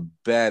of the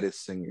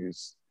baddest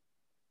singers.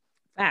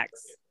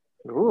 Facts.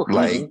 Ooh.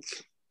 Like,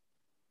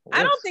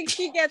 I don't think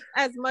she gets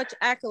as much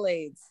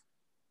accolades.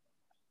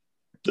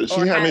 Does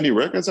she have any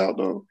records out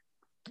though?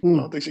 I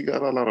don't think she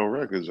got a lot of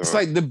records. It's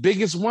like the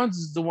biggest ones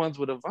is the ones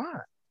with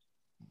Avant.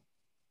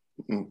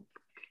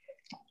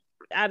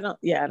 I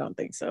don't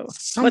think so.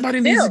 Somebody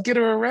needs to get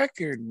her a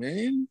record,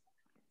 man.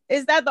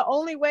 Is that the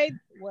only way?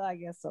 Well, I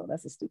guess so.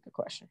 That's a stupid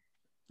question.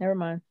 Never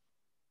mind.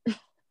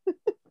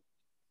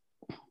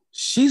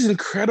 She's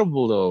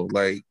incredible though.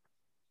 Like,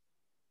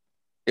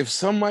 if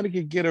somebody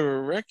could get her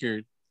a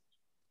record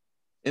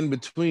in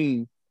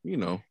between,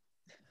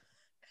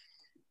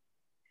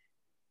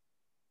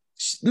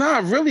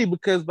 not really,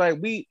 because like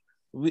we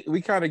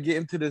kind of get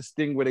into this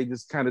thing where they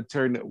just kind of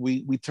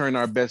we turn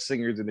our best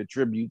singers into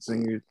tribute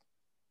singers.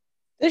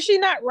 Does she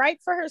not write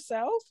for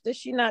herself? Does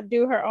she not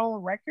do her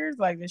own records?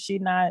 Like, does she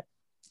not?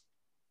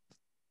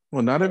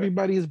 Well, not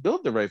everybody is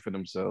built to write for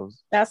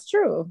themselves. That's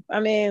true. I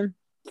mean,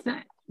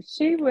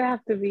 she would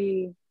have to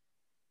be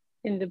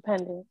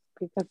independent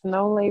because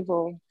no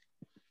label.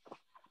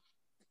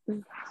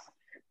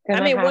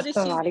 What is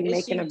somebody she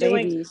making a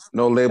doing? baby?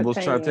 No labels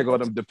trying to take all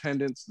them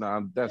dependents. Nah,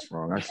 that's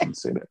wrong. I shouldn't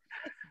say that.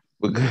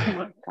 But, oh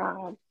my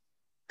God.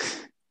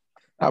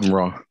 I'm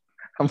wrong.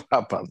 I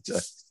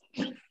apologize.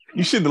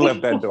 You shouldn't have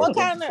left that door.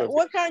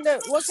 What kind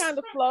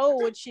of flow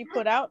would she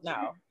put out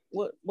now?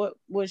 What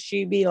would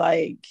she be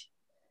like?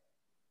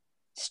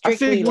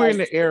 Strictly, I think we're in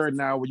the era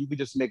now where you could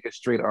just make a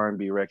straight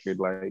R&B record.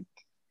 Like,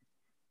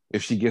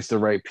 if she gets the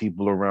right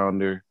people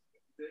around her,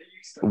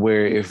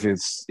 where it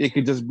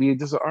could just be an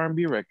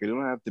R&B record. It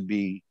don't have to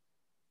be,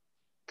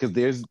 because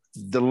there's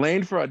the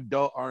lane for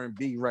adult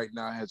R&B right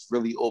now has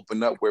really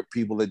opened up where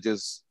people are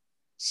just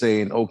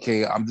saying,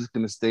 okay, I'm just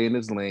gonna stay in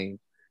this lane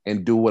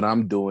and do what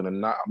I'm doing.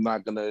 I'm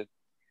not gonna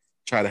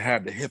try to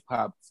have the hip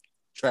hop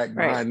track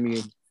behind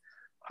me,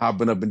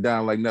 hopping up and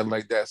down like nothing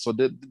like that. So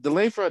the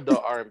lane for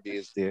adult R&B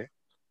is there.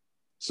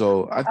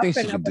 So I think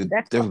she could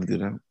definitely do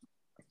that.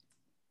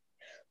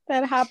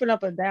 That hopping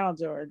up and down,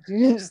 George.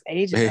 You just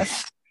aging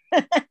us.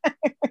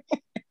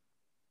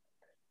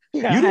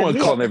 You don't want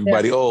to call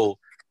everybody old.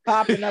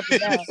 Popping up and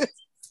down.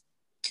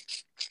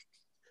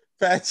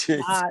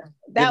 Patrick,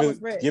 that was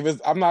rich.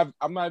 I'm not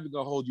even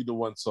gonna hold you to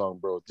one song,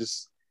 bro.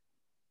 Just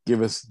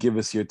give us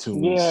your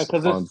tunes. Yeah,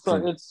 because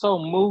it's so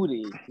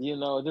moody.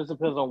 It just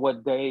depends on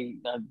what day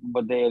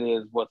it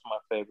is. What's my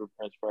favorite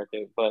Prince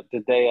record? But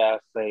today I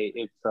say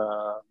it's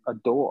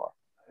Adore.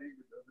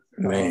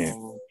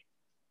 Man.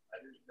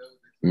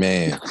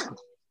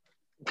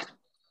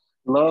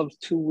 Love's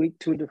too weak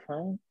to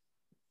define.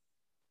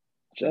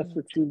 Just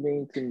what you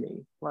mean to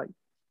me. Like,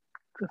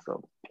 just a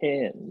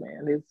pen,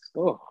 man. It's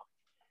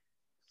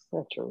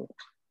such a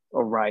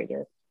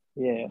writer.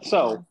 Yeah.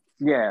 So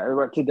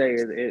today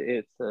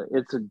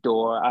it's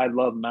Adore. I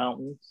love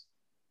mountains.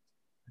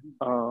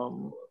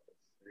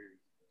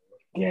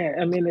 Yeah,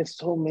 I mean, it's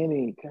so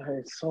many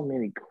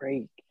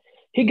great.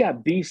 He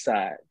got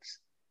B-sides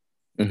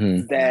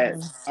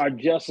that are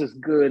just as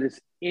good as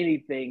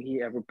anything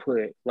he ever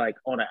put like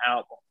on an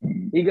album.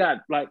 He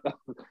got like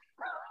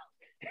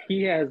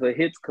he has a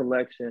hits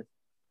collection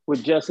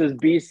with just his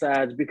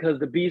B-sides because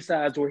the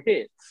B-sides were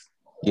hits.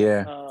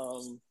 Yeah.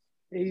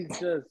 He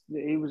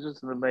was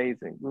just an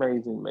amazing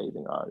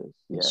artist.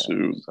 Yeah.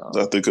 Shoot. So.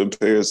 After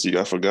comparison,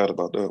 I forgot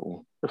about that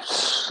one.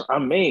 I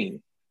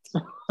mean.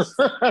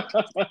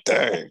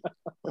 Dang.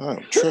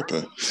 I'm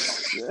tripping.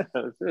 Yeah,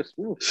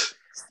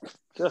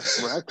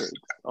 just records.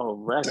 Oh,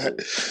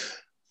 records.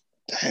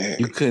 Dang.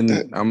 You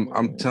couldn't.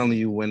 I'm telling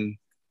you, when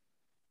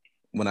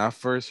I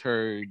first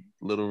heard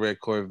Little Red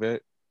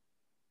Corvette,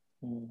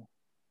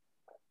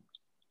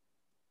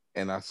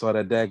 and I saw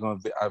that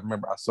daggone. I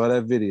remember I saw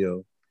that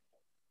video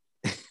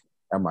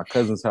at my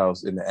cousin's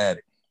house in the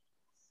attic,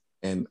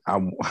 and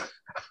I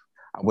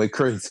went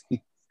crazy.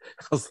 I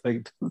was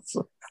like,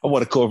 I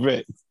want a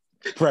Corvette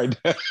right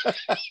now.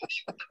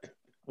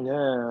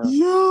 Yeah.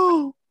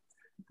 Yo.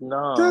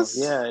 No.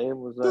 Yeah. It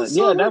was.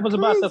 That was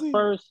about the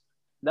first.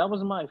 That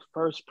was my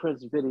first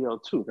Prince video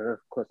too. Of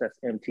course, that's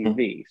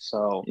MTV.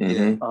 So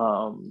that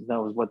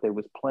was what they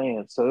was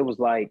playing. So it was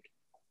like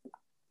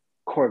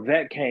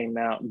Corvette came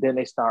out, then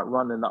they start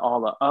running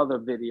all the other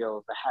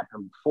videos that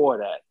happened before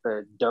that,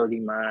 the Dirty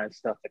Mind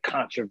stuff, the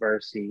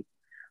Controversy,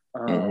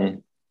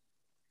 and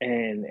then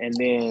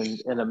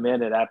in a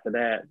minute after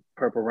that,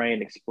 Purple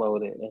Rain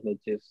exploded, and it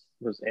just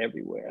was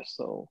everywhere.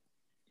 So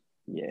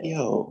yeah.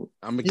 Yo,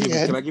 I'm gonna give you.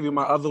 Can I give you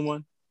my other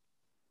one?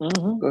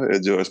 Go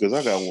ahead, George, because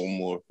I got one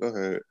more. Go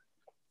ahead.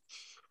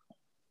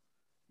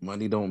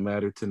 Money Don't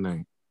Matter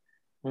Tonight.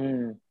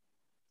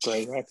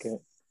 Great record.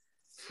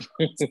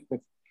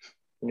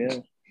 Yeah,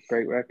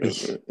 great record.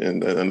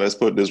 And let's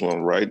put this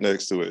one right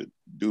next to it.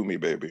 Do Me,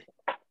 Baby.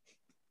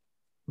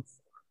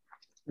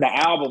 The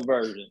album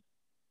version,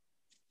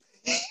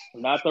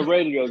 not the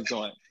radio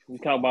joint. We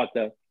talking about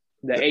the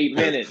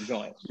 8-minute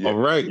joint. Yeah. All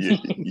right.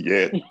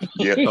 Yeah.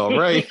 All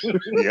right.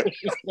 Yeah.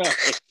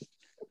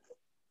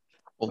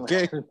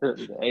 Okay.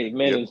 The 8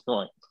 minutes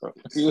joint.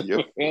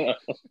 Yep. Yeah.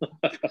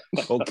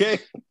 Okay.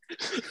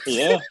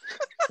 Yeah.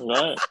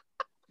 Right.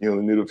 You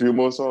only need a few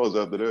more songs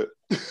after that.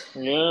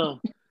 Yeah.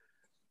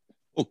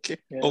 Okay.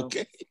 Yeah.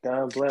 Okay.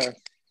 God bless.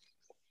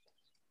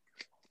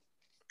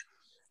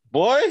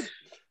 Boy.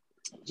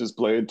 Just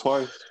play it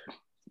twice.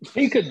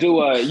 He could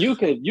do you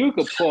could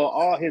pull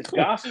all his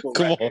gospel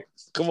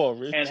records Come on,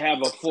 Rich. and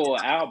have a full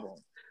album.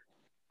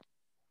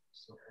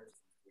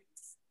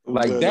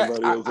 Like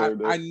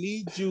that. I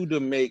need you to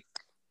make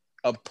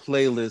a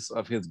playlist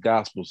of his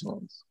gospel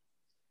songs.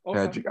 Okay.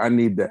 Patrick, I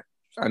need that.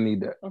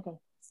 Okay.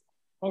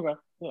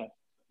 Yeah.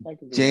 I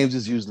can do James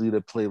is usually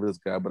the playlist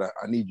guy, but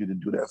I need you to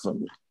do that for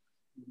me.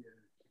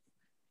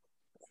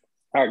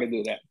 I can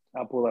do that.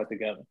 I'll pull that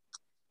together.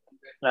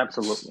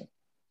 Absolutely.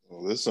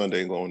 Well, this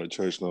Sunday going to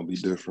church gonna be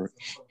different.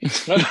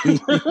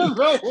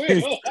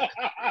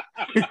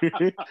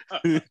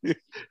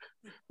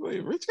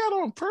 Wait, Rich got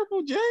on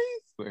purple,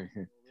 James?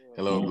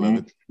 Hello,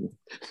 beloved.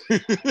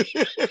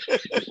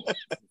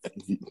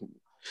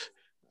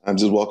 I'm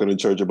just walking to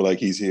church and be like,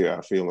 he's here.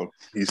 I feel him.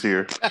 He's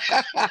here.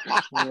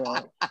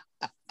 Yeah.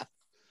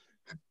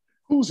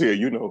 Who's here?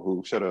 You know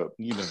who. Shut up.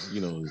 You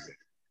know who's here.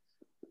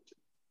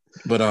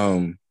 But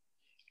I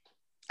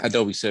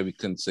know we said we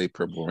couldn't say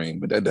Purple Rain,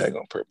 but that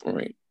daggone Purple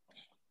Rain.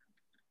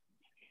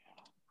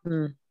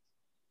 Did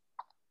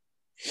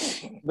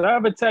I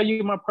ever tell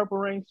you my Purple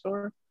Rain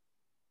story?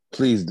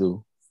 Please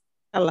do.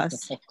 Tell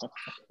us.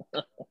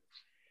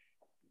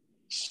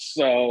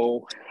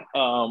 So,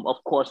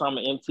 of course, I'm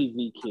an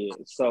MTV kid.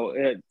 So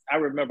I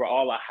remember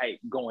all the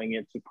hype going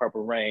into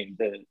Purple Rain,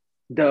 the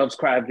Doves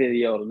Cry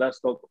video, the Let's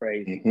Go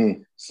Crazy.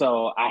 Mm-hmm.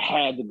 So I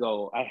had to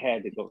go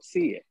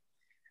see it.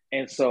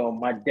 And so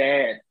my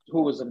dad,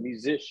 who was a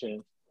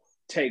musician,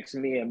 takes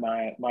me and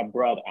my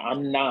brother.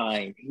 I'm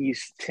 9,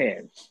 he's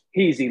 10,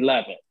 he's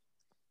 11.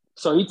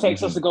 So he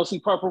takes us to go see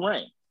Purple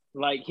Rain.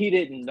 Like, he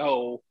didn't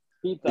know.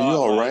 He thought, you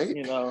all right?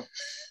 You know,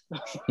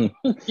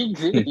 he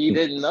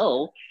didn't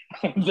know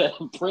that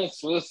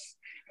Prince was.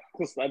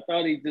 I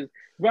thought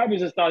Robbie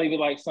just thought he was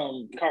like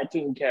some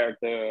cartoon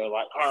character,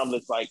 like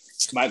harmless, like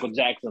Michael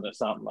Jackson or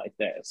something like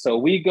that. So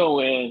we go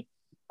in.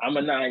 I'm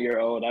a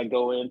 9-year-old. I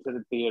go into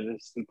the theater to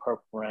see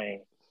Purple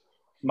Rain.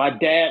 My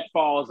dad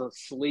falls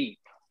asleep,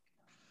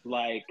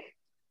 like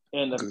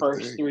in the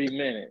first 3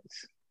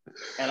 minutes,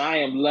 and I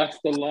am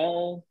left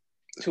alone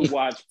to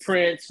watch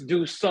Prince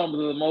do some of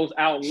the most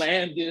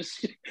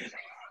outlandish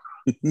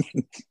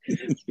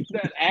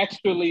that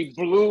actually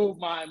blew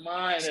my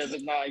mind as a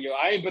 9-year-old.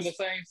 I ain't been the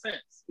same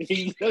since.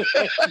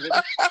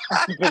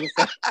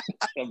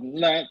 I've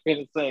not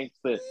been the same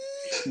since.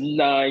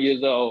 9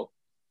 years old.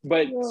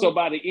 But so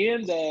by the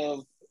end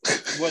of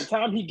one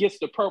time he gets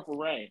to Purple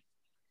Rain,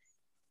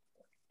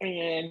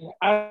 and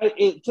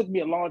it took me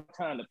a long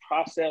time to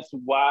process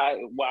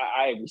why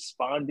I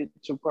responded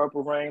to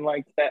Purple Rain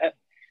like that.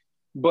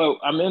 But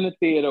I'm in the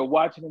theater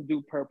watching him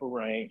do Purple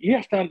Rain. You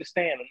have to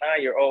understand, a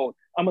 9-year-old,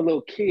 I'm a little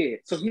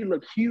kid. So he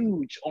looked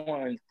huge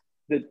on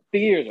the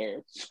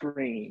theater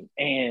screen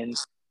and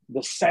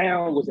the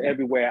sound was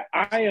everywhere.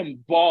 I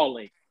am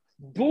bawling,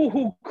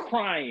 boo-hoo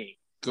crying.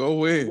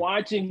 Go in.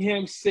 Watching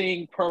him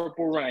sing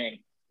Purple Rain.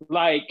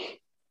 Like,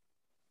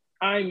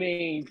 I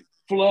mean,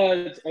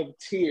 floods of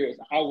tears.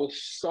 I was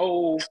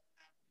so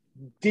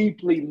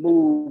deeply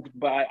moved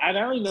by, I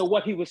don't even know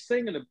what he was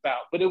singing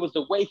about, but it was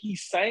the way he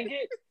sang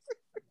it.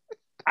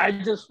 I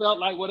just felt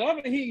like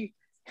whatever he's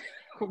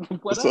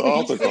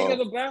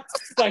singing about,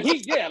 like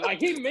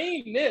he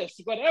mean this,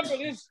 whatever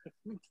this,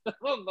 I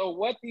don't know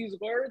what these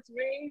words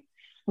mean,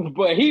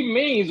 but he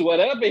means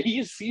whatever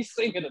he's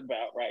singing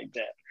about right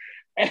there.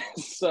 And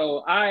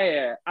so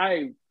I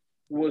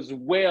was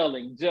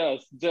wailing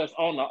just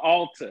on the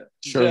altar.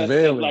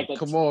 Travailing.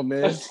 Come on,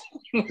 man.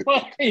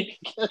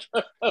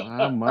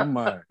 My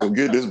mind. Go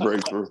get this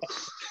breakthrough.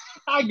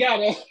 I got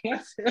it.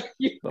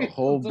 The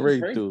whole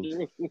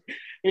breakthrough.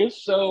 It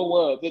sure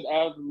was. It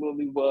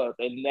absolutely was.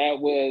 And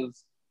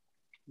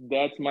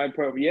that's my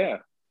purpose. Yeah.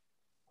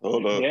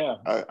 Hold up. Yeah.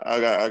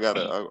 I'm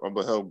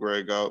gonna help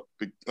Greg out.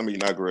 I mean,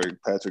 not Greg,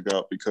 Patrick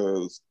out,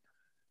 because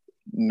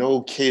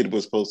no kid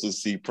was supposed to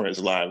see Prince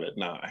live at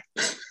 9.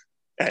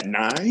 At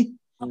 9?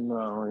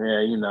 No,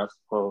 yeah, you're not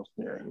supposed.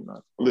 Yeah, you're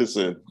not.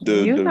 Listen,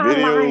 you're the not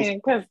videos. lying,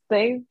 because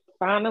they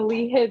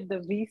finally hid the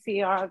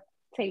VCR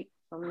tape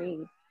from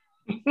me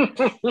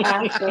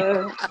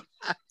after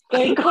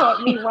they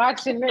caught me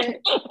watching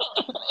it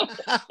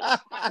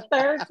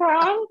third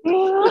time.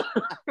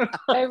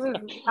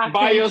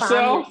 By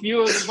yourself? You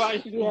was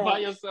by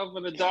yourself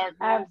in the dark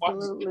room?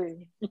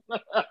 Absolutely.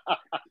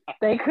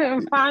 They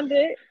couldn't find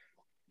it,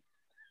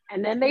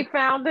 and then they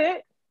found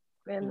it,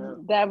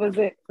 and that was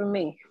it for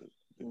me.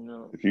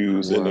 If you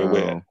was in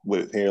there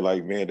with hair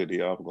like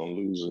Vanity, I'm gonna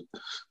lose it.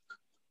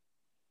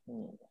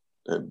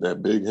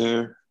 That big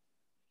hair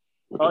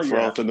with the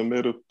froth in the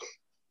middle.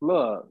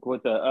 Look,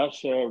 with the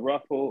Usher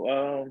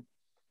ruffle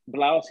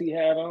blouse he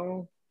had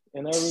on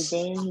and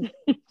everything.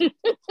 It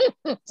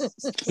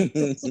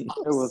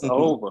was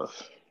over.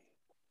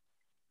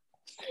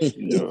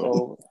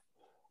 Yo.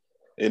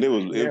 And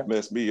it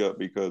messed me up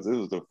because this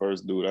was the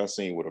first dude I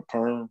seen with a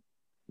perm,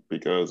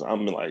 because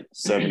I'm like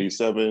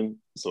 77,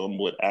 so I'm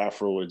with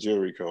Afro and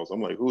Jerry curls.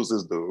 I'm like, who's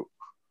this dude?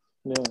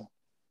 Yeah.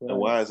 And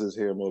why is his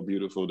hair more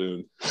beautiful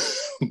than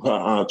my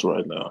aunt's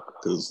right now?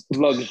 Because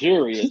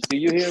luxurious. Do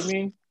you hear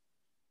me?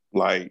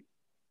 Like,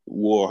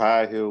 wore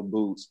high heel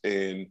boots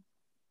and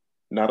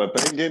not a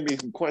thing gave me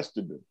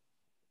questioning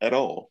at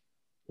all.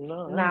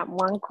 No, not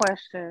one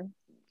question.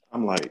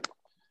 I'm like,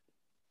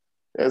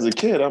 as a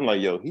kid, I'm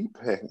like, yo, he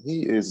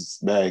is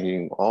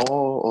bagging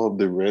all of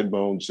the red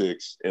bone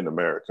chicks in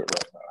America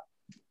right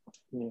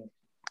now.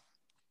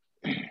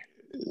 Yeah.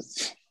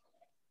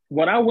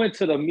 When I went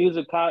to the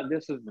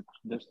this is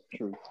the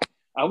truth.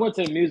 I went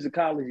to the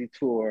musicology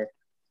tour,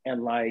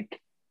 and like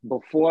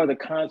before the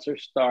concert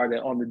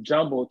started on the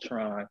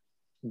Jumbotron,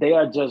 they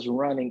are just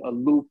running a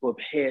loop of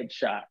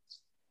headshots.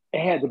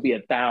 It had to be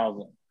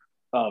 1,000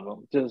 of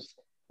them, just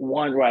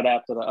one right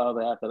after the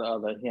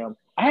other. Him.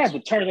 I had to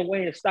turn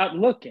away and stop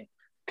looking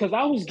because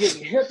I was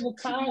getting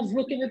hypnotized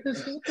looking at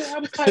this. I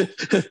was like,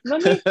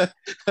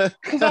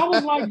 because I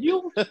was like,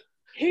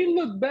 he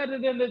looked better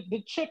than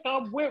the chick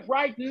I'm with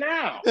right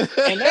now.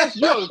 And that's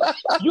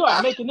you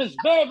are making this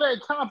very, very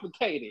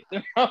complicated.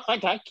 I'm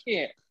like, I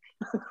can't.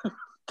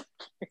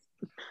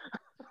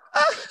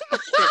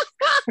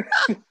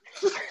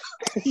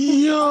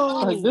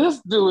 Yo, like, this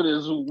dude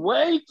is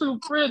way too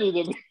pretty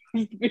to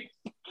be.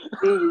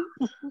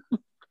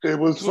 It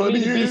was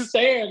funny to be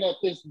staring at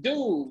this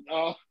dude.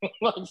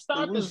 Like,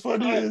 stop this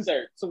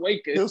concert so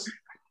we could.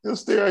 He'll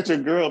stare at your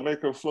girl,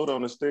 make her float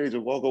on the stage,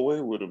 and walk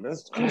away with him.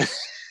 That's cool.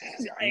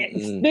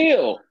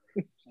 Still.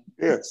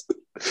 Yes.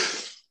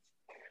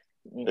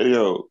 Hey,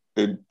 yo,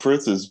 and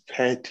Prince is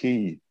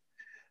petty.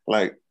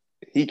 Like,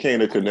 he came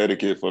to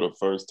Connecticut for the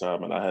first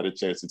time, and I had a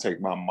chance to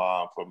take my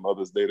mom for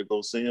Mother's Day to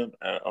go see him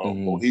at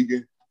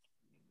Mohegan.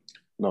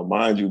 Now,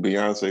 mind you,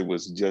 Beyonce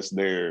was just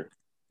there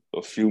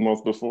a few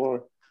months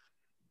before.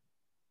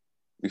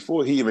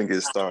 Before he even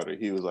gets started,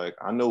 he was like,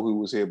 I know who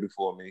was here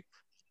before me,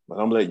 but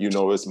I'm letting you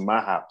know it's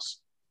my house.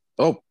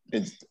 Oh.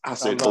 And I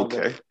said,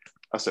 okay.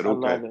 I said,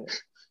 okay.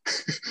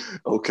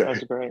 Okay.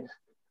 That's great.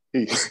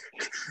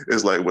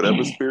 It's like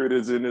whatever spirit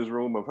is in this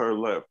room of her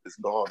left, it's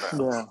gone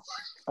now. Yeah,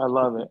 I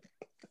love it.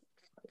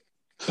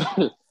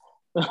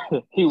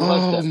 He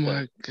was that my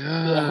petty.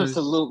 God. Yeah,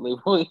 absolutely.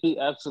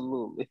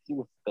 He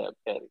was that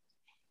petty.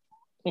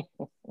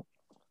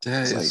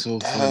 That is like, so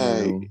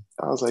funny.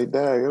 I was like,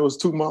 Dad, it was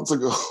 2 months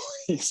ago.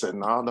 He said,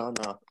 no,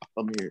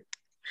 I'm here.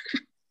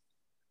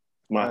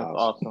 My That's house.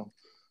 awesome.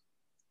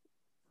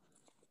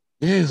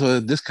 Yeah, so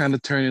this kind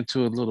of turned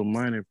into a little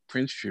minor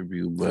Prince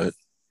tribute, but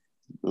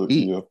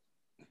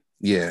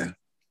yeah.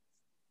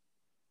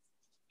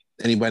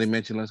 Anybody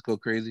mention Let's Go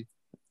Crazy?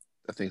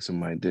 I think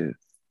somebody did.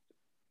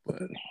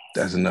 But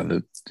that's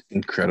another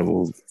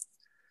incredible.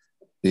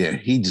 Yeah,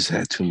 he just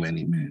had too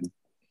many, man.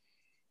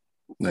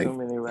 Like, too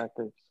many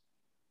records.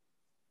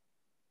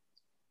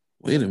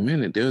 Wait a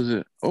minute,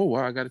 oh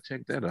wow, I gotta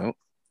check that out.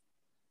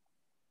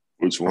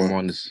 Which one?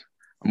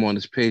 I'm on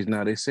this page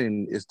now. They're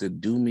saying it's the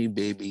Do Me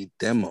Baby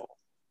demo.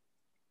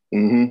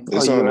 Mm-hmm. You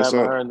haven't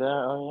heard that?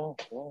 Oh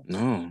yeah.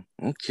 No,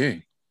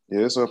 okay.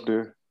 Yeah, it's up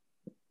there.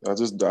 I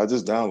just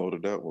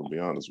downloaded that one, to be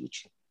honest with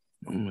you.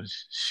 I'm gonna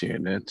share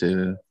that.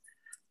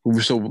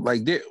 So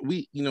like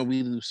we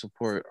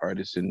support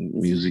artists and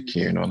music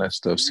here and all that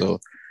stuff. So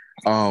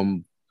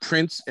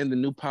Prince and the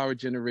New Power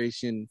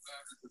Generation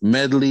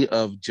medley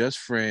of Just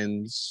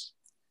Friends.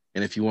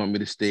 And if you want me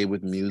to stay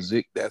with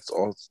music, that's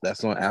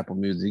on Apple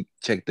Music.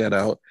 Check that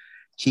out.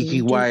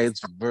 Keke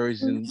Wyatt's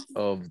version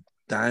of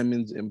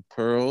Diamonds and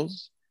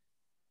Pearls.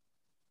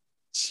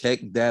 Check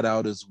that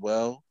out as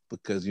well,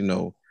 because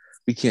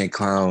we can't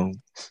clown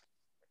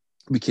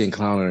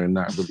her and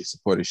not really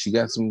support her.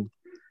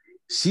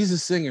 She's a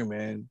singer,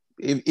 man.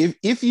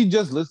 If you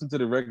just listen to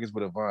the records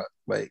with Avant,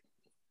 like,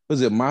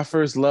 was it My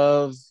First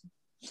Love?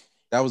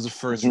 That was the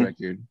first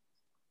record.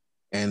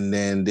 And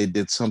then they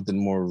did something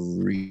more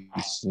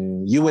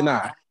recent, You and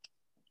I.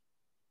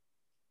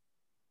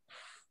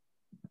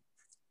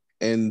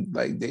 And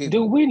like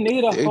do we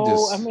need a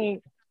whole? I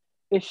mean,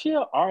 is she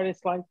an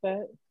artist like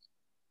that?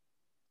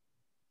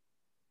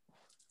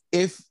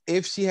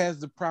 If she has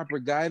the proper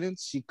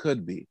guidance, she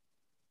could be.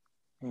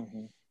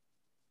 Mm-hmm.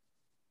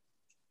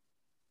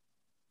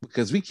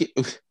 Because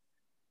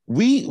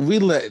we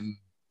letting,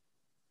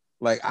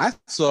 like, I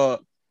saw,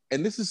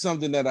 and this is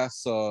something that I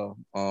saw.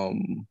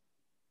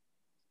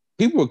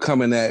 People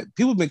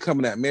been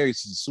coming at Mary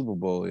since the Super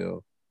Bowl,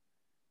 yo.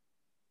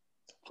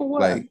 For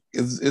what? Like,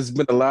 it's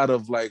been a lot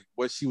of like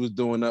what she was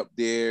doing up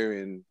there,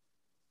 and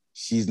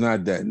she's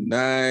not that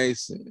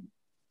nice, and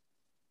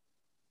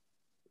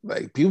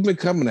like people been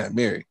coming at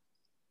Mary.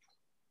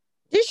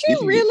 Did she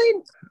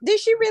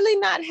really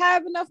not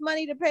have enough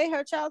money to pay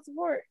her child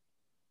support?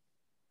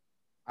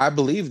 I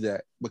believe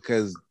that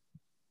because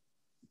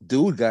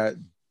dude got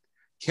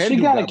She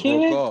got a broke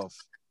kid? off.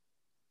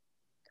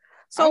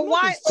 So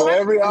why? For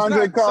every It's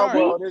Andre not- sorry.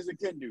 Caldwell, there's a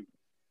kid dude.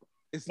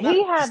 It's not.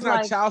 He had It's not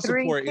like child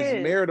 3 support. kids.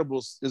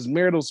 It's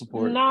marital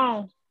support.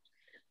 No,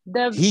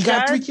 the He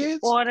got 3 judge kids?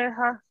 ordered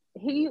her.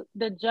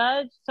 The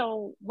judge.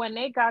 So when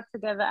they got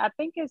together, I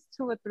think it's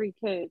 2 or 3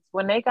 kids.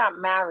 When they got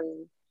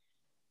married,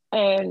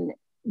 and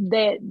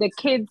the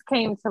kids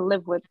came to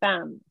live with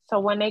them. So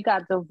when they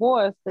got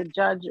divorced, the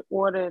judge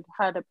ordered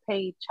her to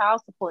pay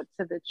child support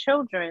to the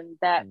children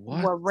that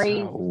were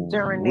raised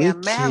during their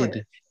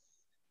marriage.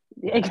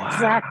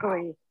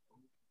 Exactly.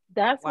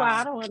 That's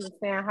why I don't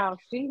understand how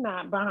she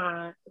not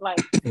behind, like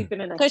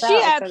sleeping in a Because cell.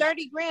 she had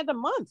 $30,000 a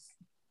month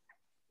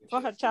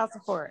for her child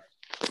support.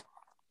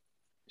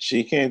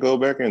 She can't go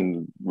back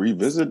and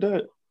revisit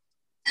that.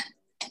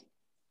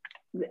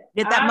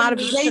 Get that I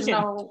modification. need to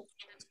know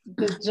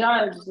the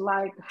judge,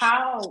 like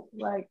how,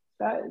 like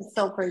that is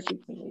so crazy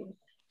to me.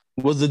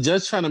 Was the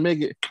judge trying to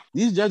make it?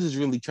 These judges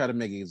really try to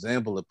make an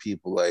example of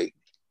people. Like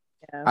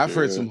I've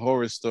heard some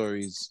horror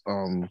stories.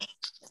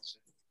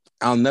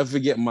 I'll never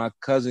forget my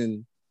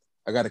cousin.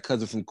 I got a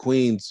cousin from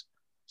Queens.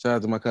 Shout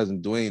out to my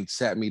cousin Dwayne.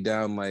 Sat me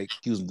down like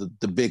he was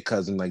the big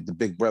cousin, like the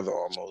big brother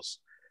almost.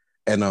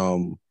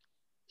 And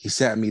he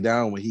sat me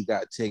down when he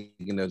got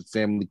taken to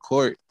family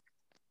court.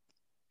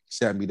 He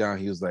sat me down.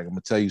 He was like, "I'm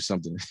gonna tell you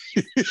something."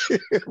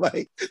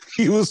 Like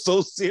he was so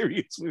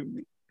serious with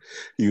me.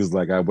 He was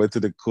like, "I went to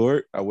the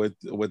court. I went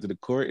to the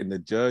court and the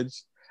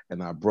judge,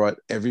 and I brought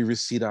every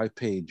receipt I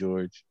paid,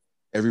 George.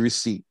 Every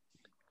receipt,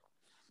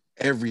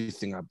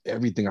 everything I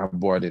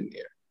bought in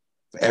there,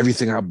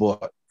 everything I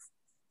bought."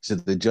 He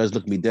said the judge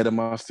looked me dead in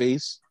my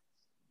face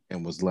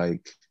and was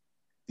like,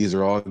 "These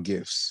are all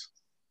gifts.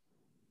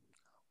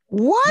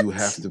 What? You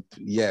have to."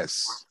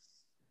 Yes.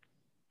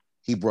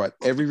 He brought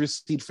every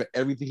receipt for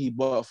everything he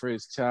bought for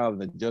his child,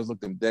 and the judge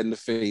looked him dead in the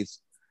face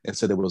and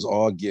said it was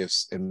all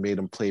gifts and made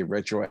him pay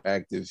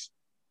retroactive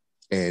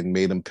and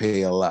made him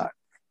pay a lot.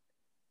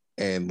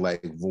 And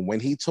like when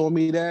he told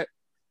me that,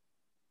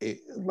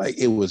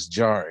 it was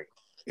jarring.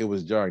 It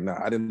was jarring. Now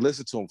I didn't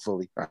listen to him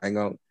fully. I ain't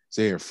gonna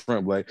say in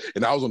front, like,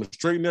 and I was on the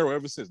straight and narrow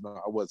ever since. No,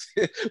 I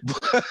wasn't.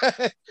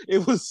 But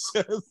it was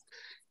just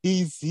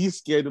he's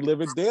scared the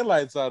living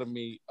daylights out of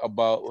me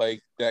about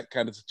like that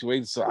kind of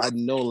situation. So I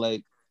know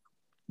like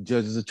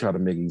judges are trying to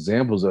make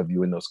examples of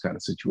you in those kind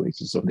of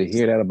situations. So to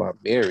hear that about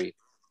Mary,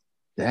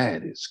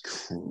 that is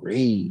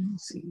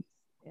crazy.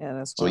 Yeah,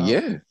 that's so wild.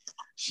 yeah.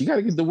 She got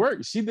to get to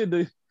work. She did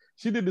the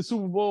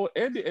Super Bowl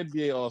and the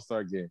NBA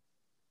All-Star game,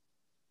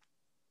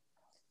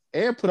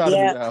 and put out a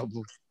new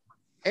album,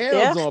 and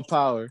was on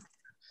Power,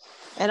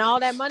 and all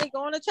that money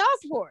going to child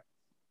support.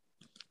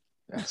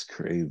 That's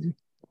crazy.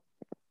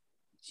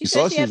 She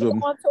said she had to go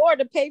on tour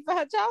to pay for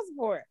her child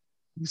support.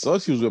 You saw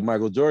she was with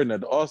Michael Jordan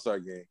at the All-Star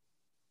game.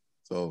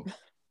 So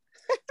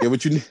get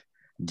what you need.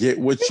 Get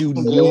what you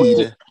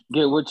need.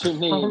 Get what you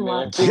need,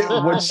 man. Get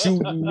what you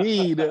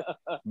need.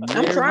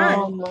 I'm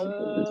trying.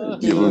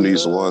 Give them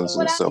these ones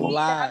and sell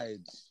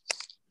them.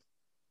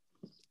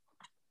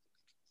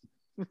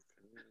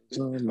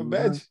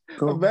 Imagine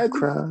Kendall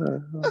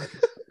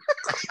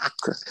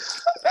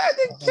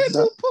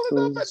pulling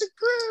up at the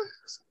crib.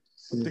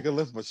 I think I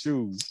left my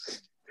shoes.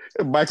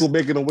 And Michael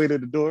making a way to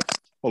the door.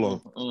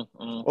 Hold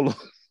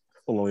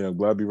on, young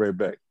boy. I'll be right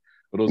back.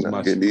 But those are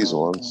my get shoes. These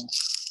ones.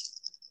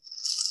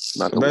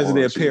 Not Imagine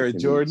they're a pair of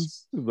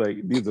Jordans. Like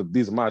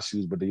these are my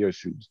shoes, but they're your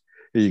shoes.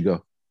 Here you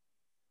go.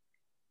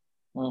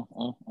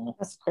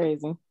 That's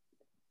crazy.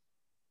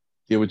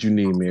 Get what you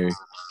need, Mary.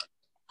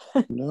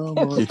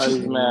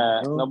 Nobody's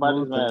mad.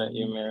 Nobody's mad at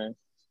you, Mary.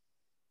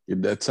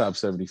 Get that top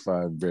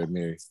 75 bread,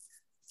 Mary.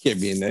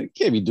 Can't be in that.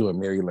 Can't be doing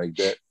Mary like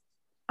that.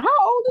 How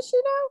old is she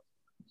now?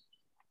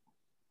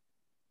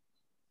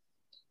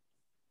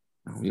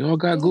 We all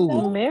got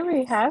Google.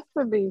 Mary has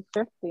to be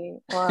 50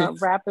 or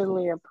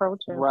rapidly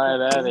approaching. Right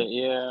 50. at it,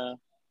 yeah.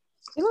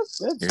 She looks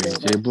good. Mary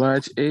J.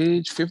 Blige,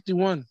 age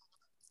 51.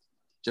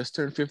 Just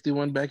turned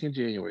 51 back in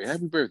January.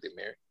 Happy birthday,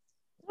 Mary.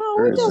 Oh,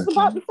 we're just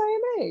about the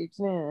same age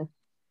now.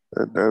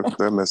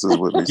 That messes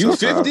with me. You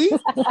sometimes. 50?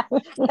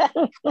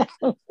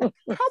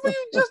 How are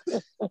you just?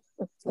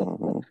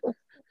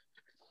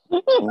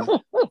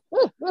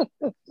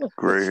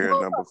 Gray hair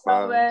number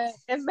 5.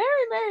 If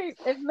Mary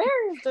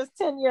is just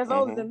 10 years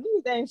older than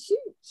me, then she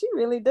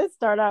really did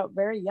start out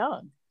very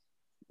young.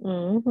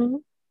 Mm-hmm.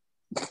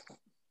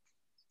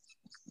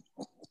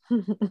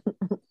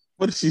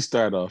 What did she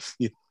start off?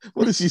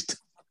 What did she?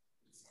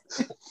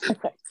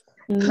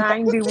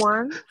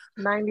 91,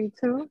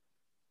 92.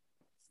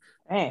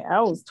 Man,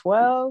 I was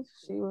 12.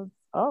 She was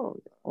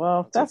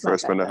that's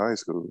freshman in high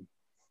school.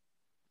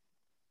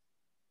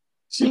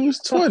 She was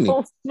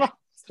 20.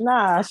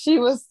 Nah, she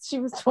was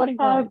 21.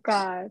 Oh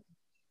God.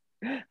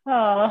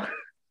 Oh.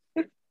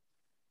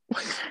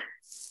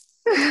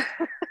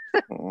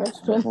 Oh,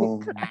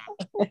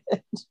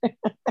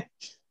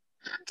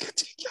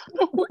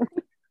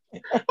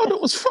 that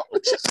was wrong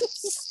with you.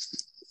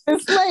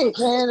 It's late,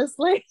 man. It's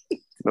late.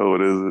 No,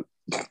 it isn't.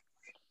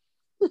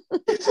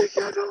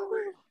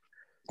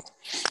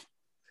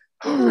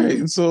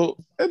 right. So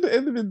at the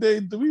end of the day,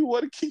 do we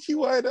want a Keke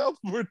Wyatt album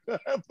or not?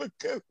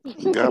 Because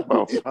We got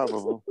about 5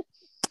 of them.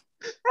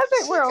 I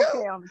think we're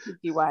okay on the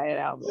Keke Wyatt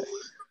album.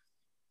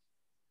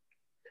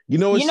 you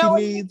know what You she know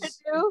what needs? she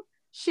should do?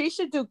 She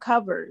should do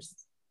covers.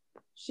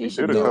 She She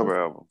should did a do. cover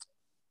album.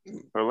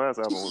 Her last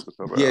album was a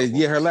cover Yeah, album.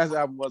 yeah. Her last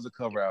album was a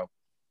cover album.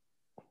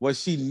 What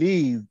she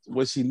needs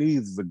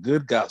is a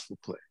good gospel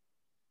play.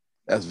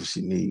 That's what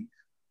she needs.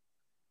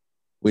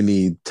 We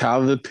need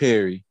Tyler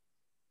Perry.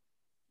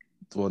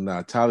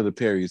 Well, Tyler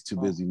Perry is too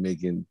busy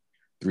making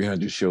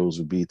 300 shows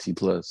with BT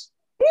Plus.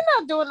 He's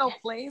not doing no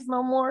plays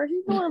no more.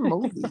 He's doing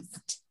movies.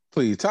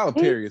 Please, Tyler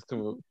Perry is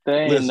coming.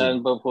 They ain't Listen.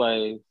 nothing but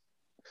plays.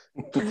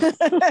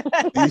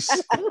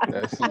 These,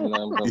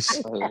 Nothing but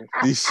plays.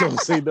 these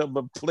shows ain't nothing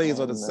but plays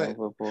on the Nothing set.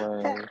 but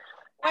plays.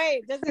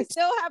 Wait, does he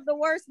still have the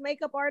worst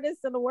makeup artist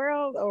in the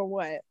world, or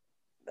what?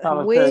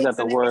 Tyler Perry Wigs got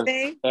the and worst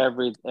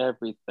everything.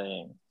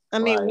 everything. I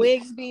mean, Like,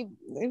 wigs be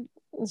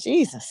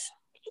Jesus.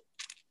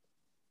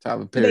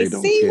 Tyler Do Perry they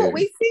don't see care. what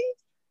we see?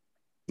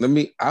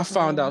 I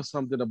found out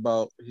something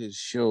about his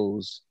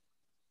shows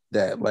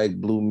that like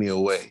blew me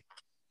away.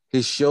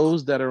 His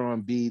shows that are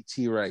on BET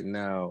right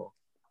now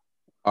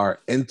are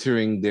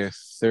entering their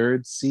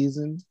 3rd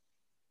season.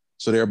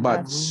 So they're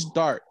about to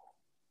start.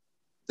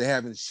 They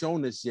haven't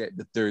shown us yet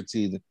the 3rd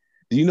season.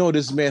 Do you know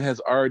this man has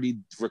already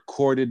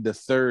recorded the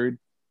 3rd,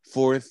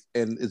 4th,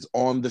 and is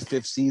on the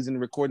 5th season,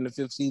 recording the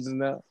 5th season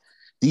now?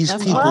 These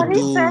That's people Well, he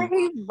do. said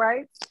he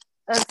writes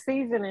a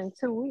season in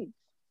 2 weeks.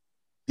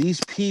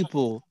 These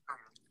people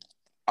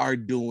are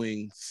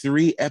doing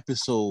 3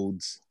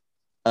 episodes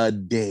a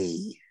day.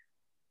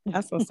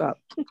 That's what's up.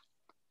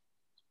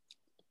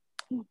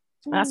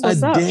 That's A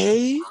what's up.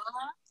 day?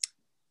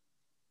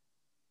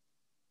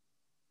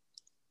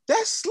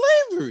 That's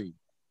slavery.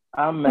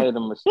 I made a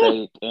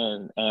mistake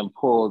and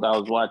pulled. I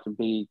was watching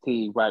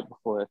BET right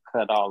before it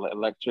cut all the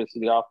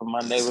electricity off in my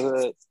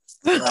neighborhood.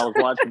 And I was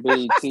watching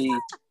BET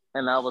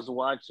and I was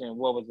watching,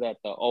 what was that,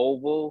 the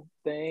Oval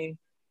thing?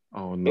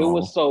 Oh no. It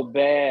was so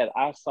bad.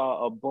 I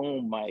saw a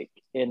boom mic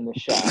in the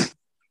shop.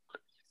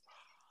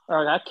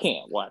 Like, I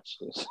can't watch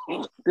this.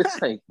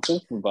 This ain't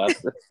this about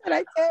this. And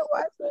I can't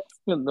watch it.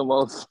 The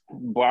most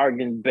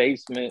bargain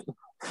basement.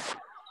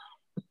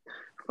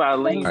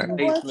 Filene's Right.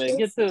 basement.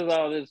 Get to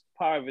all this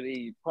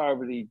poverty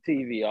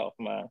TV off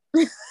my.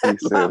 He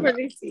said,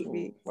 Poverty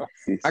TV.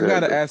 he I said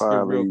gotta the ask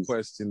a real Farley's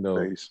question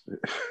though. basement.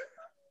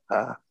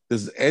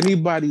 Does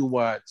anybody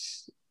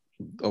watch?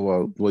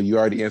 Oh, well, you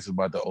already answered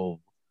about the old.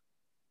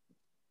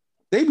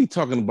 They be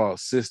talking about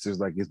Sisters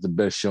like it's the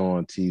best show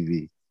on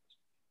TV.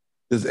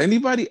 Does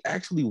anybody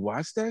actually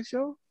watch that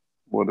show?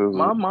 What is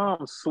My it?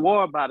 mom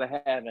swore about it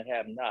have and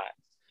have not.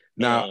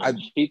 Now,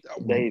 And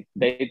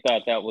they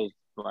thought that was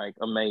like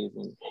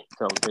amazing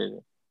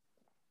television.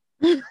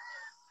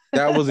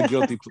 that was a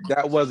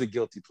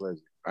guilty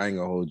pleasure. I ain't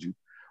gonna hold you,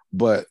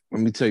 but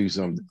let me tell you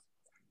something.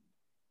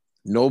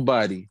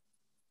 Nobody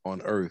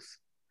on earth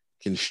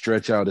can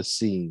stretch out a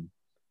scene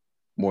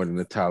more than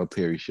the Tyler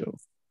Perry show.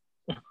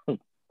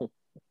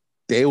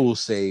 They will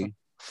say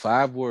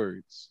 5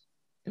 words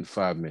in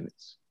 5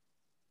 minutes.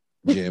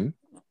 Jim,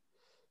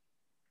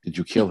 did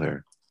you kill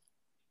her?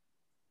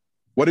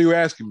 What are you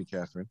asking me,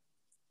 Catherine?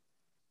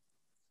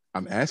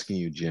 I'm asking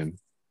you, Jim.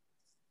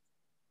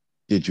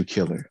 Did you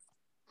kill her?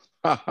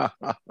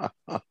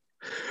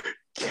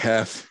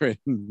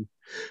 Catherine,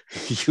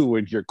 you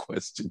and your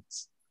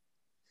questions.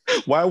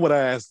 Why would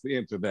I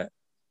answer that?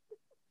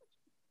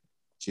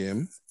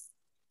 Jim,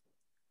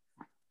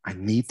 I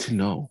need to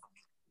know.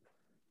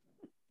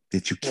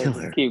 Did you kill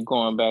her? Keep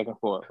going back and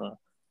forth, huh?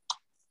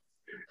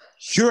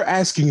 You're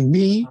asking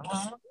me,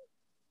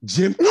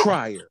 Jim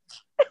Cryer,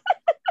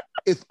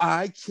 if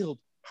I killed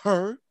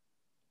her?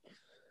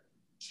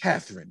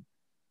 Catherine,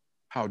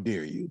 how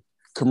dare you?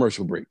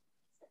 Commercial break.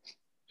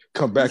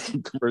 Come back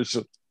from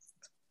commercial.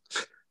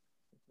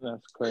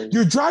 That's crazy.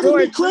 You're driving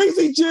me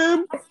crazy,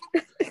 Jim.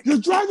 You're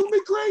driving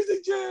me crazy,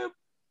 Jim.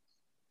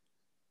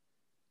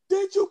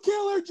 Did you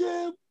kill her,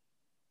 Jim?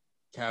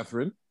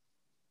 Catherine,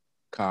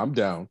 calm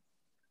down.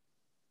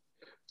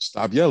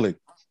 Stop yelling.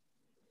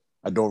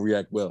 I don't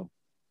react well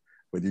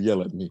when you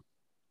yell at me.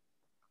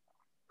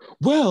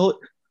 Well,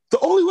 the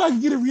only way I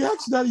can get a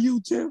reaction out of you,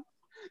 Jim,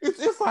 is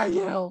if I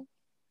yell.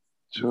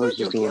 George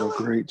is doing a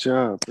great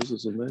job. This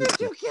is amazing. Did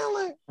you kill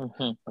her?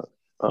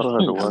 I don't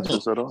have to watch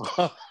this at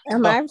all.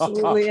 I'm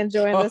absolutely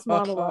enjoying this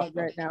monologue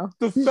right now.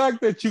 The fact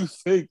that you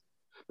think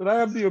that I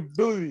have the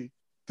ability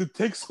to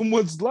take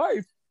someone's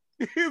life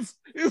is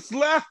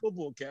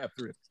laughable,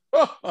 Catherine.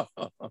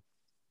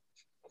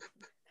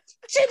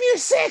 Jim, you're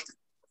sick.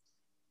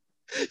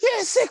 You're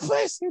a sick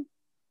person.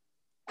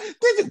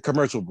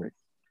 Commercial break.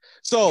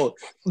 So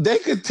they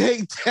could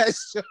take that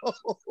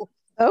show.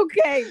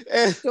 Okay,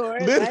 And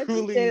George, I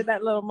literally, appreciated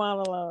that little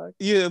monologue.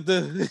 yeah,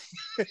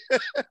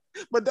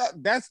 but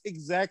that's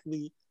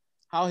exactly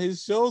how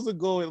his shows are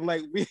going.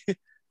 Like me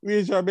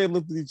and Charmaine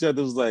looked at each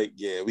other, was like,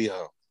 yeah, we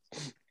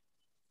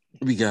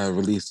gotta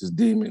release this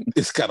demon.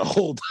 It's got a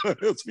hold on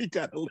us. We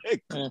gotta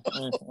let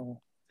go.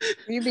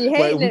 You be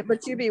hating it,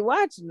 but you be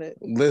watching it.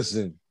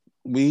 Listen,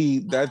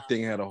 that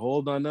thing had a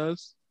hold on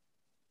us,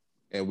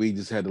 and we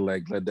just had to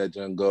like let that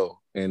junk go,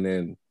 and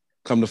then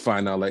come to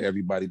find out like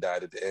everybody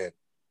died at the end.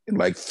 And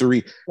like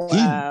 3,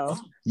 Wow.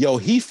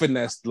 he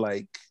finessed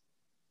like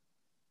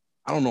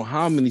I don't know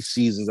how many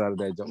seasons out of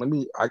that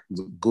junk. I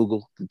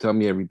Google to tell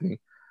me everything.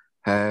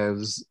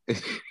 Haves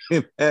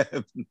and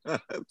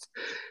have-nots.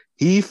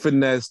 He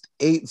finessed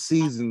 8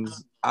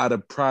 seasons out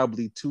of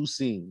probably 2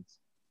 scenes.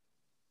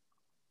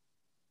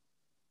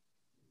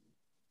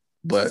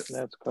 But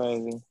That's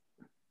crazy.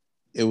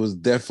 it was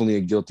definitely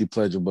a guilty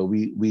pleasure. But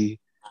we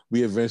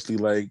eventually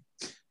like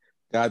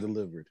God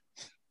delivered.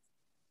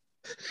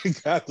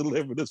 God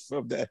delivered us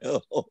from that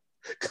hell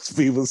because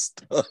we was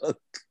stuck.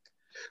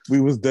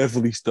 We was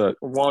definitely stuck.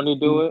 Won't he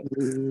do it?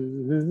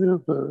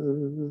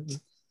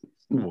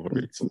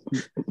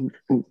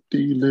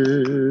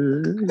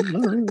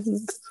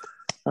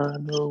 I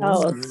know.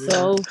 Oh,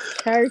 so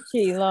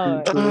churchy,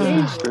 Lord.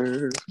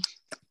 Jesus.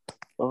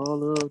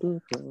 All of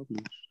the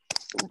problems.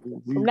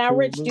 Now,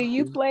 Rich, do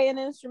you play an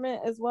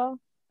instrument as well?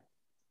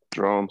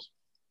 Drums.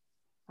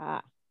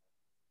 Ah.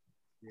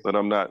 But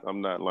I'm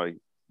not like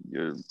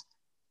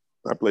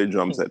I play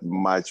drums at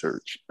my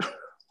church.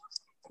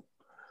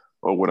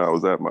 Or when I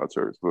was at my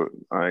church, but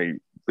I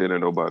ain't been in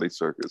nobody's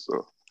circus,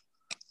 so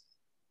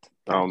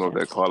I don't know if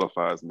that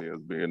qualifies me as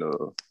being a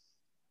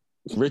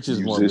Rich is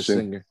more of a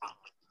singer.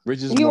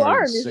 Rich is You more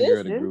are of a a singer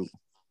of the musician. group.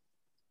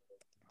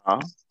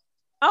 Huh?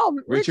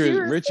 Oh,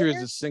 Richard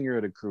is a singer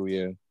of the crew,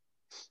 yeah.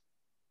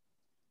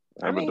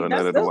 I haven't done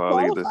that that in a still while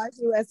either. qualifies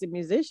you as a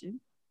musician.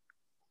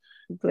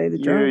 You play the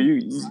Yeah, drum.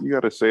 you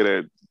got to say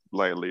that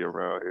lightly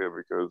around here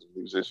because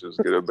musicians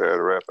get a bad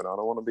rap, and I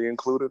don't want to be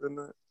included in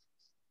that.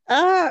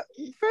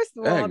 First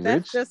of all, that's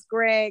Rich. just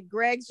Greg.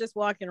 Greg's just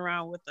walking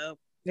around with a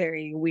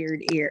very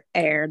weird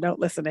air. Don't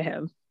listen to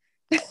him.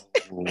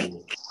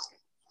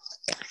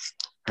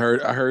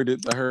 I heard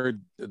if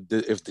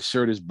the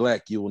shirt is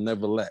black, you will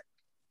never lack.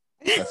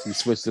 That's he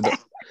switched it up.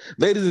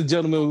 Ladies and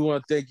gentlemen, we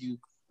want to thank you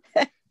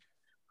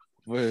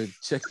for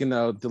checking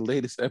out the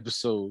latest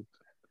episode.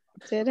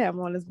 Did have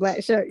him on his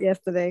black shirt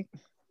yesterday.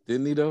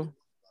 Didn't he though?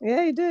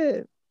 Yeah, he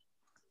did.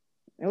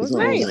 It was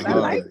nice. I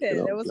liked it.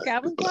 It was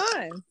Calvin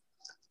Klein.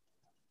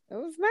 It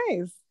was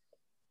nice.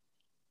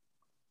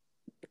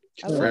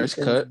 Fresh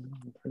cut,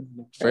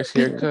 fresh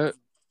haircut.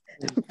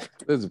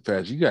 Listen,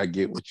 Pat, you gotta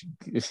get what you.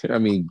 I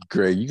mean,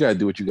 Greg, you gotta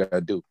do what you gotta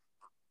do.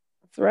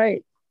 That's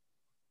right.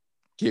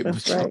 Get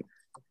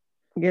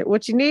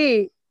what you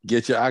need.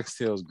 Get your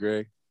oxtails,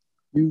 Greg.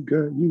 You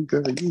got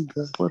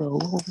what I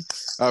want.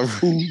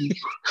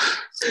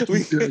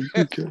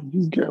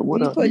 You got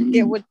what I need.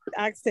 Get what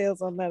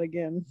oxtails on that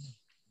again,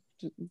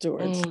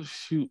 George. Oh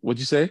shoot! What'd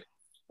you say?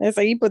 And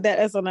so you put that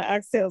S on the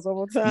oxtails one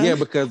more time. Yeah,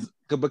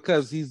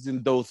 because he's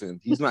in Dothan.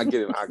 He's not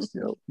getting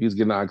oxtail. He's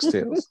getting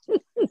oxtails.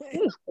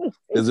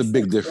 There's a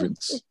big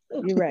difference.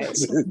 You're right.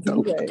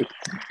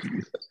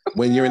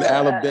 When you're in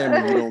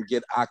Alabama, you don't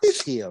get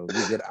oxtail.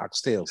 You get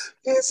oxtails.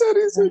 He said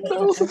he's in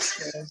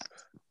Dothan.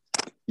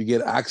 You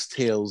get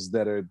oxtails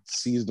that are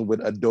seasoned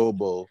with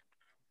adobo,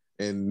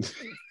 and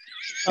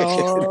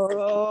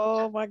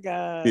oh my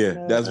God! Yeah,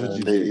 no. That's what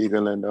you they get.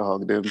 even let the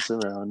hog them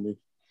surround me.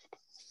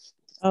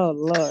 Oh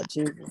Lord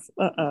Jesus!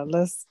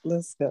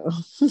 Let's go.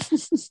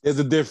 There's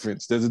a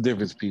difference,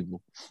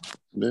 people.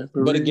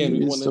 But again,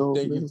 we want to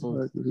thank you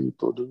for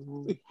people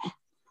do.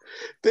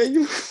 Thank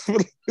you for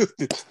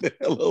listening to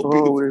Hello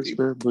Always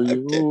remember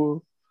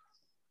you,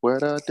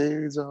 whether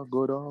days are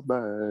good or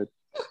bad.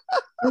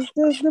 Oh,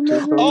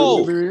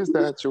 is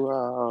that you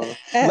are.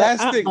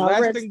 Last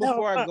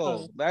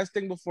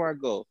thing before I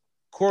go.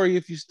 Corey,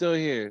 if you're still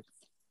here,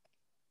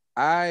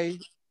 I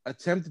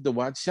attempted to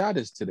watch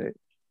Shottas today.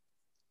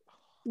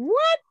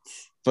 What?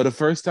 For the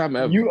first time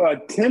ever. You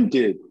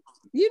attempted.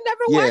 You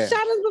never watched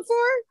Shottas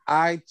before?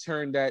 I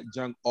turned that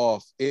junk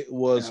off. It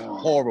was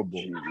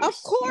horrible.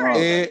 Of course.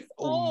 It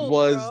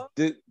was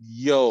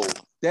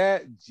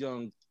that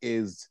junk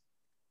is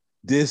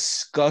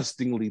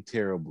disgustingly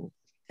terrible.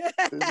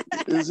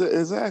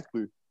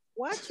 Exactly.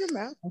 Watch your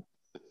mouth.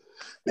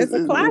 It's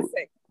a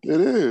classic.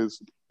 It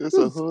is. It's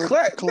a hood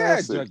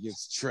classic. That junk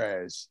is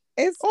trash.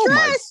 It's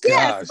trash,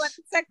 yes, but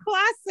it's a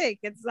classic.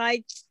 It's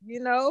like,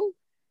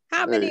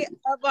 how many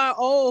of our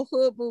old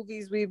hood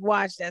movies we've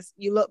watched that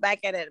you look back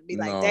at it and be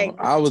like, dang,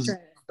 this is trash,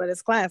 but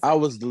it's classic. I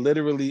was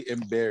literally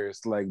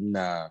embarrassed. Like,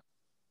 nah.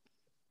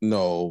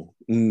 No.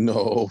 Hey,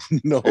 man.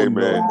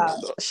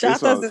 No.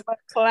 Shottas is a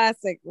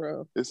classic,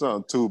 bro. It's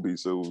on Tubi,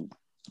 so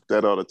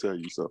that ought to tell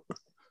you something.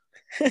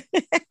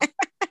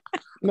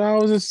 No, I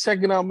was just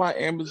checking out my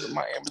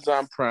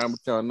Amazon Prime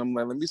account, and I'm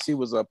like, let me see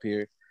what's up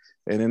here.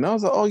 And then I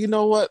was like, oh, you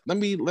know what? Let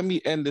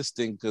me end this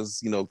thing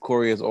because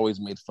Corey has always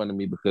made fun of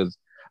me because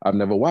I've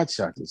never watched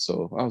Shottas.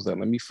 So I was like,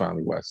 let me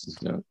finally watch this.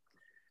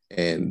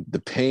 And the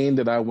pain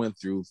that I went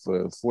through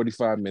for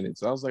 45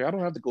 minutes, I was like, I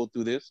don't have to go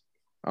through this.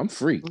 I'm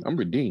free. I'm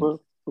redeemed.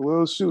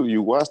 Well, shoot,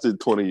 you watched it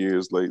 20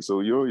 years late,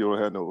 so you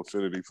don't have no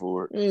affinity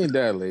for it. Ain't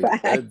that late.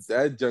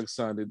 That junk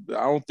sounded.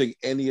 I don't think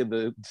any of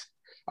the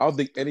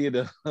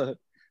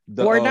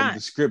not.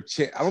 The script.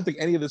 I don't think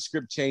any of the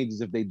script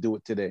changes if they do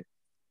it today.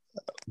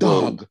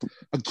 Well, Dog,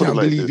 I can't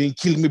like believe this. you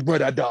kill me,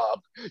 brother.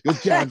 Dog, you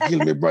can't kill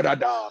me, brother.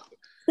 Dog.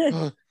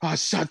 I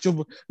shot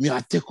you. Me, I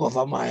take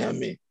over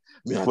Miami.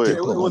 Me, I Wait, take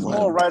It over was more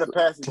Miami. rite of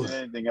passage than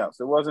anything else.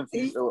 It wasn't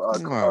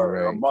All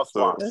right. a must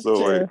So, watch. That's so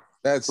wait. true.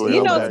 That's So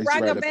You know, let me ask you-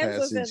 Sprague rite of Benz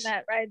was in passage.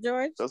 that, right,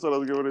 George? That's what I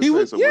was going to He say.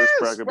 was So where's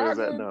yes, Sprague Benz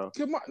at now?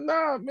 Come on,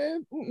 nah,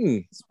 man.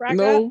 Mm-mm. Sprague.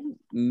 No.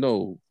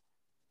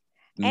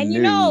 And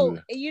No.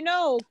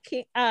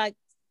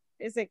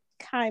 is it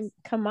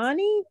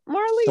Kamani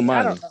Marley? I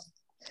Kamani. don't know.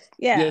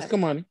 Yeah, Yes,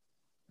 Kamani.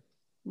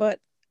 but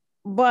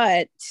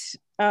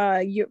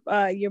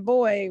your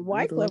boy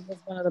Wycliffe was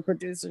one of the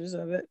producers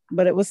of it,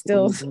 but it was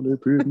still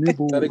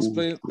That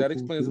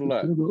explains a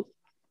lot.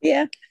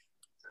 yeah.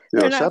 Yo,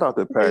 They're shout not out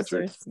to Patrick.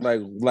 producers.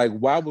 Like,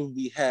 why would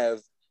we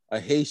have a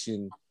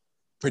Haitian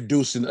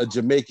producing a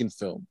Jamaican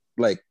film?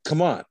 Like,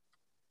 come on.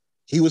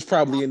 He was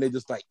probably in there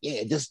just like,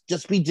 yeah,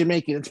 just be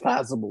Jamaican. It's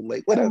possible.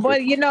 Like, whatever.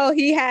 But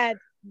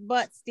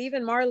but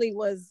Stephen Marley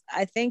was,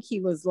 I think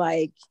he was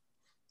like,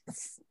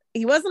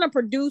 he wasn't a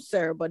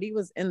producer, but he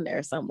was in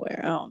there somewhere.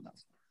 I don't know.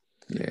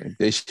 Yeah,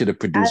 they should have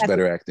produced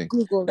better acting.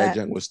 That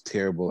junk was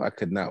terrible. I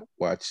could not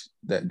watch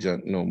that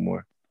junk no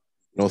more.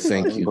 No,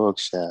 thank you.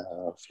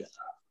 Bookshelf. Yeah.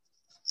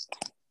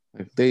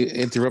 If they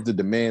interrupted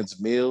the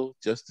man's meal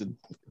just to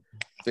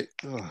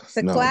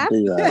clap.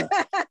 Yeah.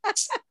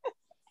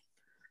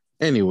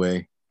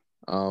 Anyway,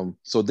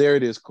 so there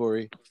it is,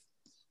 Corey.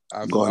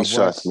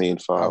 Gunshots mean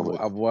firewood.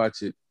 I've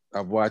watched it.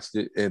 I've watched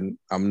it, and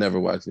I'm never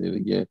watching it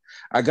again.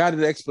 I got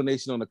an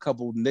explanation on a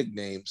couple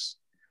nicknames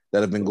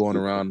that have been going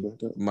around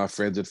my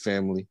friends and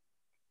family.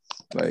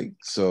 Like,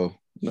 so,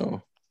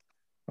 no.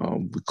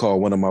 We call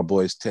one of my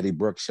boys Teddy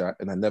Brookshot,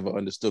 and I never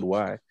understood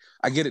why.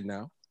 I get it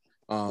now.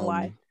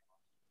 Why?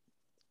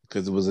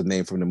 Because it was a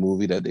name from the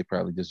movie that they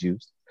probably just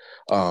used.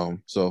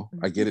 So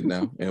I get it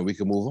now, and we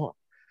can move on.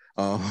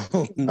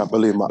 I can't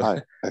believe my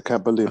eye. I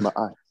can't believe my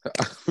eye.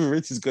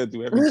 Rich is gonna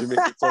do every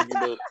Jamaican song you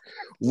know.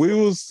 We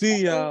will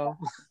see y'all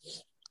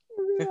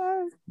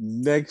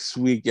next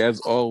week. As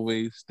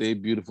always, stay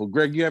beautiful.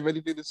 Greg, you have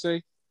anything to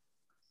say?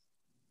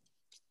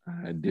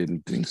 I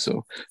didn't think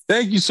so.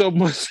 Thank you so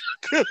much.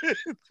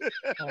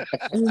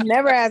 He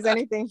never has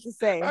anything to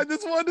say. I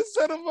just wanted to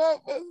set him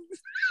up.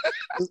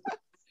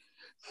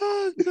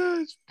 Oh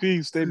gosh.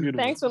 Peace. Stay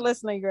beautiful. Thanks for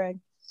listening, Greg.